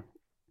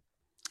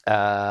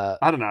 I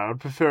don't know. I'd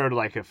prefer it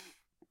like if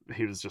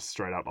he was just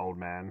straight up old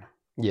man.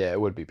 Yeah, it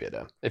would be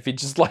better if he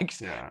just like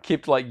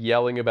kept like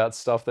yelling about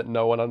stuff that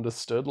no one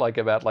understood, like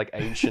about like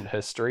ancient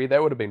history.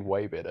 That would have been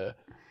way better.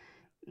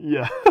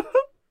 Yeah.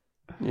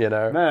 You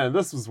know, man,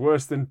 this was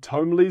worse than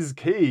Tomley's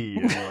Key.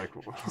 And you're like,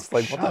 it's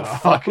like, what the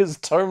fuck is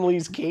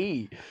Tomley's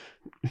Key?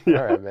 Yeah.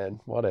 All right, man,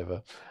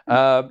 whatever.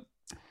 But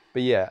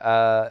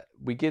yeah,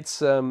 we get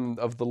some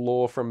of the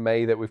lore from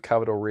May that we've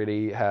covered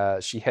already.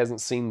 She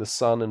hasn't seen the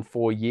sun in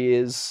 4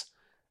 years,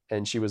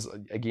 and she was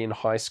again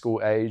high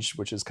school age,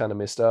 which is kind of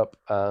messed up.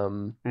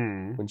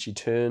 When she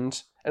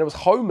turned, and it was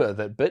Homer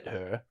that bit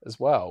her as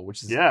well,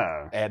 which is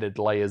added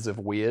layers of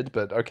weird.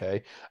 But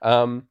okay.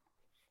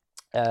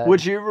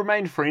 Would you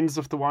remain friends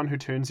with the one who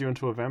turns you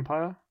into a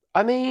vampire?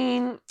 I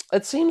mean,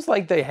 it seems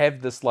like they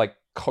have this like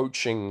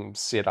coaching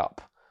setup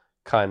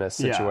kind of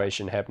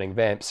situation happening.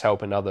 Vamps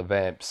helping other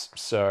vamps.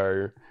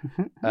 So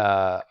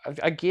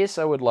I guess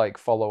I would like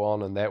follow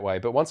on in that way.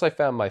 But once I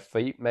found my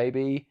feet,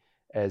 maybe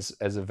as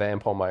a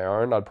vamp on my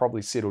own, I'd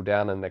probably settle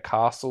down in a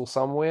castle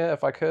somewhere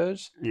if I could.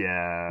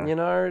 Yeah. You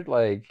know,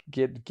 like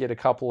get a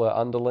couple of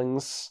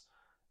underlings,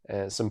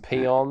 some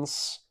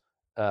peons.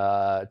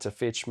 To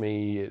fetch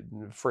me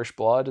fresh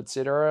blood,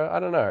 etc. I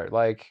don't know,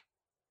 like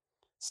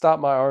start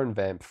my own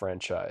vamp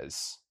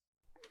franchise.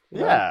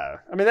 Yeah,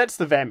 I mean that's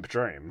the vamp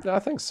dream. I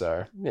think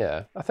so.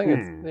 Yeah, I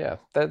think it's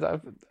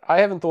I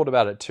haven't thought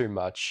about it too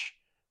much,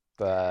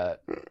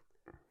 but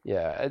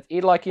yeah,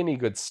 like any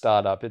good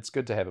startup, it's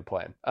good to have a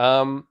plan.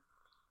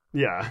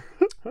 Yeah,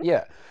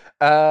 yeah,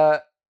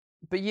 but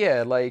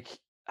yeah, like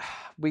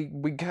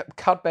we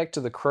cut back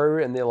to the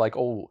crew and they're like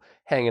all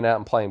hanging out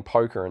and playing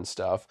poker and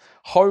stuff.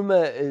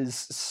 Homer is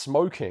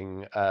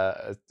smoking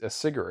a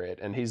cigarette,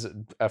 and he's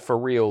a for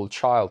real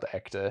child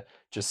actor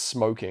just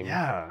smoking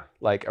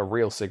like a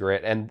real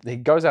cigarette, and he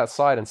goes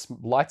outside and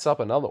lights up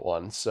another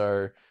one.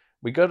 So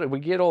we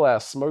get all our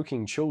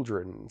smoking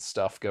children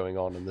stuff going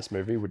on in this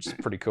movie, which is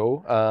pretty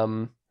cool.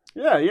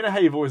 Yeah, you know how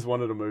you've always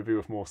wanted a movie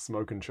with more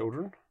smoking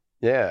children?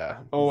 Yeah.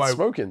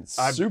 Smoking's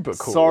super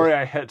cool. Sorry,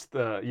 I hit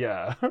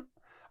the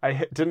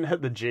didn't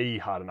hit the G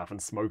hard enough in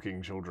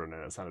smoking children,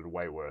 and it sounded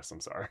way worse. I'm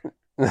sorry.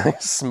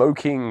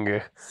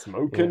 Smoking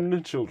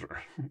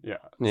children. Yeah.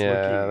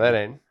 Yeah, that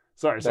ain't.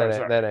 Sorry.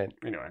 That ain't.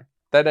 Anyway,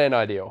 that ain't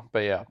ideal.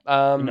 But yeah.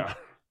 No.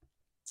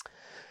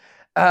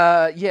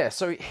 Yeah.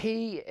 So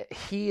he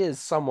is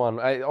someone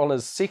on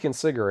his second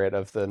cigarette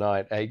of the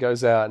night. He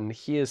goes out and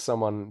hears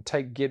someone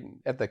get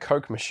at the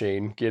Coke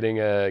machine getting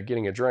a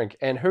drink,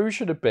 and who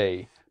should it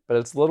be? But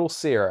it's little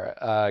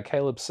Sarah,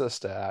 Caleb's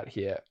sister, out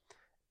here.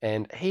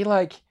 And he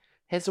like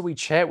has a wee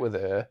chat with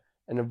her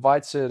and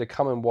invites her to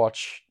come and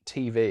watch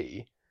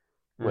TV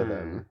with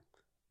him,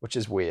 which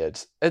is weird.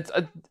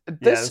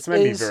 This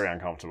made me very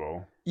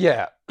uncomfortable.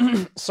 Yeah.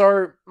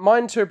 So my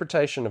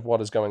interpretation of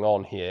what is going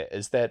on here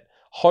is that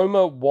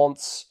Homer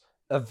wants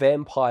a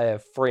vampire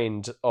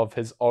friend of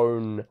his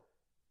own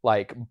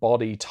like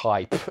body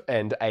type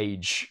and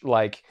age.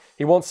 Like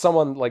he wants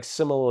someone like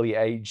similarly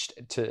aged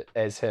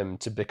as him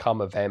to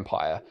become a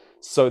vampire,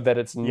 so that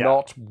it's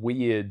not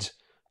weird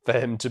for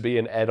him to be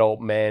an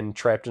adult man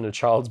trapped in a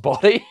child's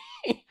body.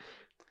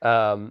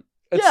 I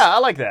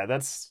like that.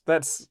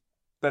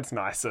 That's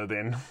nicer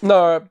then.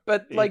 No,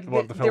 but like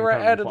the there are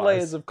added implies.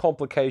 layers of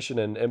complication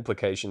and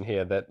implication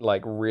here that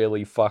like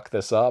really fuck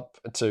this up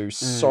to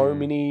so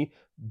many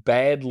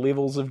bad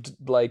levels of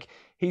like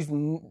he's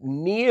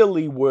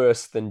nearly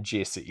worse than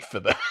Jesse for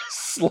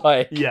this.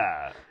 Like,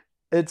 yeah,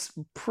 it's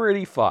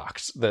pretty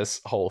fucked,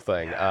 this whole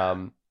thing.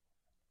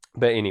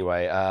 But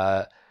anyway,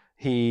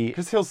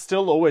 because he'll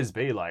still always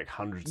be like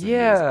hundreds of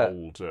years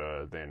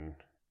older than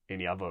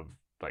any other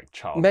like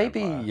child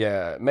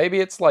vampire. Maybe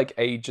it's like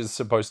age is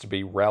supposed to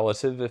be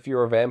relative if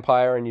you're a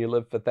vampire and you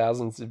live for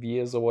thousands of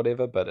years or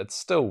whatever, but it's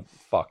still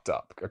fucked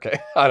up. Okay,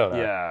 I don't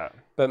know. Yeah,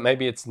 but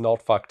maybe it's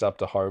not fucked up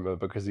to Homer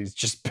because he's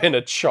just been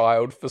a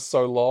child for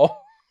so long.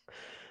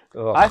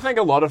 I think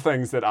a lot of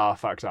things that are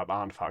fucked up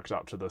aren't fucked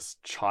up to this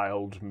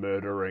child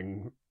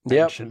murdering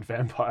ancient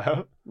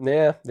vampire.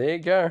 Yeah, there you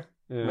go.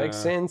 Yeah. Makes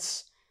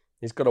sense.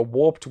 He's got a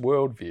warped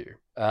worldview.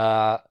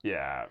 Yeah.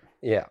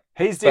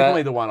 He's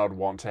definitely the one I'd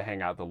want to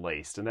hang out the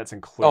least, and that's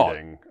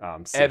including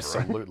Severin.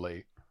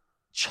 Absolutely.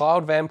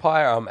 Child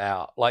vampire, I'm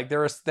out. Like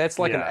that's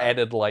like an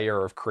added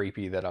layer of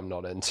creepy that I'm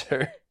not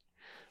into.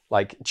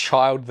 Like,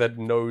 child that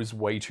knows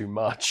way too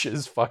much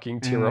is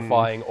fucking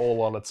terrifying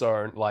all on its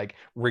own, like,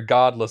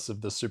 regardless of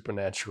the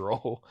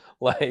supernatural.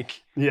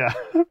 Like, yeah.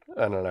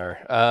 I don't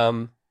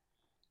know.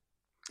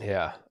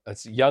 Yeah,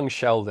 it's young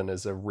Sheldon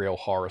is a real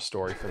horror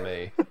story for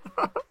me.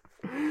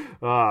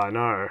 Ah,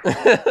 no.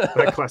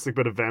 That classic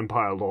bit of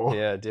vampire lore.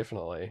 Yeah,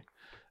 definitely.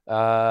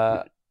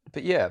 But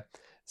yeah,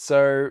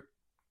 so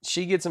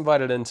she gets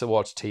invited in to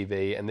watch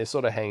TV, and they're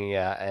sort of hanging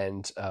out,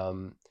 and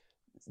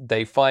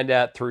they find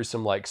out through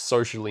some like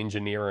social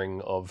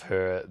engineering of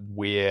her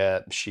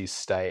where she's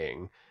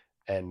staying,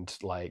 and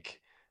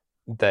like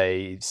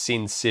they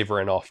send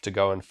Severin off to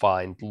go and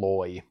find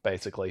Loy,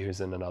 basically, who's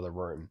in another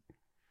room.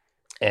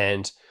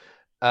 And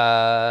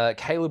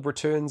Caleb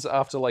returns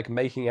after like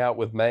making out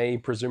with May,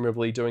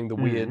 presumably doing the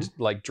weird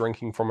like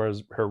drinking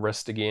from her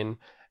wrist again,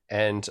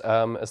 and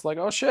it's like,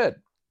 oh shit,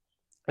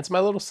 it's my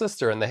little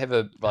sister, and they have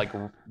a like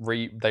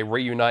they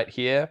reunite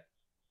here.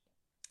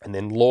 And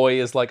then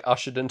Loy is like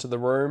ushered into the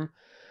room.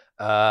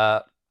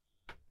 And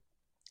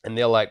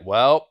they're like,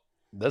 well,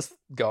 this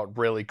got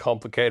really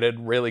complicated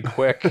really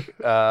quick.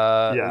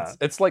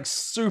 It's like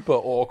super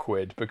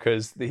awkward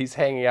because he's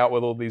hanging out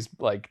with all these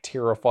like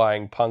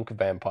terrifying punk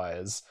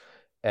vampires.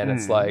 And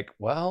it's like,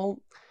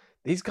 well,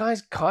 these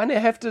guys kind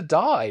of have to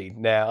die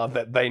now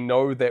that they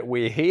know that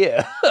we're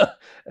here.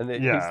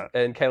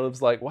 And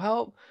Caleb's like,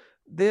 well,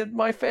 they're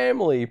my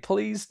family.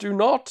 Please do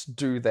not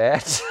do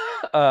that.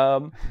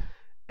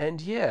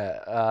 And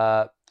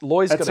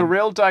Loy's It's a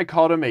real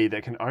dichotomy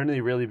that can only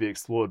really be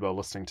explored while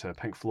listening to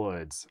Pink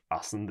Floyd's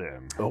Us and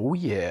Them. Oh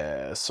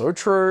yeah, so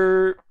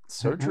true.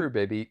 So true,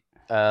 baby.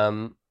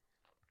 But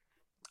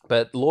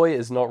Loy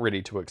is not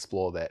ready to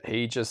explore that.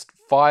 He just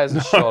fires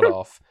a shot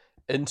off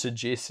into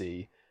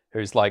Jesse,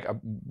 who's like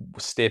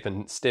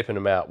stepping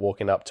him out,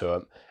 walking up to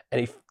him.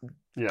 And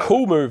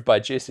cool move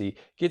by Jesse,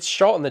 gets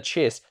shot in the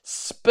chest,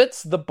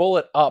 spits the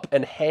bullet up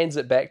and hands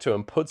it back to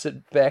him, puts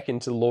it back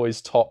into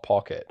Loy's top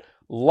pocket.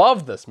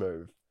 Love this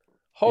move.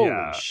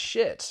 Holy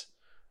shit.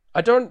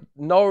 I don't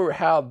know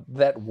how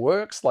that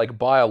works, like,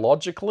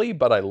 biologically,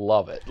 but I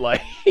love it.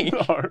 Like,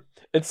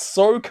 it's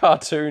so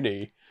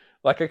cartoony.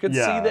 Like, I could see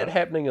that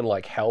happening in,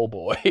 like,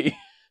 Hellboy.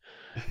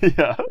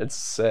 It's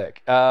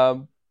sick.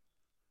 But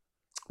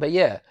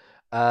yeah,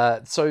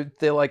 so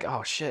they're like,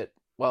 oh shit,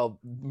 well,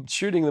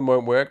 shooting them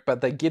won't work,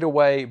 but they get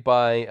away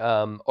by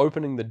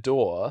opening the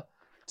door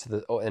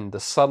and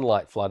the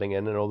sunlight flooding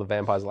in, and all the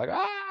vampires are like,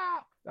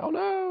 oh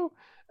no.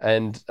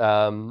 And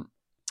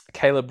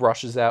Caleb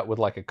rushes out with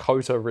like a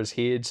coat over his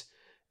head,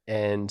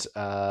 and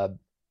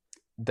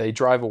they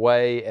drive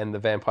away, and the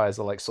vampires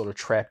are like sort of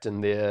trapped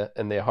in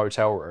their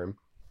hotel room.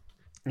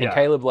 And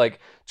Caleb like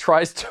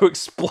tries to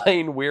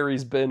explain where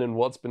he's been and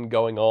what's been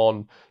going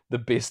on the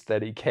best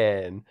that he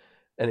can.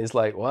 And he's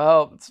like,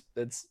 well,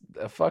 it's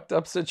a fucked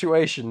up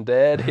situation,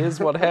 Dad. Here's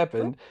what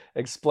happened.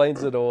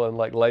 Explains it all and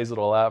like lays it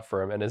all out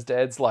for him. And his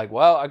dad's like,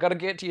 well, I got to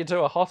get you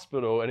to a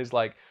hospital. And he's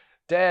like,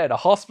 Dad, a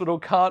hospital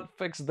can't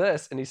fix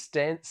this. And he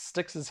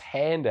sticks his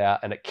hand out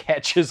and it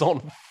catches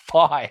on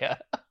fire.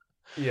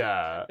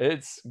 Yeah.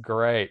 It's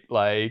great.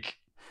 Like,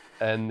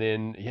 and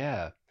then,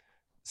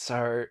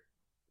 so,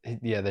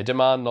 they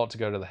demand not to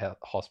go to the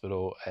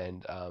hospital.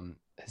 And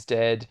his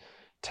dad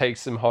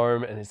takes him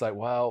home and he's like,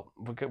 well,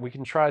 we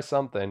can try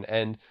something.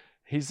 And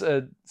he's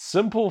a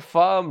simple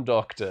farm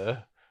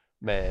doctor,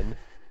 man.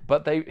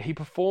 But he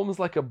performs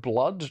like a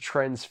blood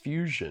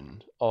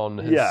transfusion on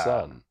his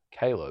son,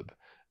 Caleb.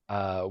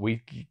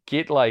 We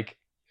get like,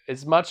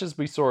 as much as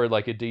we saw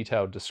like a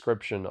detailed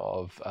description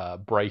of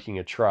breaking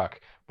a truck,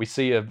 we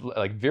see a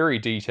like very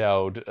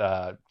detailed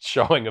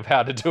showing of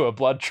how to do a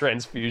blood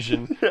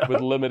transfusion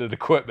with limited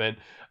equipment.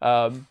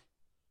 And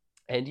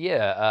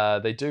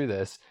they do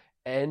this,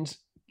 and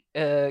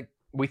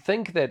we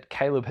think that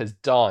Caleb has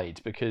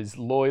died because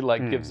Loy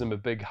like gives him a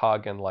big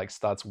hug and like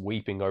starts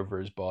weeping over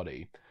his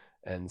body.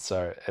 And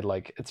so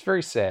it's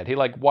very sad. He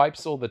like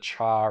wipes all the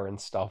char and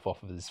stuff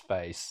off of his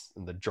face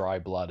and the dry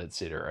blood,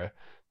 etc.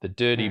 The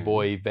dirty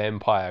boy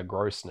vampire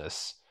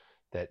grossness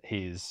that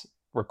he's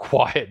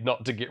required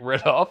not to get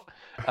rid of.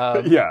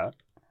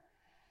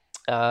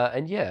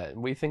 And yeah,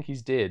 we think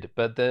he's dead.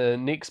 But the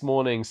next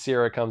morning,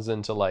 Sarah comes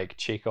in to like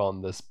check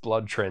on this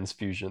blood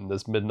transfusion,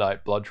 this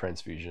midnight blood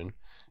transfusion,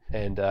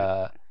 and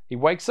he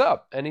wakes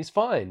up and he's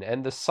fine,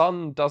 and the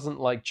sun doesn't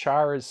like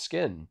char his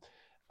skin.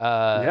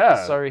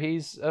 So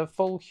he's a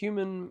full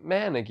human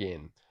man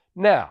again.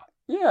 Now,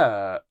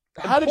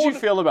 how did you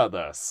feel about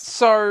this?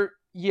 So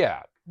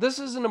yeah, this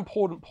is an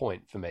important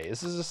point for me.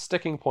 This is a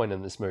sticking point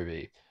in this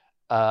movie,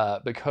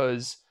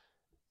 because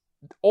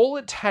all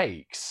it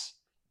takes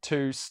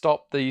to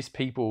stop these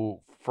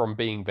people from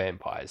being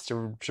vampires,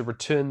 to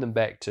return them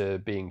back to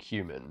being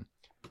human,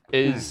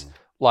 is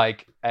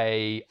like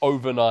a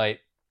overnight,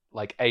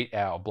 like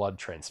 8-hour blood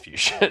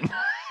transfusion.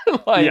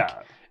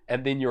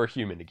 And then you're a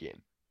human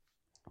again.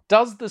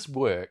 Does this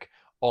work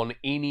on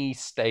any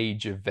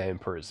stage of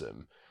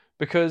vampirism?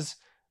 Because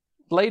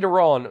later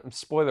on,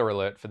 spoiler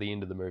alert for the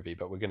end of the movie,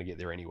 but we're going to get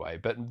there anyway,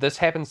 but this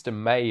happens to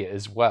May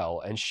as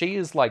well, and she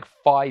is like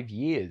 5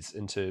 years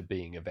into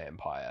being a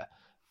vampire.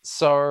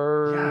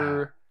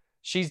 So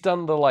she's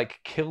done the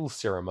like kill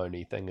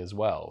ceremony thing as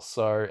well.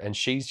 So, and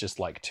she's just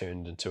like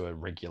turned into a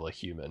regular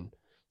human.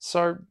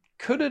 So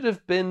could it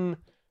have been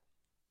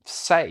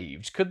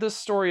saved? Could this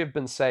story have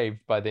been saved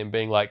by them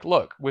being like,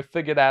 look, we've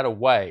figured out a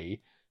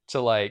way to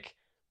like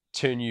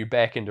turn you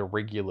back into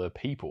regular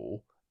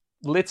people.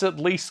 Let's at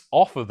least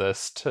offer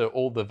this to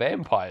all the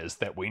vampires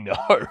that we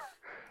know.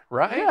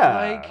 Right? Yeah.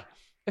 Like,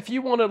 if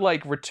you want to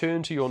like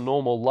return to your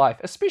normal life,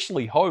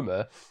 especially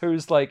Homer,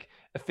 who's like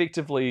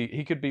effectively,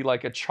 he could be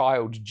like a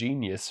child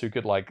genius who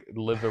could like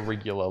live a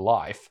regular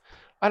life.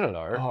 I don't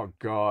know. Oh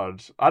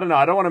God. I don't know.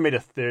 I don't want to meet a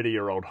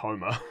 30-year-old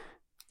Homer.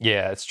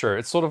 Yeah, it's true.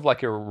 It's sort of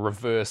like a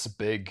reverse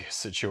Big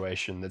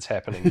situation that's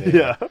happening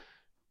there.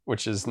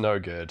 Which is no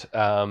good.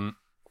 But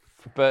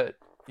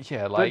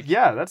yeah, like... But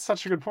yeah, that's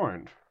such a good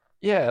point.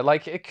 Yeah,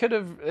 like it could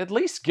have at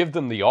least give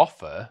them the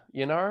offer,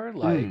 you know?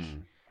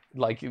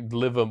 Like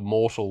live a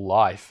mortal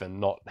life and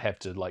not have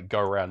to like go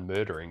around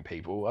murdering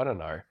people. I don't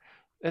know.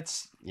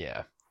 It's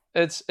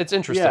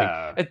interesting.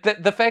 Yeah.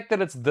 The fact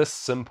that it's this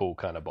simple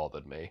kind of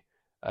bothered me.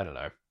 I don't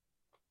know.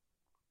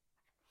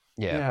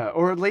 Yeah,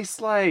 or at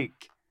least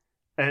like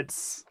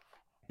it's,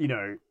 you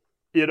know,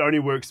 it only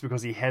works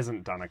because he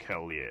hasn't done a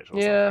kill yet.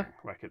 Or something.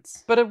 Like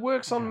it's. But it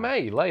works on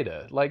May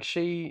later. Like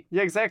she.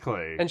 Yeah,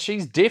 exactly. And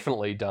she's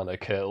definitely done a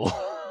kill.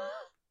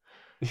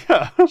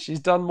 Yeah. She's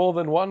done more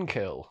than one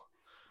kill.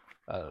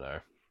 I don't know.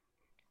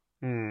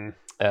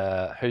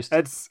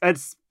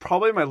 It's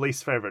probably my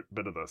least favorite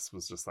bit of this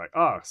was just like,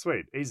 oh,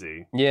 sweet,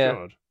 easy. Yeah.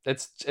 Good.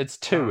 It's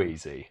too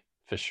easy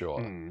for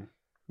sure.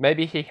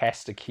 Maybe he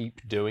has to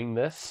keep doing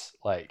this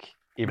like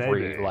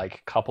every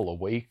like couple of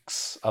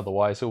weeks,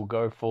 otherwise he'll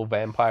go full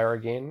vampire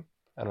again.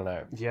 I don't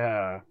know.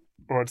 Yeah.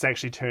 Or it's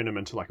actually turn him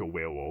into like a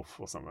werewolf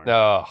or something.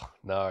 Oh,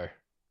 no.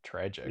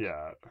 Tragic.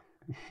 Yeah.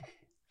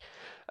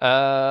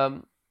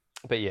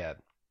 But yeah,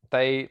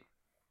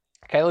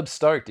 Caleb's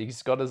stoked.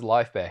 He's got his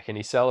life back, and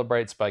he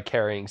celebrates by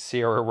carrying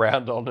Sarah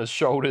around on his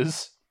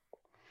shoulders.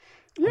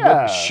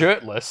 Yeah.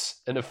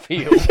 Shirtless in a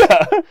field.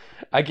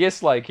 I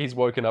guess like he's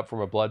woken up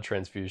from a blood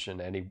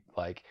transfusion and he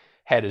like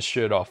had his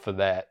shirt off for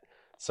that.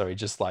 So he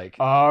just like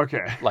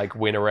like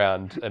went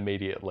around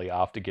immediately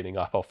after getting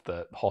up off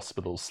the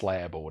hospital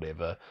slab or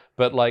whatever.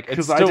 But like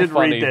it's still funny. Because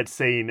I did read that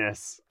scene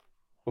as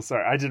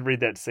I did read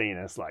that scene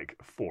as like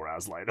 4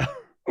 hours later.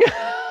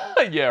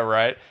 Yeah,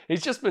 right.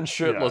 He's just been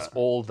shirtless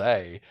all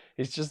day.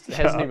 He's just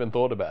hasn't even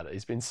thought about it.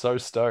 He's been so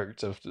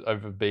stoked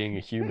over being a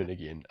human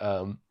again.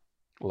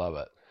 Love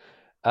it.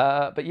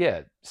 But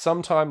yeah,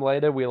 sometime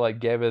later we're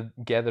like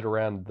gathered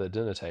around the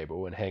dinner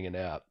table and hanging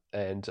out,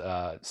 and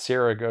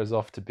Sarah goes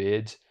off to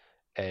bed,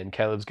 and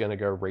Caleb's gonna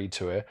go read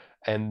to her,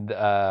 and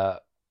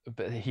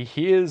but he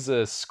hears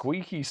a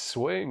squeaky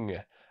swing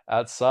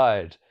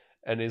outside,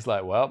 and he's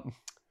like, "Well,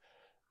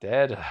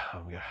 Dad,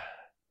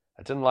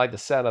 I didn't like the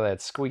sound of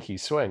that squeaky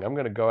swing. I'm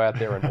gonna go out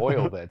there and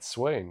oil that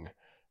swing."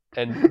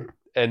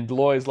 And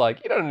Loy's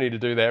like, "You don't need to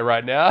do that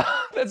right now.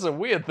 That's a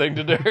weird thing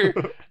to do."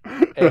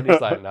 And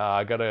he's like, "Nah,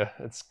 I go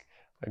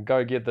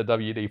get the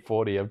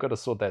WD-40. I've got to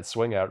sort that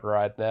swing out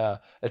right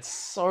now." It's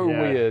so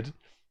weird.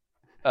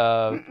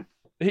 The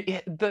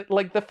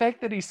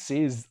fact that he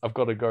says, "I've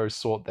got to go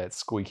sort that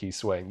squeaky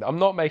swing." I'm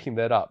not making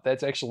that up.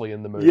 That's actually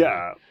in the movie.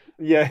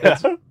 Yeah.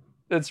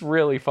 It's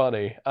really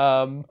funny.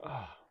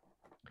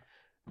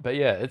 But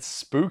yeah,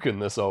 it's spooking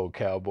this old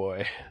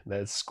cowboy.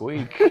 That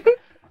squeak.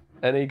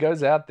 And he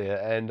goes out there,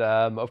 and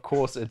of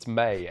course it's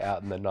May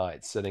out in the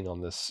night sitting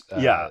on this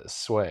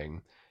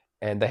swing.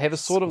 And they have a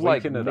sort of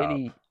like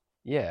mini...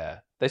 Yeah.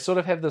 They sort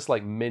of have this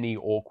like mini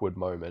awkward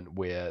moment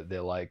where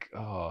they're like,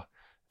 "Oh,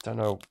 don't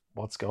know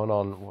what's going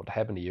on. What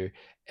happened to you?"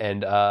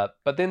 And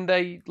but then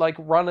they like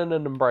run in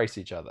and embrace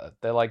each other.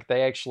 They're like,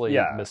 they actually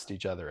missed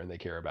each other and they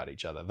care about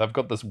each other. They've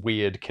got this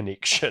weird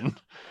connection.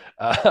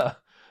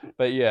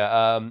 But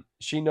yeah,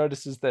 she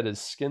notices that his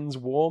skin's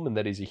warm and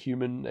that he's a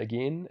human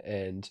again,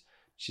 and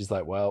she's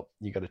like, "Well,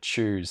 you got to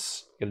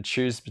choose. You got to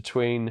choose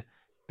between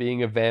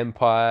being a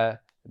vampire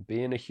and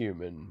being a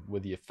human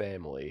with your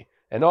family."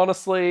 And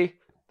honestly,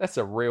 that's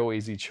a real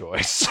easy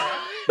choice.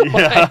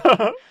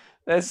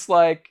 That's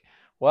like,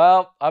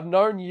 well, I've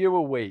known you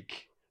a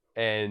week,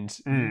 and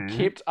you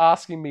kept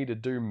asking me to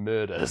do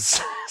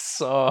murders,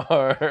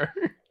 so...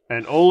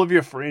 And all of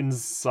your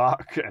friends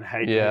suck and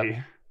hate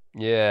me.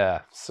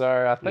 Yeah,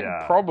 so I think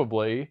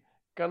probably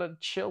gonna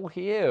chill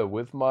here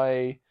with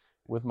my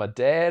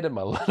dad and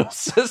my little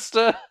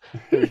sister,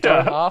 who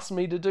don't ask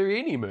me to do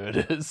any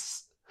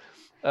murders.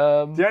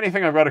 The only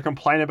thing I've got to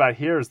complain about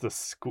here is the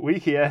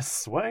squeaky ass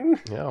swing.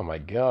 Oh my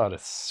god,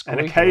 it's squeaky.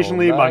 And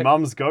occasionally my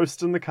mum's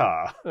ghost in the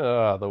car.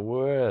 Oh, the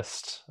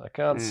worst. I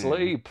can't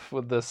sleep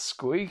with this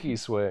squeaky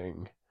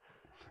swing.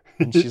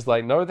 And she's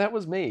like, no, that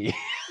was me.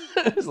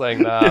 It's like,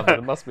 nah, but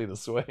it must be the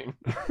swing.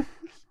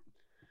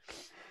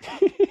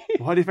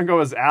 Why do you think I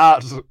was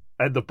out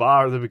at the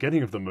bar at the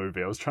beginning of the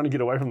movie? I was trying to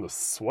get away from the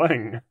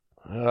swing.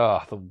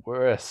 Oh, the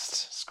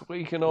worst.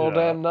 Squeaking all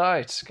damn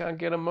night. Can't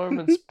get a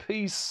moment's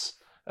peace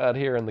out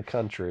here in the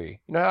country.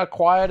 You know how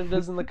quiet it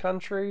is in the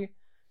country?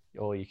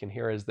 All you can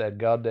hear is that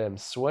goddamn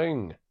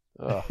swing.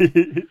 Oh.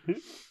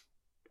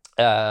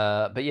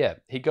 But yeah,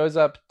 he goes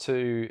up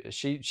to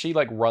she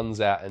like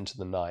runs out into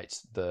the night,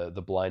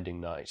 the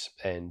blinding night,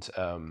 and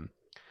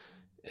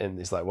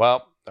he's like,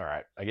 well, all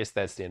right, I guess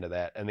that's the end of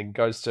that. And then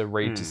goes to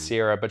read to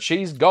Sarah, but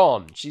she's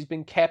gone. She's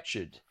been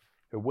captured.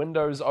 Her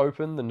window's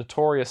open, the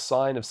notorious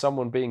sign of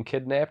someone being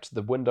kidnapped,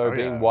 the window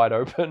being wide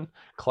open.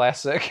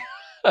 Classic.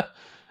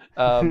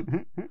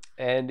 And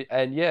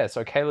yeah,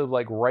 so Caleb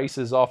like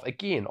races off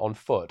again on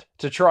foot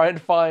to try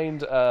and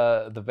find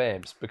the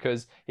vamps,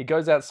 because he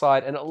goes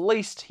outside, and at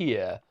least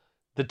here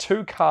the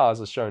two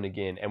cars are shown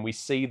again, and we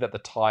see that the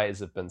tires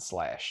have been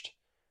slashed.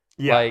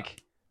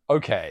 Like,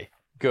 okay,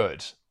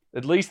 good.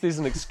 At least there's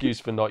an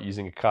excuse for not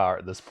using a car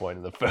at this point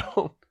in the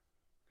film.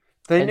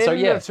 They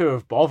needed to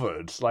have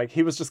bothered. Like,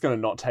 he was just going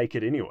to not take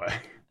it anyway.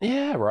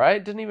 Yeah,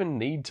 right? Didn't even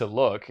need to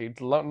look. It's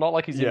not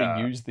like he's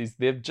ever used these.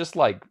 They're just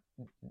like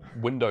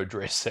window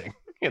dressing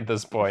at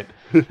this point.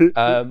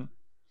 So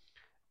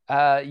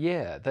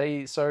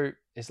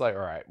he's like,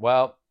 all right,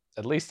 well,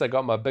 at least I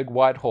got my big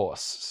white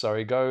horse. So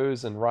he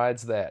goes and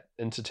rides that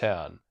into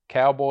town.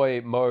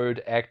 Cowboy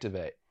mode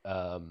activate.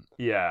 And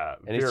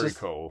very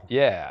cool.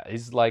 Yeah,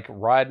 he's like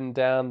riding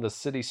down the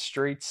city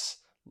streets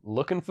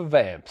looking for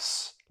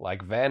vamps,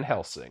 like Van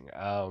Helsing.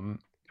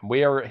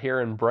 We are here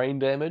in Brain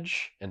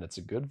Damage, and it's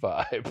a good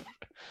vibe.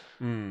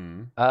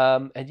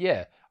 And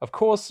yeah, of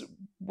course,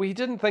 we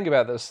didn't think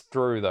about this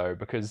through, though,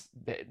 because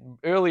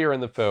earlier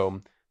in the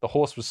film, the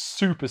horse was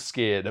super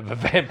scared of a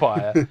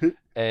vampire,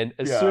 and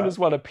as soon as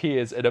one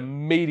appears, it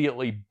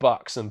immediately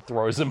bucks and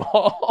throws him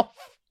off.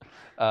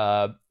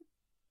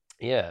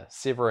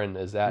 Severin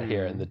is out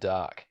here in the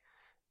dark,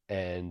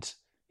 and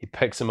he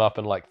picks him up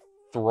and like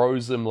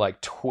throws him like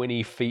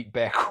 20 feet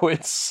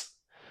backwards.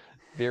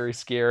 Very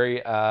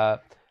scary.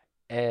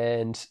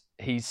 And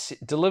he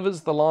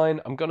delivers the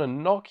line, "I'm gonna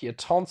knock your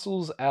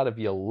tonsils out of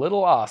your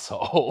little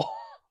asshole,"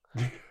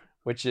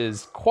 which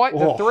is quite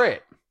the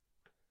threat.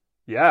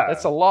 Yeah,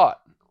 that's a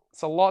lot.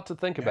 It's a lot to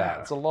think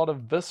about. It's a lot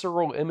of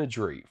visceral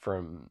imagery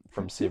from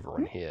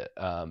Severin here.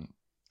 I'm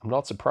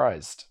not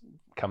surprised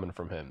coming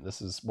from him.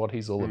 This is what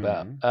he's all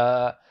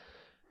about.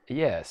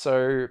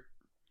 So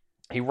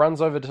he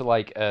runs over to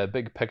like a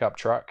big pickup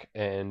truck,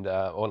 and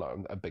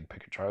a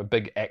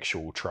big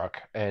actual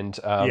truck, and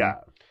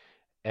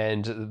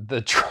and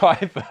the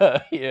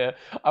driver here,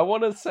 I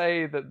want to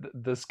say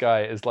that this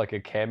guy is like a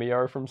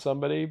cameo from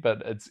somebody,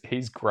 but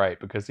he's great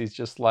because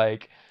he's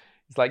like,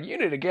 you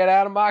need to get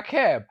out of my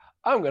cab.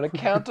 I'm going to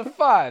count to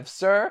 5,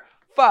 sir.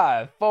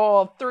 5,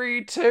 4,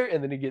 3, 2.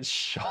 And then he gets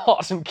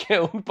shot and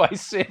killed by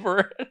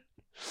Severin.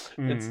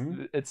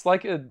 It's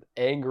like an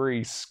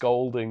angry,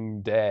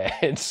 scolding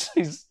dad.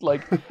 He's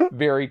like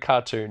very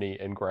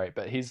cartoony and great,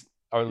 but he's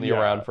only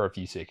around for a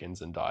few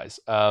seconds and dies.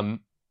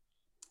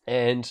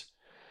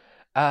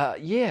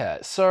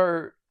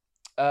 So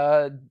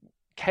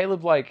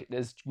Caleb like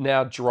is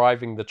now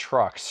driving the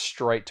truck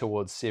straight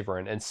towards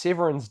Severin, and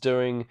Severin's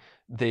doing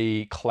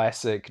the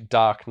classic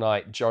Dark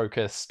Knight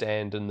Joker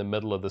stand in the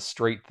middle of the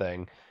street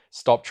thing.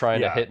 Stop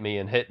trying to hit me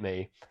and hit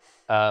me.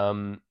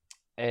 It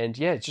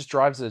just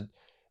drives it.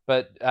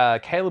 But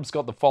Caleb's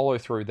got the follow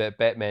through that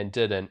Batman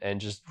didn't, and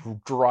just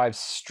drives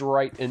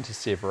straight into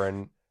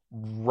Severin,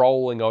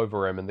 rolling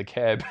over him in the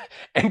cab.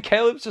 And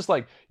Caleb's just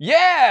like,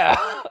 yeah,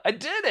 I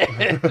did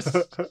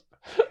it.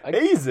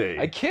 Easy.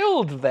 I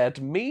killed that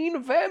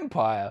mean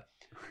vampire,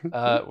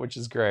 which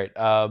is great.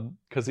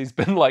 Because he's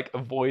been like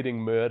avoiding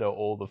murder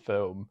all the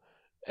film.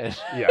 And,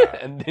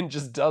 and then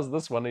just does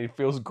this one and he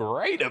feels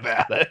great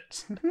about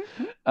it.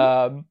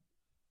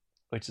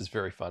 Which is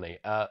very funny.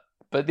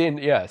 But then,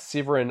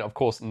 Severin, of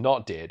course,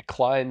 not dead,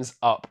 climbs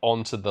up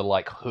onto the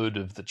like hood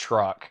of the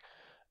truck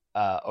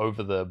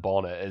over the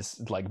bonnet. Is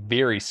like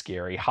very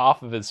scary.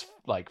 Half of his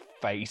like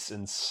face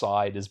and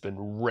side has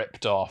been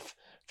ripped off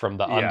from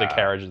the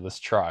undercarriage of this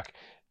truck.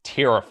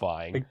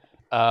 Terrifying.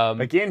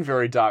 Again,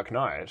 very Dark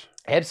Knight.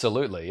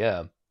 Absolutely,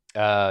 yeah.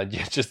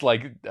 Just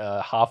like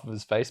half of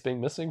his face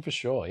being missing for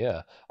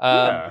sure,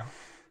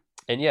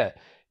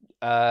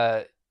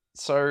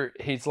 so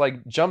he's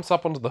like jumps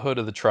up onto the hood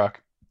of the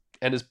truck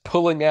and is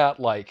pulling out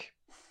like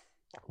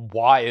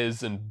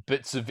wires and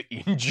bits of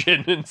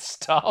engine and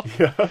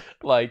stuff,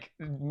 like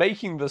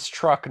making this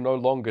truck no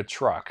longer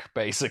truck,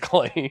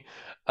 basically.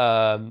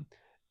 And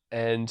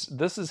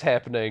this is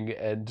happening,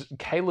 and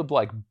Caleb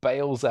like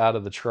bails out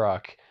of the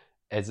truck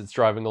as it's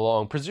driving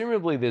along.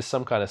 Presumably there's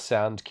some kind of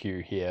sound cue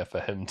here for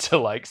him to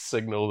like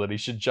signal that he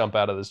should jump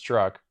out of this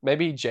truck.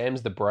 Maybe he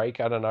jams the brake,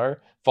 I don't know,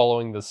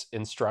 following the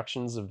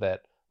instructions of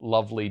that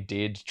lovely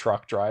dead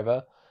truck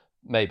driver.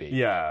 Maybe.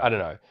 Yeah. I don't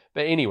know.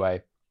 But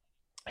anyway,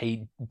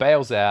 he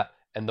bails out,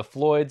 and the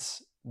Floyd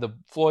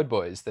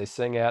boys, they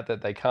sing out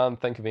that they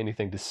can't think of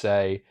anything to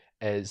say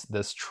as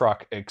this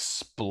truck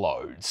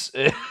explodes.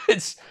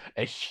 It's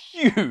a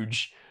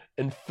huge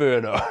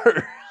inferno.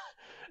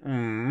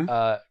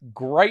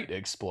 Great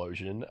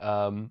explosion.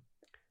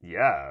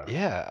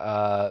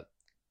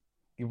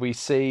 We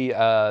see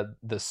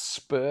the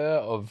spur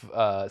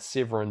of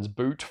Severin's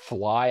boot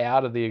fly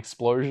out of the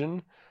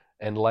explosion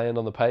and land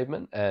on the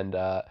pavement, and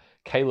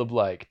Caleb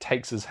like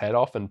takes his hat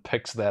off and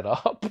picks that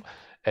up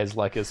as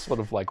like a sort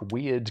of like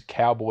weird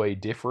cowboy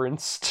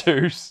deference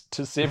to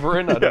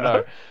Severin. I don't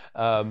know.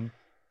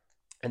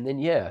 And then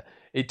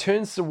it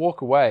turns to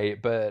walk away,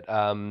 but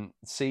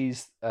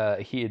sees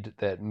ahead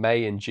that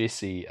May and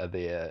Jesse are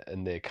there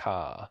in their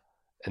car,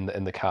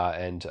 in the car,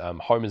 and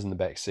Homer's in the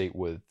back seat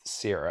with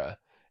Sarah,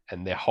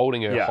 and they're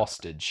holding her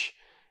hostage.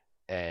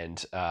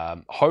 And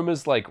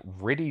Homer's like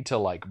ready to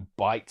like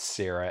bite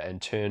Sarah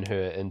and turn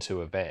her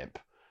into a vamp.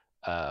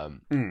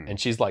 And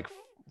she's like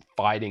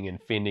fighting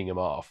and fending him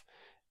off.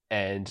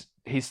 And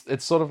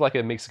it's sort of like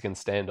a Mexican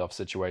standoff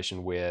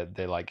situation where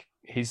they're like,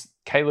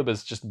 Caleb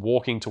is just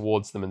walking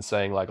towards them and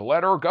saying like,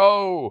 let her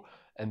go.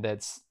 And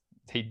that's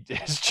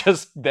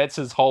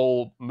his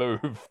whole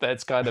move.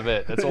 That's kind of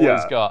it. That's all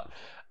he's got.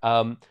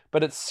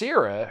 But it's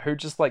Sarah who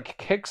just like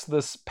kicks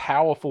this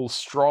powerful,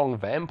 strong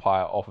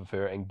vampire off of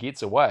her and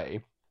gets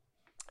away.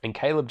 And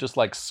Caleb just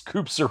like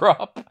scoops her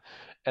up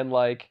and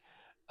like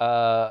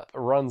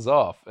runs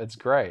off. It's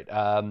great.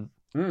 Sorry,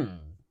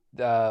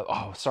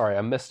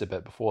 I missed a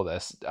bit before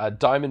this.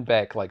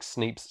 Diamondback like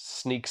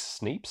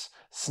sneaks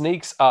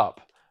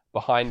up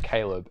behind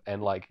Caleb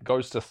and like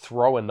goes to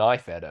throw a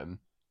knife at him,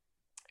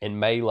 and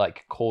May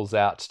like calls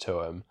out to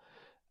him,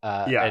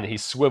 and he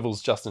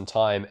swivels just in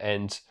time,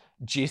 and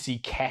Jesse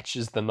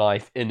catches the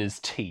knife in his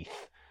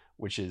teeth,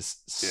 which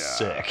is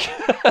sick.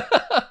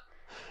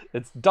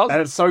 And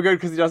it's so good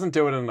because he doesn't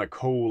do it in a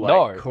cool,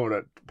 like, caught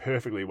it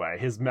perfectly way.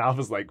 His mouth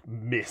is, like,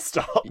 messed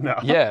up now.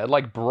 Yeah, it,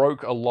 like,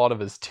 broke a lot of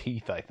his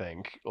teeth, I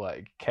think,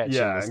 like,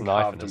 catching this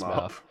knife in his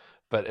mouth.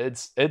 But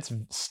it's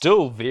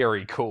still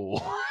very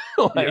cool,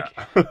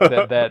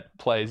 that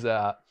plays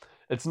out.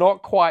 It's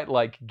not quite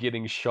like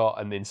getting shot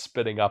and then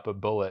spitting up a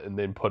bullet and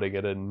then putting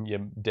it in your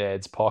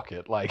dad's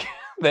pocket. Like,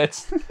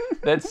 that's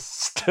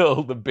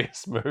still the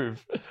best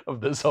move of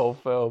this whole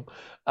film.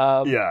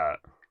 But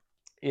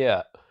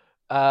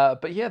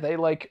yeah, they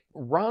like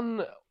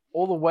run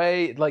all the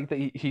way, like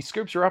he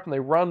scoops her up and they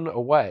run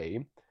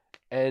away,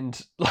 and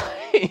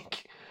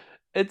like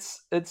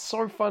it's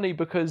so funny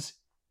because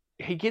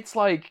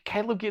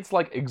Caleb gets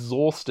like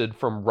exhausted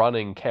from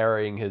running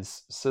carrying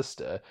his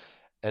sister,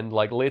 and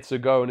like lets her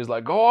go and is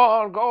like, go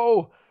on,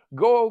 go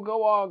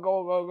on,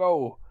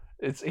 go.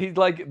 He's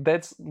like,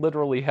 that's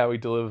literally how he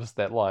delivers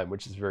that line,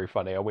 which is very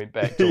funny. I went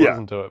back to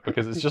listen to it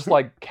because it's just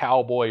like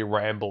cowboy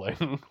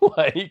rambling,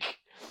 like.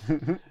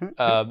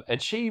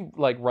 And she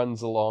like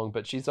runs along,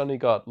 but she's only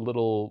got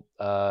little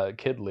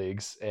kid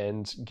legs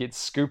and gets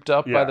scooped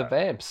up by the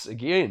vamps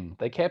again.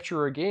 They capture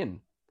her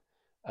again,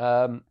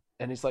 and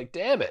he's like,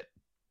 "Damn it!"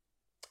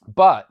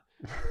 But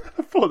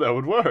I thought that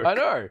would work. I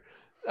know.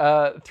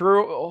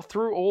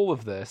 Through all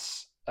of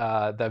this,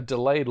 they've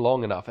delayed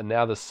long enough, and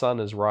now the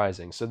sun is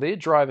rising. So they're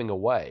driving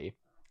away,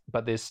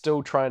 but they're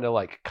still trying to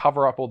like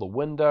cover up all the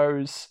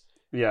windows,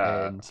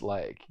 and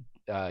like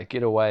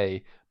get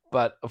away.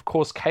 But, of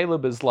course,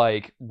 Caleb is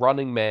like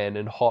Running Man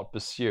in hot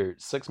pursuit.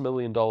 $6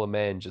 million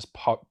man just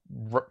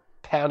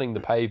pounding the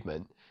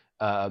pavement,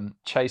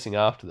 chasing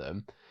after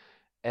them.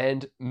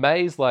 And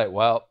May's like,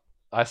 well,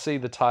 I see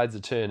the tides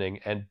are turning,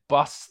 and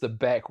busts the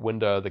back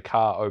window of the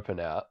car open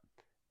out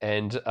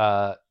and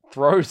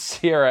throws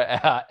Sarah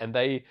out, and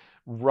they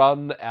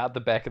run out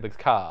the back of the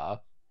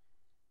car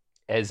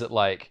as it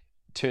like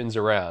turns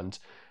around.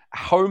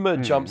 Homer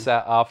jumps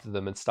out after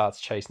them and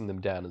starts chasing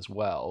them down as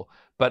well.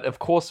 But of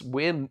course,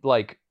 we're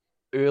like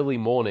early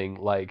morning,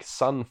 like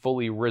sun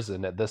fully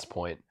risen at this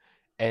point,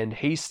 and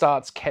he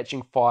starts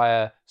catching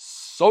fire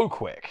so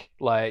quick,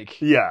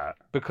 like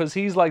because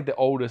he's like the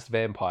oldest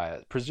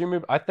vampire.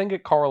 Presumably, I think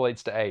it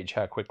correlates to age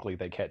how quickly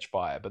they catch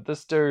fire. But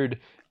this dude,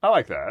 I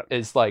like that,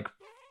 is like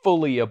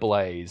fully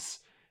ablaze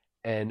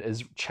and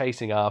is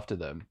chasing after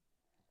them.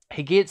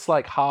 He gets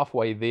like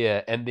halfway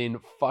there and then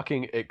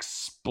fucking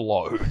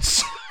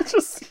explodes.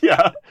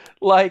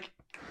 Like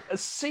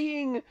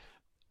seeing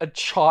a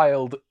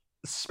child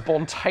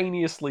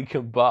spontaneously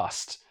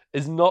combust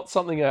is not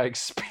something I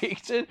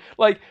expected.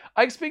 Like,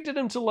 I expected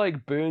him to,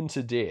 like, burn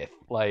to death,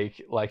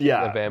 like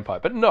a vampire.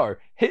 But no,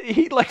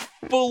 he like,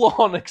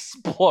 full-on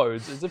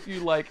explodes, as if you,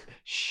 like,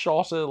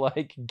 shot a,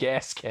 like,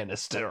 gas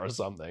canister or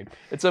something.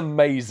 It's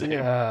amazing.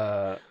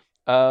 Yeah.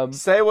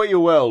 Say what you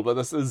will, but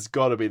this has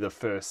got to be the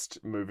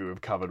first movie we've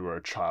covered where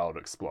a child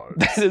explodes.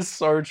 That is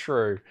so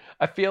true.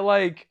 I feel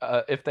like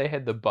if they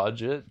had the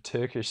budget,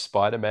 Turkish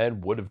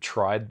Spider-Man would have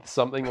tried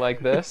something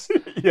like this.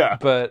 Yeah.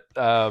 But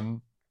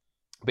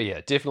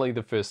yeah, definitely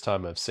the first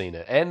time I've seen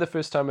it. And the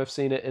first time I've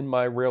seen it in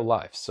my real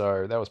life.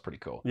 So that was pretty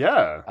cool.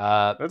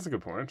 Yeah. That's a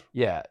good point.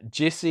 Yeah.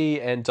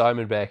 Jesse and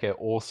Diamondback are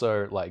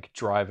also, like,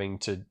 driving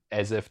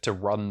as if to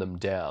run them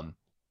down.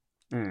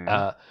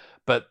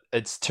 But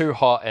it's too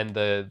hot, and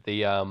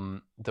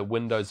the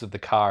windows of the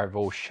car have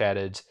all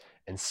shattered,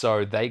 and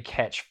so they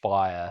catch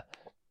fire,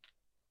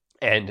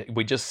 and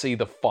we just see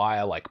the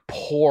fire, like,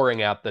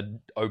 pouring out the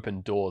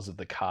open doors of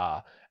the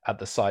car, at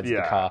the sides of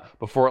the car,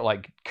 before it,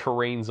 like,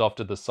 careens off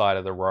to the side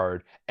of the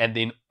road, and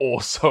then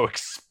also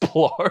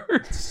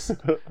explodes.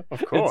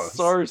 Of course. It's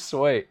so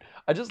sweet.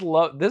 I just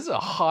love... There's a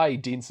high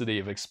density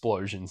of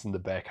explosions in the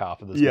back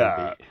half of this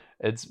movie.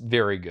 It's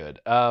very good.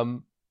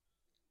 And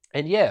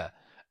yeah...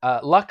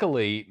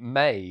 luckily,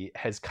 May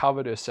has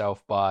covered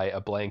herself by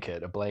a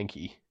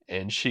blankie,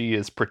 and she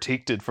is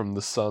protected from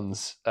the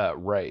sun's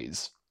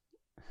rays.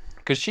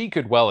 Because she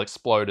could well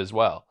explode as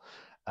well.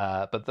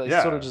 But they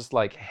sort of just,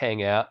 like,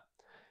 hang out.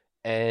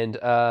 And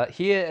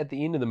here at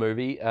the end of the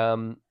movie,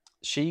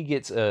 she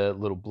gets a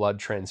little blood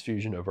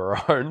transfusion of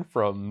her own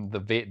from the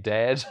vet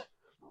dad.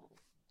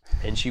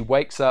 And she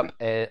wakes up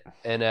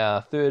in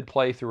our third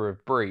playthrough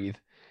of Breathe.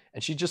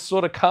 And she just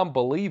sort of can't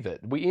believe it.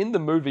 We end the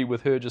movie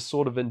with her just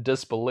sort of in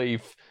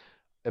disbelief,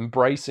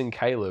 embracing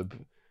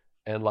Caleb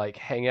and, like,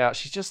 hang out.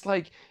 She's just,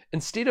 like,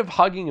 instead of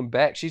hugging him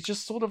back, she's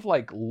just sort of,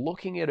 like,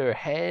 looking at her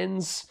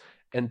hands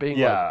and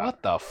being like,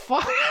 what the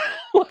fuck?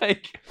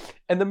 Like,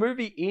 and the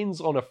movie ends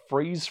on a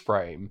freeze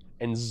frame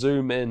and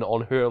zoom in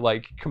on her,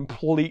 like,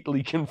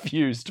 completely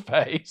confused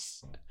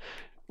face.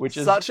 Which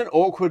is such an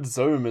awkward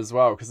zoom as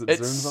well, because it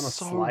zooms on a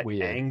so slight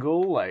weird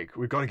angle. Like,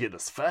 we've got to get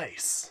this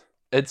face.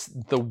 It's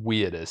the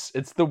weirdest.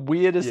 It's the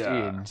weirdest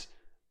end.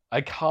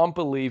 I can't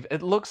believe...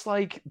 It looks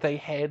like they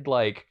had,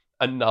 like,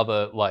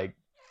 another, like,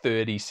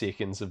 30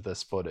 seconds of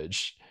this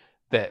footage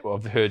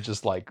of her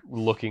just, like,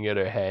 looking at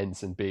her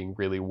hands and being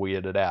really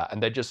weirded out.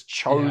 And they just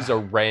chose a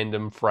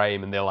random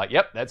frame and they're like,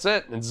 yep, that's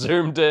it. And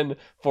zoomed in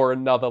for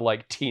another,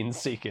 like, 10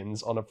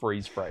 seconds on a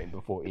freeze frame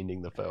before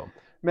ending the film.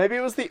 Maybe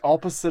it was the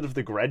opposite of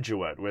The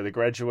Graduate, where The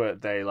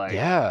Graduate, they, like...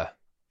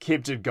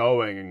 kept it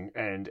going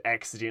and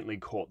accidentally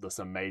caught this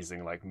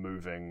amazing, like,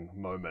 moving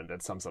moment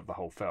that sums up the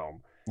whole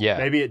film. Yeah.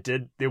 Maybe it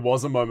did. There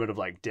was a moment of,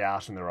 like,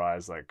 doubt in their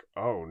eyes, like,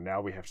 oh, now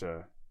we have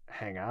to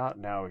hang out.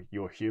 Now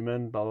you're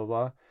human, blah, blah,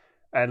 blah.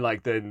 And,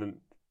 like, then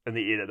in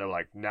the edit, they're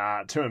like,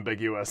 nah, too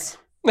ambiguous.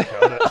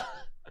 Killed it.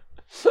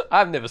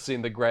 I've never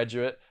seen The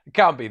Graduate. It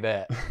can't be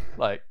that.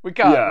 Like, we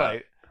can't,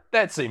 like,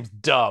 that seems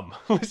dumb.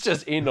 Let's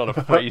just end on a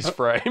freeze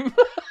frame.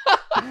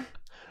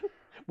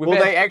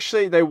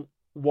 They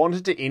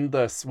wanted to end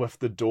this with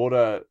the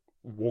daughter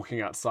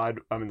walking outside,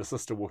 the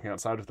sister walking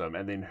outside with them,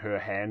 and then her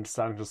hand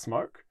starting to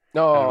smoke.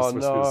 Oh, and it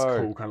was supposed to be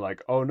this cool, kind of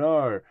like, oh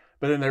no.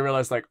 But then they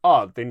realized, like,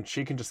 oh, then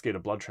she can just get a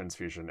blood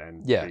transfusion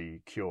and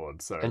be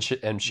cured. So and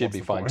she'd be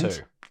fine too.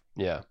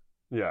 Yeah.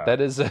 Yeah.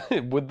 That is,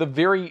 with the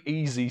very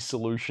easy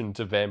solution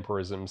to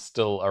vampirism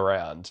still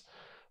around.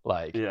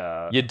 Like,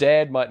 your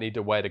dad might need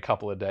to wait a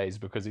couple of days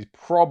because he's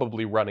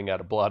probably running out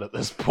of blood at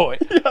this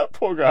point. Yeah,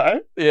 poor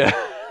guy. Yeah.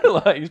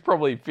 Like, he's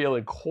probably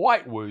feeling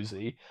quite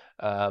woozy.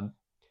 But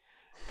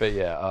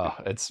yeah,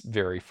 it's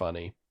very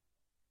funny.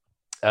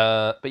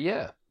 But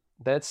yeah,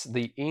 that's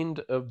the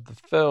end of the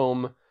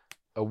film.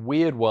 A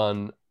weird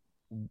one.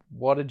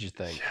 What did you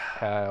think?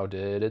 How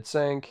did it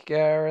sink,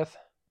 Gareth?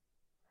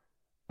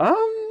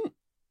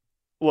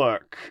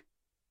 Look,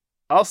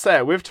 I'll say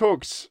it. We've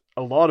talked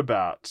a lot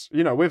about,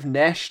 we've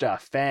gnashed our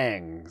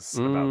fangs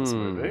about this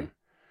movie.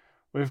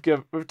 We've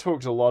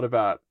talked a lot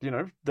about,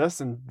 this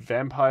and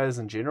vampires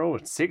in general,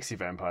 and sexy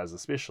vampires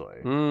especially.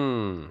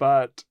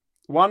 But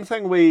one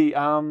thing we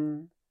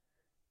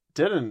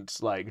didn't,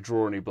 like,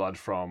 draw any blood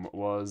from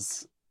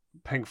was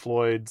Pink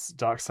Floyd's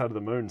Dark Side of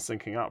the Moon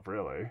syncing up,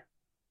 really.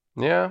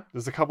 Yeah.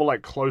 There's a couple,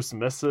 like, close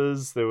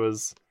misses. There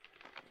was,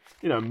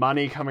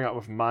 Money coming up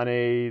with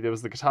Money. There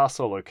was the guitar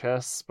solo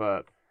Kiss,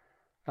 but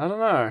I don't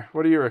know.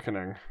 What are you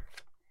reckoning?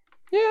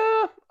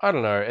 Yeah, I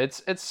don't know.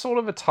 It's sort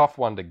of a tough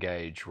one to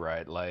gauge,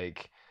 right?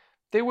 Like,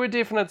 there were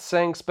definite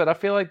syncs, but I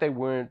feel like they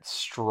weren't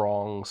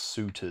strong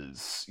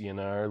suitors,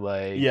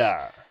 Like,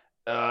 yeah.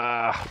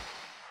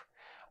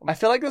 I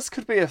feel like this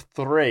could be a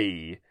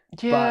 3.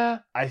 Yeah,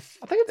 but I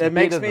think it's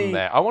better than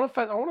that. I want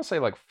to say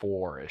like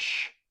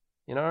 4-ish.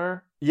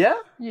 Yeah.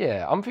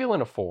 Yeah, I'm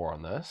feeling a 4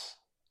 on this.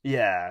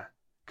 Yeah.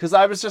 Because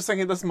I was just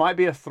thinking this might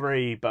be a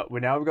 3, but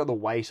we've got the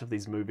weight of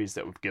these movies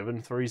that we've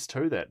given 3s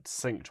to that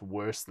synced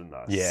worse than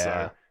this. Yeah.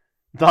 So,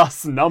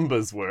 thus,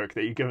 numbers work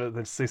that you give it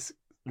the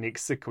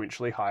next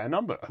sequentially higher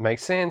number.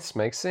 Makes sense.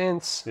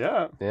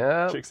 Yeah.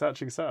 Yeah. Checks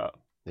out.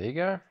 There you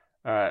go.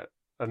 All right.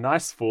 A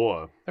nice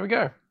 4. There we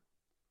go.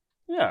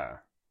 Yeah.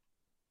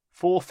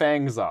 4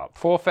 fangs up.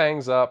 4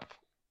 fangs up,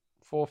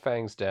 4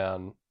 fangs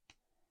down.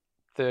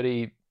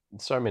 30.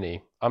 So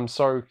many. I'm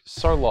so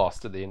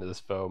lost at the end of this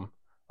film.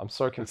 I'm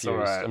so confused.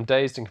 Right. I'm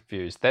dazed and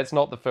confused. That's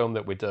not the film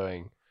that we're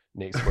doing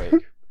next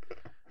week.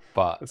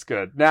 But that's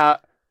good. Now,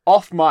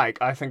 off mic,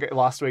 I think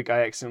last week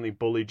I accidentally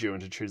bullied you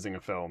into choosing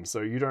a film,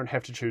 so you don't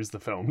have to choose the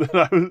film that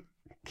I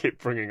kept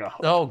bringing up.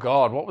 Oh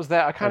God, what was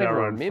that? I can't even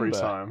remember. Free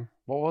time.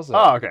 What was it?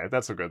 Oh, okay,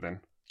 that's all good then.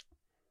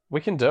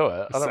 We can do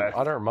it.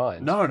 I don't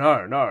mind. No.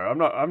 I'm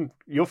not.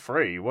 You're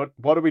free. What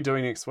are we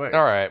doing next week?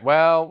 All right.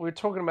 Well, we're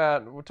talking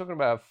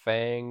about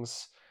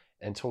fangs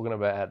and talking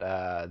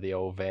about the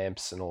old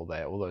vamps and all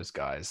those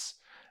guys.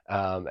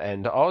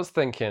 And I was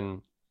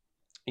thinking,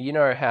 you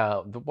know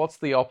how what's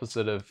the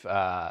opposite of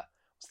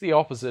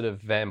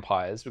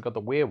vampires? We've got the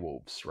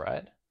werewolves,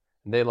 right?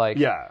 And they're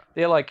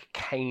like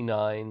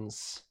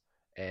canines,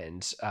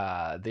 and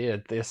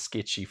they're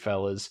sketchy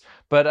fellas.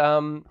 But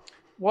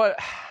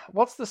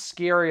what's the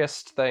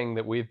scariest thing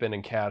that we've been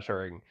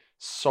encountering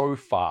so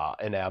far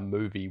in our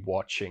movie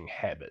watching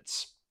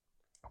habits,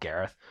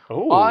 Gareth?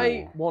 Ooh.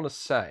 I want to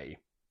say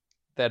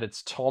that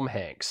it's Tom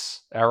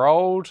Hanks, our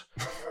old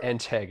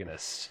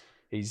antagonist.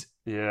 He's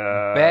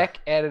back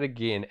at it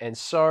again. And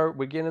so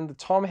we're getting the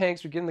Tom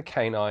Hanks, we're getting the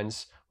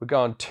canines, we're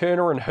going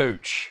Turner and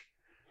Hooch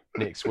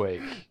next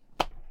week.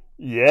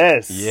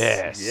 Yes.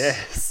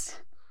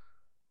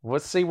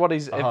 Let's see what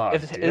he's...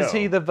 is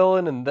he the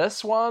villain in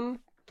this one?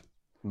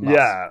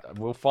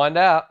 We'll find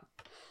out.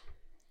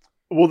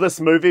 Will this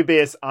movie be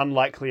as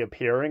unlikely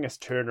appearing as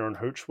Turner and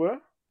Hooch were?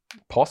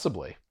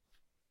 Possibly.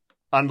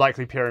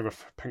 Unlikely pairing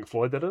with Pink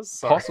Floyd, that is?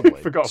 Sorry.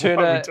 Possibly. Forgot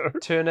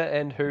Turner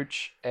and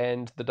Hooch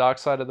and The Dark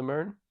Side of the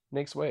Moon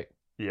next week.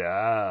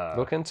 Yeah.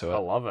 Look into it. I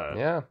love it.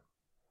 Yeah.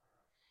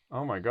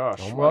 Oh my gosh.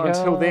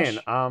 Until then,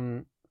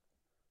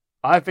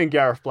 I've been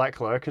Gareth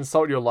Blacklow.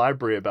 Consult your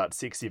library about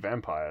sexy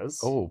vampires.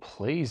 Oh,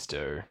 please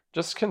do.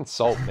 Just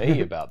consult me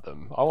about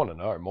them. I want to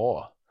know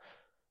more.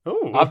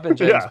 Ooh, I've been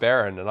James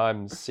Barron, and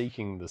I'm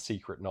seeking the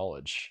secret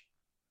knowledge.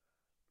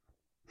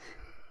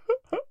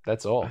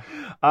 That's all.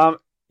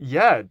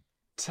 Yeah.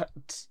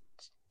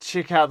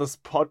 Check out this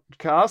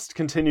podcast.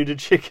 Continue to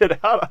check it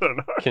out. I don't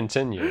know.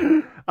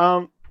 Continue.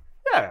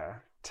 Yeah.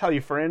 Tell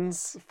your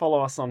friends.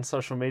 Follow us on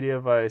social media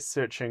by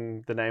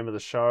searching the name of the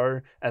show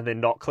and then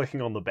not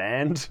clicking on the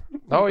band.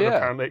 Oh, yeah. That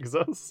apparently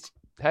exists.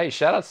 Hey,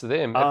 shout outs to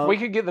them. If we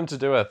could get them to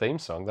do our theme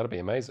song, that'd be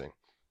amazing.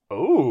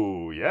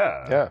 Oh,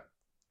 yeah. Yeah.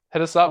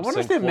 Hit us up. I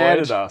wonder if they're mad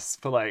at us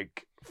for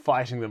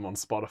fighting them on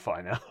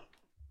Spotify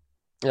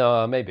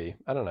now. Maybe.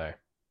 I don't know.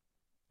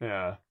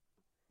 Yeah.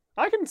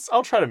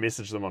 I'll try to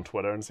message them on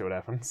Twitter and see what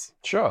happens.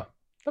 Sure.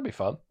 That'd be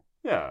fun.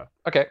 Yeah.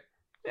 Okay.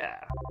 Yeah.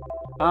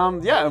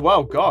 Yeah,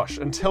 well, gosh,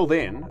 until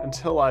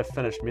I've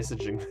finished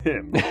messaging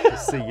them, I'll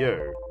see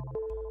you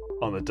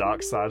on the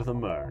dark side of the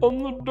moon. On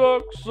the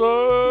dark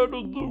side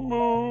of the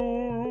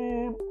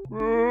moon.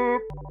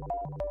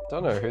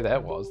 Don't know who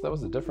that was. That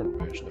was a different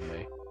version of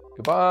me.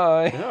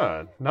 Goodbye.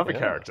 Yeah, another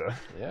character.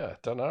 Yeah,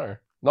 don't know.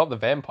 Not the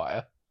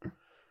vampire.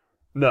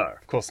 No,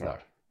 of course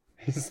not.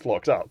 He's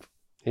locked up.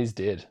 He's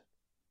dead.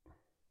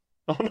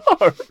 Oh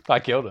no! I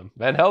killed him.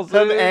 Van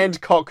Helsing. Him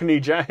and Cockney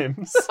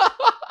James.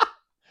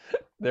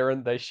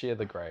 They share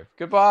the grave.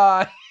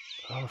 Goodbye.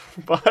 Oh,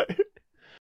 bye.